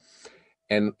critical.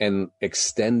 And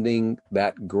extending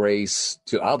that grace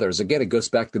to others. Again, it goes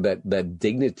back to that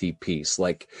dignity piece.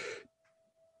 Like,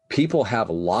 people have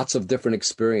lots of different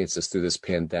experiences through this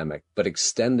pandemic, but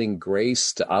extending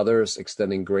grace to others,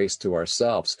 extending grace to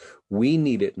ourselves, we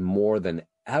need it more than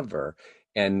ever.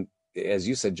 And as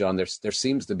you said, John, there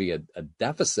seems to be a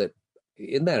deficit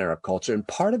in that in our culture. And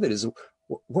part of it is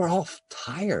we're all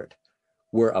tired.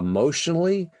 We're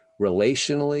emotionally,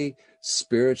 relationally,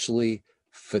 spiritually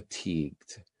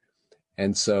fatigued.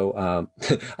 And so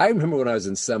I remember when I was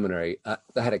in seminary, I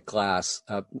had a class.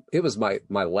 It was my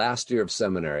last year of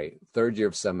seminary, third year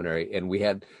of seminary. And we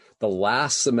had the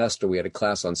last semester, we had a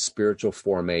class on spiritual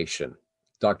formation.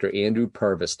 Dr. Andrew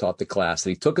Purvis taught the class,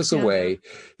 and he took us away.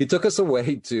 He took us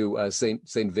away to St.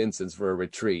 Vincent's for a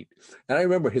retreat. And I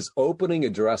remember his opening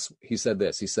address. He said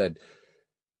this. He said,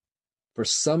 "For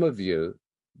some of you,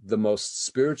 the most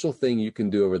spiritual thing you can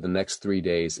do over the next 3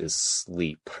 days is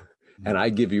sleep. And I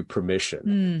give you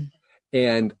permission."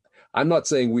 And I'm not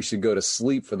saying we should go to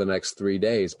sleep for the next 3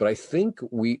 days, but I think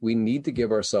we need to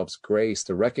give ourselves grace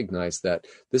to recognize that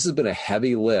this has been a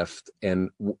heavy lift, and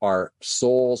our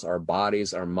souls, our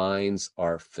bodies, our minds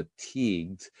are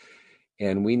fatigued.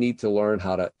 And we need to learn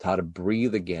how to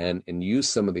breathe again and use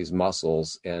some of these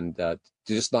muscles, and to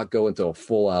just not go into a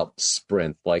full out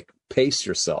sprint. Like, pace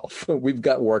yourself. We've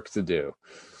got work to do.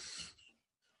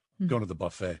 Going to the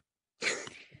buffet.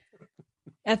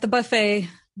 At the buffet,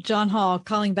 John Hall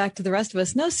calling back to the rest of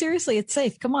us. No, seriously, it's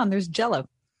safe. Come on, there's Jell-O.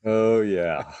 Oh,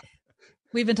 yeah.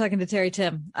 We've been talking to Terry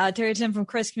Tim. Terry Tim from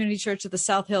Christ Community Church of the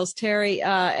South Hills. Terry,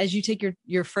 as you take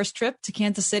your first trip to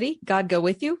Kansas City, God go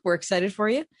with you. We're excited for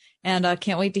you, and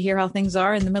can't wait to hear how things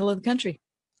are in the middle of the country.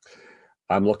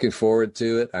 I'm looking forward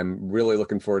to it. I'm really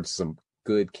looking forward to some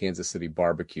good Kansas City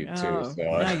barbecue too. So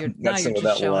now you're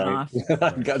just showing off.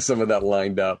 I've got some of that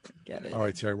lined up. Get it. All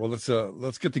right, Terry. Well,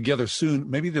 let's get together soon.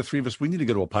 Maybe the three of us, we need to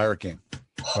go to a Pirate game,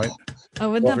 right?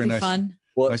 Oh, wouldn't that be fun?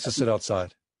 Well, nice to sit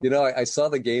outside. You know, I saw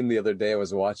the game the other day. I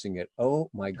was watching it. Oh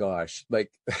my gosh.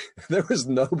 Like, there was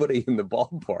nobody in the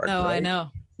ballpark. Oh, right? I know.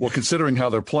 Well, considering how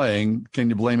they're playing, can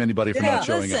you blame anybody for not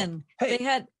showing up?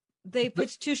 Hey, they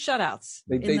pitched 2 shutouts.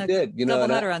 They did. You know,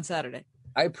 doubleheader on Saturday.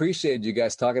 I appreciated you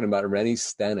guys talking about Rennie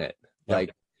Stennett.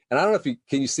 Like, and I don't know if you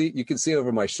can see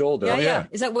over my shoulder. Yeah.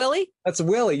 Is that Willie? That's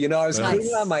Willie. You know, I was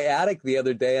cleaning out my attic the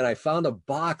other day and I found a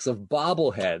box of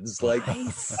bobbleheads. Like,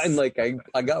 I'm like,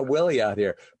 I got Willie out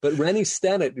here. But Rennie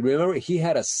Stennett, remember, he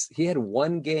had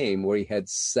one game where he had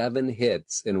 7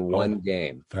 hits in one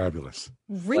game. Fabulous.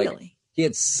 Really? Like, he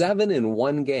had 7 in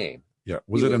one game. Yeah.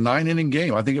 Was it a 9-inning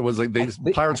game? I think it was like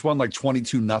Pirates won like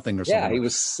 22-0 or something. Yeah, he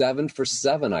was 7 for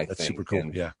 7, I think. That's super cool.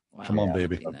 And, yeah. Come on,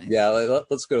 baby. Nice. Yeah,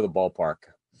 let's go to the ballpark.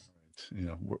 You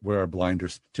know, wear our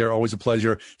blinders. Tara, always a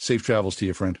pleasure. Safe travels to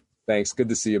you, friend. Thanks. Good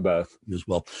to see you both. You as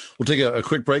well. We'll take a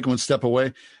quick break and we'll step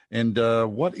away. And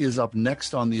what is up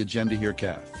next on the agenda here,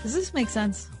 Kath? Does this make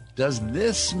sense? Does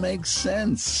this make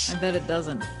sense? I bet it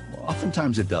doesn't. Well,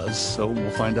 oftentimes it does. So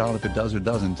we'll find out if it does or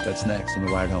doesn't. That's next on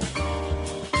the ride home.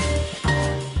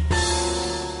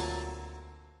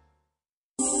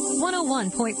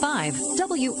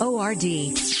 101.5 WORD.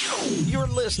 You're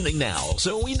listening now,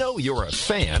 so we know you're a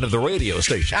fan of the radio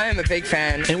station. I am a big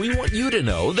fan. And we want you to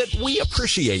know that we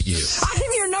appreciate you.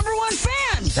 I'm your number 1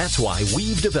 fan. That's why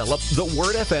we've developed the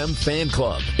Word FM Fan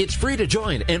Club. It's free to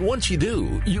join, and once you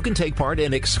do, you can take part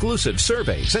in exclusive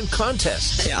surveys and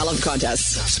contests. Yeah, I love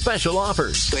contests. Special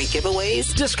offers. Great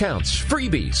giveaways. Discounts.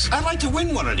 Freebies. I'd like to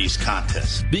win one of these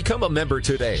contests. Become a member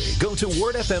today. Go to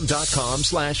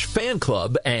wordfm.com/fan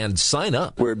club and sign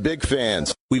up. We're big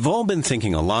fans. We've all been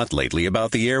thinking a lot lately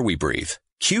about the air we breathe.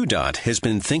 QDOT has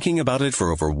been thinking about it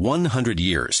for over 100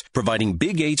 years, providing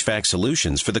big HVAC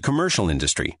solutions for the commercial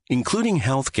industry, including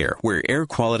healthcare, where air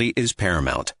quality is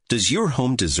paramount. Does your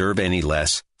home deserve any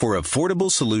less? For affordable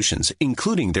solutions,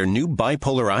 including their new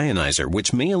bipolar ionizer,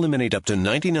 which may eliminate up to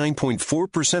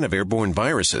 99.4% of airborne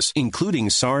viruses, including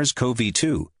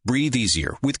SARS-CoV-2. Breathe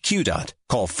easier with QDOT.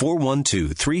 Call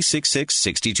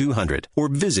 412-366-6200 or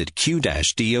visit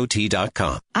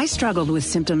q-dot.com. I struggled with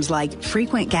symptoms like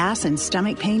frequent gas and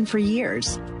stomach pain for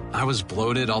years. I was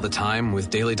bloated all the time with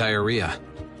daily diarrhea.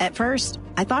 At first,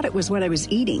 I thought it was what I was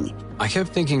eating. I kept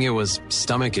thinking it was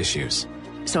stomach issues.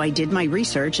 So I did my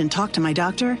research and talked to my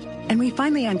doctor, and we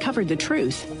finally uncovered the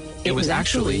truth. It was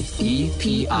actually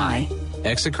EPI.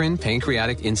 Exocrine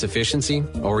pancreatic insufficiency,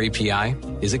 or EPI,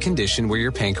 is a condition where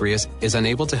your pancreas is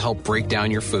unable to help break down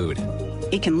your food.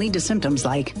 It can lead to symptoms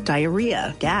like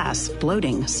diarrhea, gas,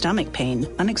 bloating, stomach pain,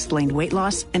 unexplained weight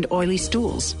loss, and oily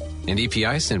stools. And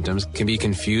EPI symptoms can be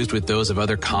confused with those of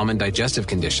other common digestive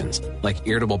conditions, like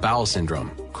irritable bowel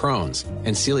syndrome, Crohn's,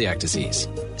 and celiac disease.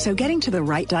 So getting to the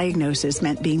right diagnosis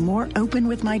meant being more open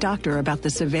with my doctor about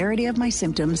the severity of my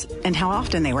symptoms and how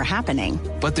often they were happening.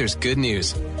 But there's good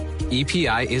news.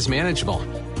 EPI is manageable,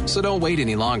 so don't wait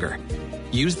any longer.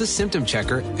 Use the symptom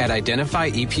checker at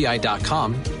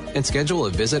identifyepi.com and schedule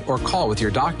a visit or call with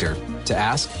your doctor to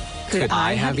ask, could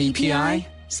I have EPI?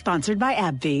 Sponsored by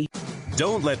AbbVie.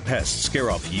 Don't let pests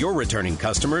scare off your returning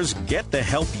customers. Get the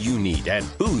help you need at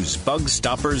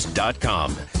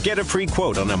boozebugstoppers.com. Get a free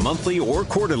quote on a monthly or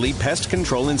quarterly pest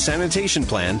control and sanitation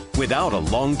plan without a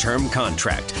long-term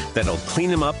contract that'll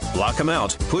clean them up, block them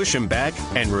out, push them back,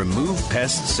 and remove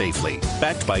pests safely.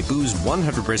 Backed by Boo's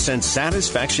 100%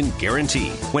 satisfaction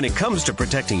guarantee. When it comes to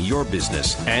protecting your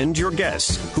business and your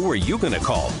guests, who are you going to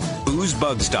call? Boo's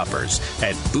Bug Stoppers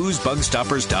at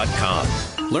boozebugstoppers.com.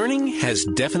 Learning has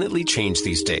definitely changed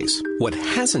these days. What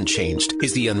hasn't changed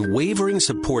is the unwavering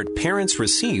support parents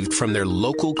received from their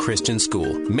local Christian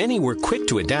school. Many were quick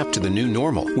to adapt to the new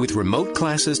normal, with remote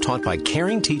classes taught by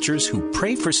caring teachers who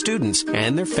pray for students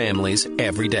and their families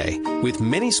every day. With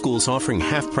many schools offering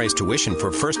half-price tuition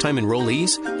for first-time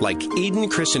enrollees, like Eden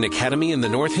Christian Academy in the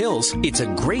North Hills, it's a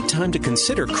great time to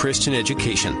consider Christian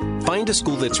education. Find a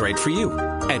school that's right for you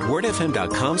at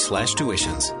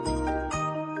wordfm.com/tuitions.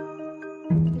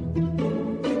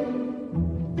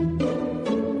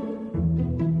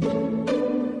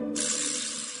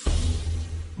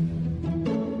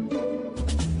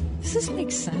 Does this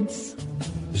make sense?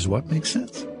 Does what make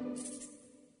sense?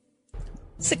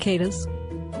 Cicadas.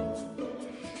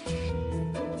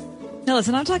 Now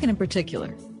listen, I'm talking in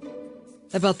particular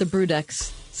about the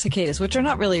Brudex cicadas, which are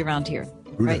not really around here,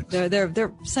 right?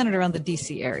 They're centered around the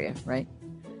D.C. area, right?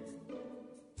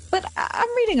 But I'm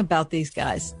reading about these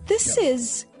guys. This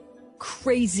is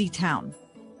crazy town,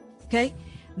 okay?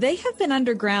 They have been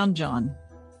underground, John,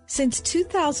 since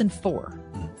 2004.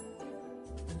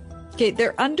 Okay,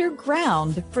 they're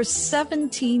underground for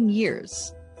 17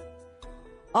 years.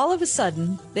 All of a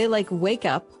sudden, they wake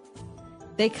up,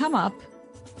 they come out,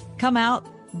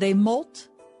 they molt,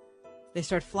 they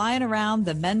start flying around,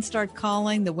 the men start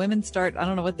calling, the women start, I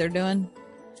don't know what they're doing,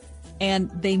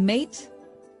 and they mate,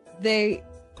 they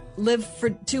live for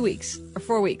 2 weeks or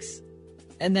 4 weeks,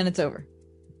 and then it's over.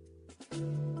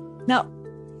 Now,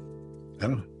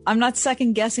 I'm not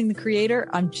second guessing the creator,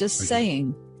 I'm just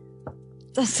saying,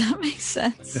 does that make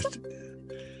sense?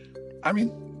 I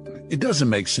mean, it doesn't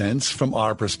make sense from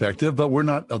our perspective, but we're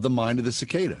not of the mind of the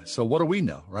cicada. So what do we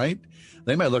know, right?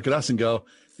 They might look at us and go,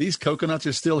 these coconuts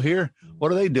are still here?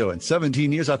 What are they doing?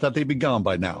 17 years, I thought they'd be gone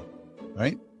by now,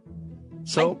 right?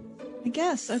 So I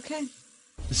guess, okay.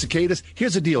 The cicadas,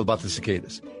 here's the deal about the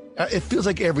cicadas. It feels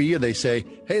like every year they say,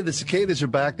 hey, the cicadas are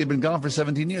back. They've been gone for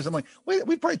 17 years. I'm like, wait,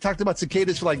 we've probably talked about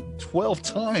cicadas for like 12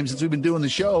 times since we've been doing the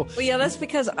show. Well, yeah, that's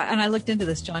because, and I looked into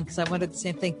this, John, because I wanted the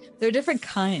same thing. There are different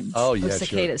kinds of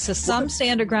cicadas. Sure. So some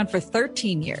stay underground for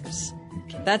 13 years.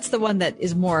 Okay. That's the one that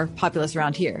is more populous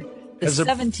around here. The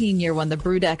 17-year one, the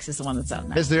Brudex, is the one that's out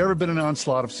now. Has there ever been an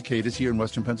onslaught of cicadas here in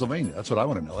Western Pennsylvania? That's what I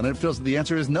want to know. And it feels the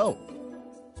answer is no.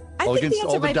 I think the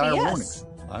answer might be yes. Warnings.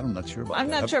 I'm not sure about that. I'm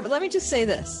not sure, but let me just say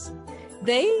this.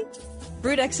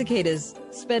 Brudex cicadas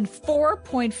spend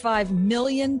 4.5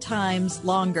 million times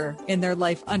longer in their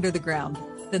life under the ground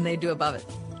than they do above it.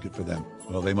 Good for them.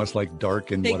 Well, they must like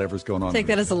dark and whatever's going on. Take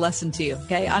that as a lesson to you,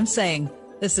 okay? I'm saying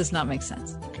this does not make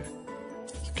sense. Okay.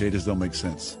 Cicadas don't make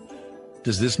sense.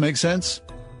 Does this make sense?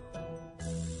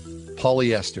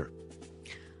 Polyester.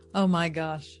 Oh, my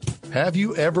gosh. Have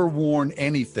you ever worn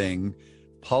anything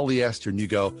polyester and you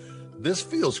go, this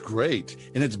feels great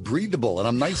and it's breathable and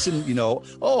I'm nice and,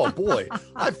 oh boy,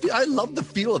 I love the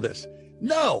feel of this.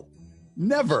 No,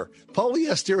 never.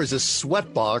 Polyester is a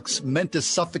sweat box meant to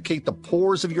suffocate the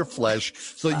pores of your flesh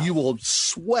so that you will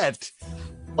sweat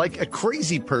like a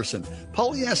crazy person.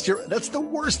 Polyester, that's the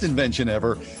worst invention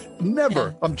ever. Never.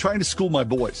 Yeah. I'm trying to school my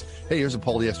boys. Hey, here's a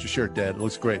polyester shirt, Dad. It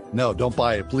looks great. No, don't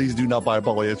buy it. Please do not buy a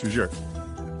polyester shirt.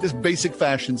 Just basic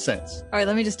fashion sense. All right,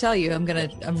 let me just tell you, I'm gonna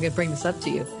bring this up to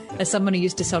you. As someone who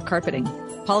used to sell carpeting,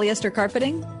 polyester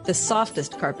carpeting, the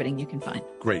softest carpeting you can find.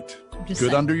 Great. Good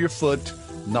saying. Under your foot,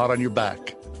 not on your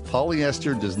back.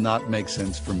 Polyester does not make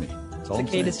sense for me.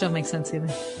 Cicadas don't make sense either.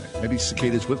 Maybe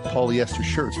cicadas with polyester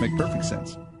shirts make perfect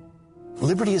sense.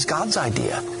 Liberty is God's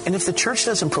idea, and if the church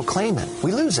doesn't proclaim it,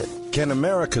 we lose it. Can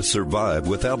America survive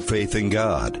without faith in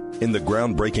God? In the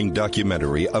groundbreaking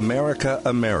documentary, America,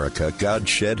 America, God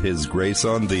Shed His Grace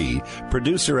on Thee,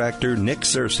 producer-actor Nick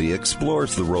Searcy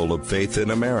explores the role of faith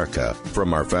in America,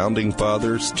 from our founding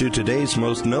fathers to today's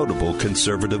most notable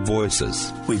conservative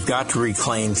voices. We've got to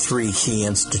reclaim three key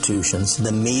institutions: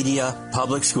 the media,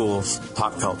 public schools,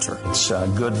 pop culture. It's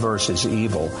good versus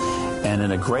evil. And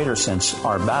in a greater sense,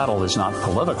 our battle is not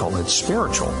political, it's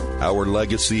spiritual. Our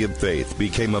legacy of faith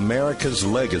became America's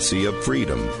legacy of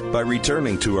freedom. By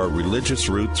returning to our religious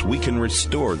roots, we can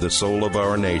restore the soul of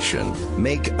our nation.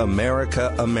 Make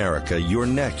America, America your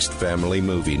next family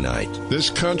movie night.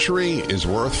 This country is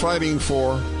worth fighting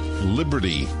for.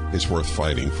 Liberty is worth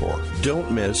fighting for.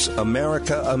 Don't miss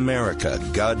America, America,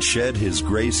 God Shed His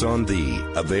Grace on Thee.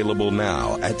 Available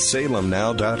now at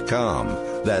salemnow.com.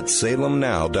 That's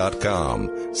salemnow.com.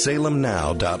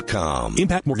 salemnow.com.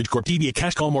 Impact Mortgage Corp. DBA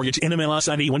Cash Call Mortgage. NMLS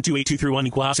ID 128231.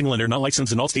 Equal housing lender. Not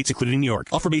licensed in all states, including New York.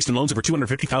 Offer based on loans over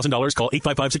 $250,000. Call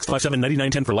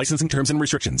 855-657-9910 for licensing terms and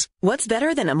restrictions. What's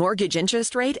better than a mortgage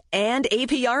interest rate and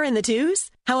APR in the twos?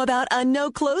 How about a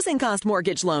no closing cost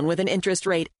mortgage loan with an interest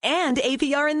rate and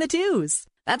APR in the twos?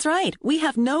 That's right. We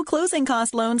have no closing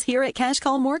cost loans here at Cash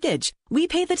Call Mortgage. We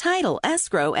pay the title,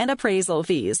 escrow, and appraisal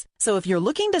fees. So if you're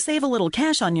looking to save a little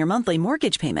cash on your monthly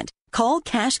mortgage payment, call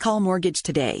Cash Call Mortgage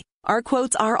today. Our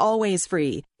quotes are always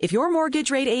free. If your mortgage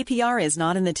rate APR is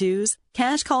not in the twos,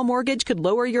 Cash Call Mortgage could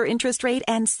lower your interest rate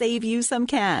and save you some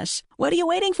cash. What are you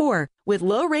waiting for? With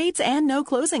low rates and no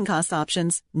closing cost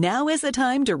options, now is the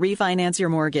time to refinance your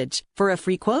mortgage. For a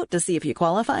free quote to see if you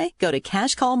qualify, go to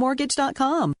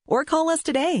cashcallmortgage.com or call us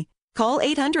today. Call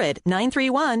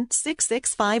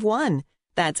 800-931-6651.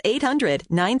 That's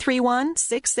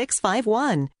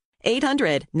 800-931-6651.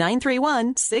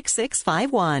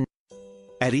 800-931-6651.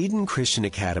 At Eden Christian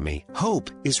Academy,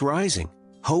 hope is rising.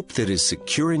 Hope that is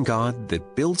secure in God,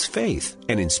 that builds faith,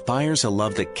 and inspires a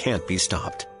love that can't be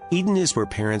stopped. Eden is where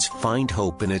parents find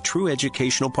hope in a true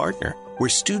educational partner, where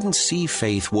students see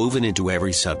faith woven into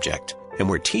every subject, and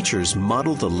where teachers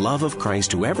model the love of Christ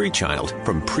to every child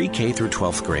from pre-K through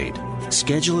 12th grade.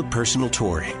 Schedule a personal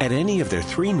tour at any of their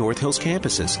 3 North Hills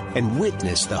campuses and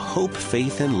witness the hope,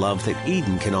 faith, and love that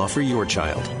Eden can offer your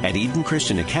child at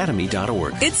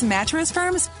EdenChristianAcademy.org. It's Mattress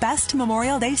Firm's best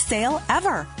Memorial Day sale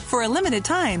ever. For a limited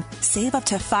time, save up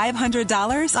to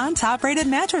 $500 on top-rated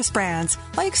mattress brands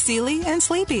like Sealy and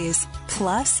Sleepy's.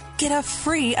 Plus, get a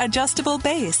free adjustable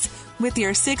base with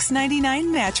your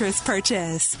 $6.99 mattress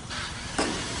purchase.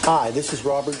 Hi, this is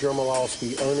Robert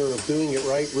Jermolowski, owner of Doing It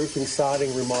Right Roofing,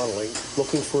 Siding, Remodeling.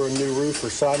 Looking for a new roof or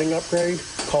siding upgrade?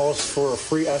 Call us for a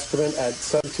free estimate at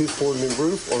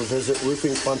 724-NEW-ROOF or visit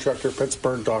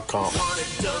roofingcontractorpittsburgh.com. Want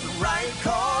it done right,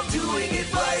 call Doing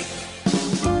It Right.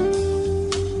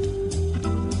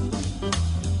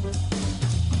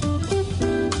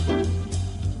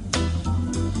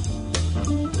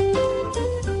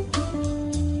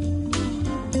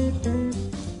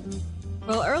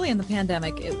 Well, early in the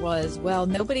pandemic, it was,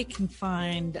 nobody can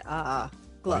find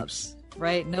gloves,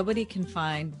 right? Nobody can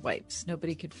find wipes.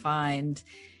 Nobody could find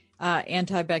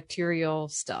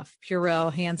antibacterial stuff,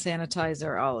 Purell, hand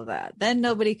sanitizer, all of that. Then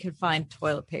nobody could find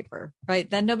toilet paper, right?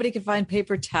 Then nobody could find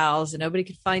paper towels, and nobody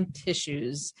could find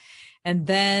tissues. And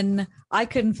then I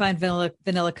couldn't find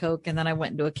vanilla Coke, and then I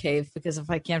went into a cave, because if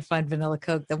I can't find vanilla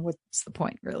Coke, then what's the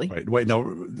point, really? Right. Wait,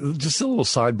 no, just a little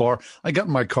sidebar. I got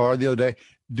in my car the other day.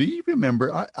 Do you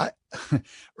remember, I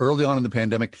early on in the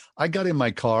pandemic, I got in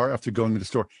my car after going to the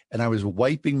store, and I was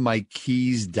wiping my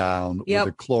keys down with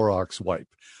a Clorox wipe.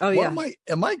 Oh, yeah.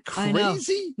 Am I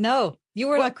crazy? No, you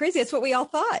were not crazy. That's what we all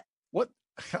thought. What?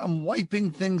 I'm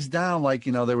wiping things down like,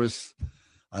 there was,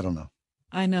 I don't know.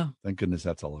 I know. Thank goodness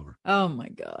that's all over. Oh, my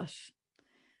gosh.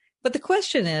 But the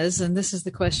question is, and this is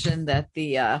the question that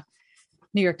the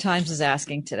New York Times is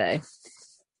asking today,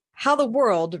 how the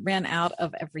world ran out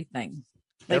of everything.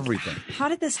 Everything. How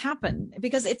did this happen?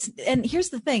 Because and here's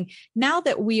the thing, now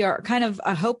that we are kind of,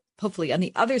 I hope, hopefully on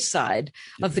the other side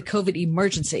of the COVID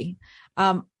emergency,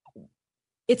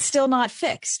 it's still not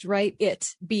fixed, right?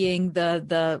 It being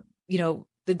the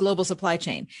global supply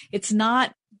chain. It's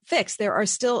not fixed. There are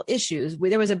still issues.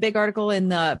 There was a big article in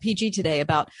the PG today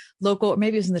about local,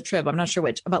 maybe it was in the Trib, I'm not sure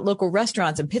which, about local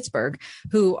restaurants in Pittsburgh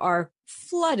who are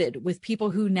flooded with people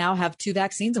who now have 2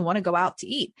 vaccines and want to go out to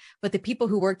eat. But the people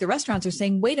who work the restaurants are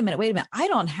saying, wait a minute, I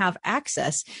don't have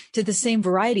access to the same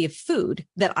variety of food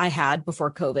that I had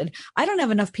before COVID. I don't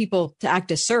have enough people to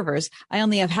act as servers. I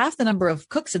only have half the number of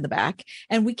cooks in the back,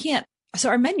 and we can't. So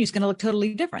our menu is going to look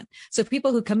totally different. So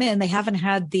people who come in, they haven't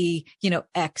had the,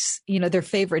 their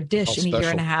favorite dish in a year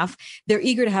and a half. They're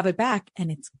eager to have it back, and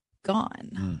it's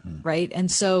gone. Right. And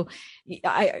so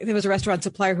there was a restaurant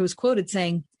supplier who was quoted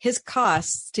saying his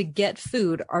costs to get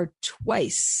food are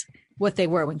twice what they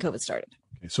were when COVID started.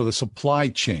 Okay, so the supply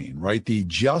chain, right? The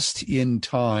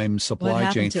just-in-time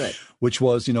supply chain, which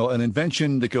was, an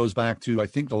invention that goes back to, I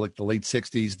think, the late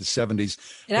 60s, the 70s.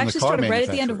 It actually started right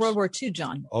at the end of World War II,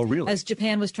 John. Oh, really? As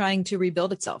Japan was trying to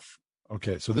rebuild itself.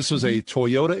 Okay. So this was a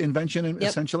Toyota invention,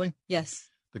 essentially? Yes.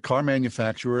 The car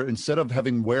manufacturer, instead of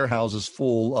having warehouses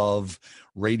full of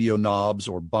radio knobs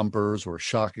or bumpers or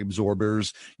shock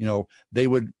absorbers, they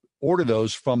would order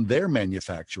those from their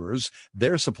manufacturers,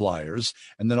 their suppliers,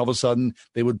 and then all of a sudden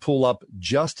they would pull up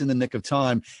just in the nick of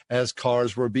time as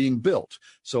cars were being built.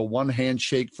 So one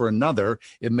handshake for another,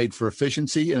 it made for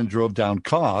efficiency and it drove down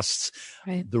costs.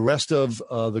 Right. The rest of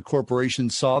the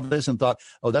corporation saw this and thought,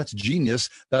 oh, that's genius.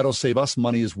 That'll save us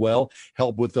money as well,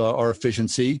 help with our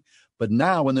efficiency. But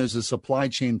now when there's a supply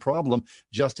chain problem,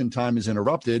 just in time is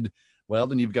interrupted, well,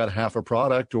 then you've got half a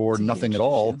product or nothing at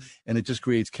all, and it just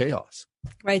creates chaos.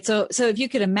 Right. So if you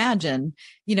could imagine,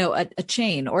 a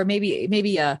chain, or maybe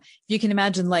you can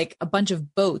imagine like a bunch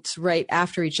of boats right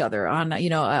after each other on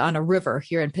a river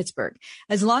here in Pittsburgh.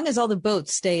 As long as all the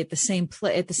boats stay at the same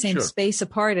space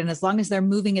apart, and as long as they're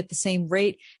moving at the same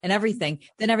rate and everything,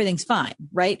 then everything's fine.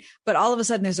 Right. But all of a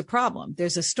sudden there's a problem.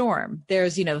 There's a storm.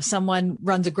 There's, someone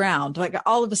runs aground. Like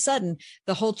all of a sudden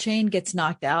the whole chain gets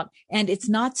knocked out, and it's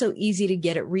not so easy to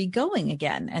get it re-going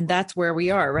again. And that's where we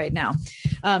are right now.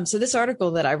 So this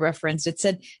article that I referenced, it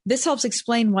said this helps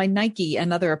explain why Nike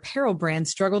and other apparel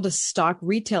brands struggle to stock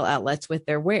retail outlets with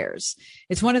their wares.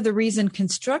 It's one of the reasons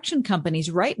construction companies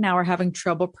right now are having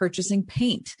trouble purchasing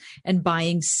paint and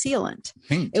buying sealant.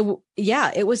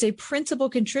 It was a principal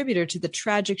contributor to the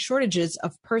tragic shortages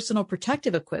of personal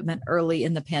protective equipment early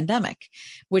in the pandemic,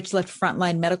 which left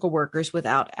frontline medical workers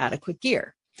without adequate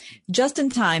gear. Just in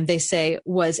time, they say,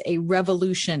 was a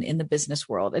revolution in the business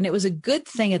world. And it was a good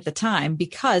thing at the time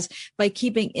because by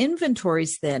keeping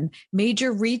inventories thin,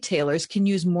 major retailers can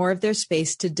use more of their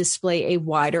space to display a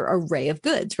wider array of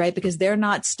goods, right? Because they're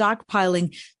not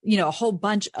stockpiling, a whole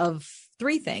bunch of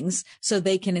 3 things. So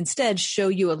they can instead show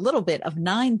you a little bit of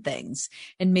 9 things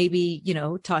and maybe,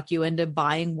 talk you into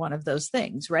buying one of those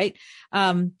things, right?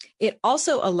 It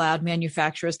also allowed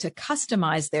manufacturers to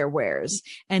customize their wares,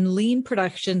 and lean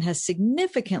production has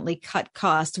significantly cut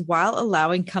costs while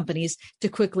allowing companies to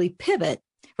quickly pivot,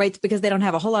 right? Because they don't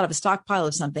have a whole lot of a stockpile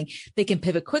of something. They can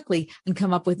pivot quickly and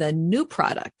come up with a new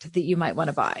product that you might want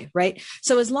to buy, right?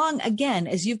 So as long, again,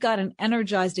 as you've got an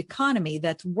energized economy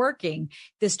that's working,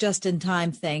 this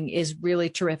just-in-time thing is really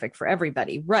terrific for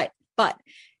everybody, right? But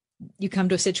you come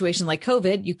to a situation like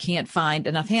COVID, you can't find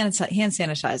enough hand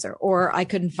sanitizer, or I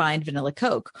couldn't find vanilla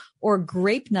Coke, or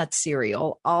grape nut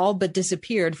cereal all but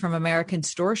disappeared from American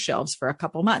store shelves for a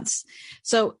couple months.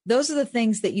 So those are the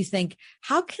things that you think,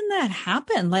 how can that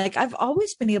happen? Like, I've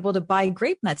always been able to buy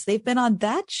grape nuts. They've been on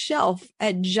that shelf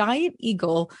at Giant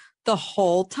Eagle the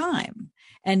whole time,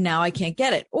 and now I can't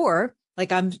get it. Or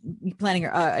like I'm planning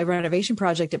a renovation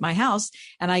project at my house,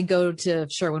 and I go to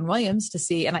Sherwin-Williams to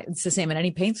see, and it's the same in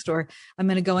any paint store. I'm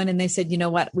going to go in, and they said, you know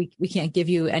what? We can't give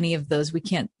you any of those. We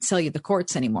can't sell you the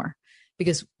quartz anymore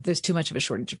because there's too much of a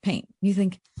shortage of paint. You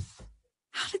think,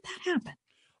 how did that happen?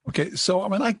 Okay. So,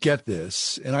 I get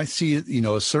this, and I see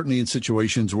it, certainly in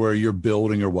situations where you're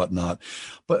building or whatnot.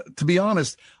 But to be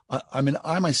honest, I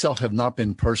myself have not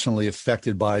been personally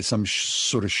affected by some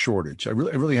sort of shortage. I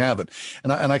really haven't.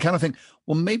 And I kind of think,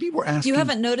 well, maybe we're asking. You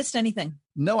haven't noticed anything?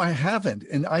 No, I haven't.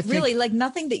 And I think. Really? Like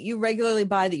nothing that you regularly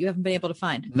buy that you haven't been able to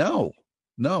find? No.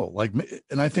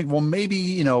 And I think, well,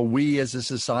 maybe, we as a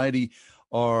society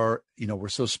are, we're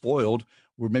so spoiled.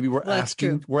 We're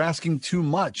asking too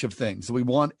much of things. We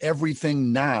want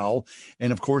everything now.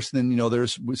 And of course, then,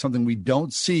 there's something we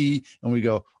don't see and we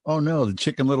go, oh no, the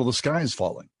Chicken Little, the sky is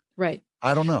falling. Right.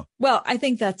 I don't know. Well, I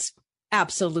think that's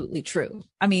absolutely true.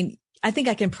 I think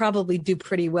I can probably do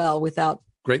pretty well without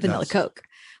vanilla Coke.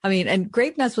 And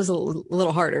grape nuts was a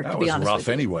little harder, to be honest. That was rough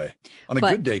anyway. On a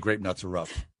good day, grape nuts are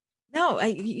rough. No,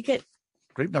 you get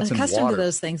Grape nuts and accustomed water. to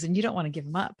those things, and you don't want to give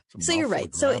them up. It's So you're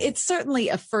right. So it's certainly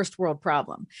a first world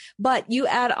problem. But you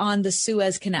add on the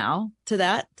Suez Canal to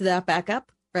that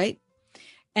backup, right?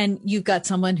 And you've got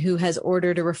someone who has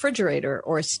ordered a refrigerator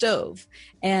or a stove,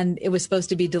 and it was supposed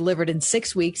to be delivered in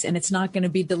 6 weeks, and it's not going to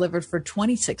be delivered for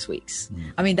 26 weeks.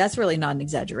 I mean, that's really not an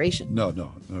exaggeration. No,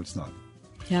 it's not.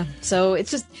 Yeah. So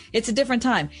it's a different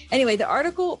time. Anyway, the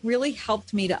article really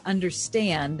helped me to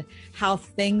understand how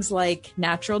things like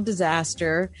natural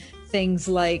disaster, things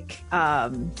like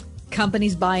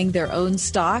companies buying their own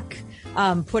stock,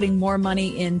 putting more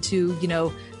money into,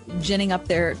 ginning up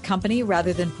their company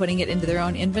rather than putting it into their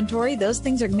own inventory. Those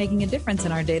things are making a difference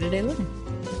in our day-to-day living.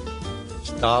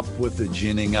 Stop with the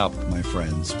ginning up, my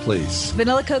friends, please.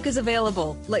 Vanilla Coke is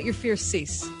available. Let your fears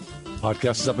cease.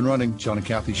 Podcast is up and running.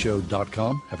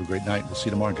 JohnandKathyShow.com. Have a great night. We'll see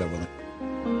you tomorrow, God willing.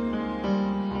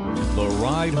 The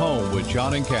Ride Home with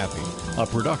John and Kathy, a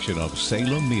production of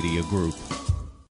Salem Media Group.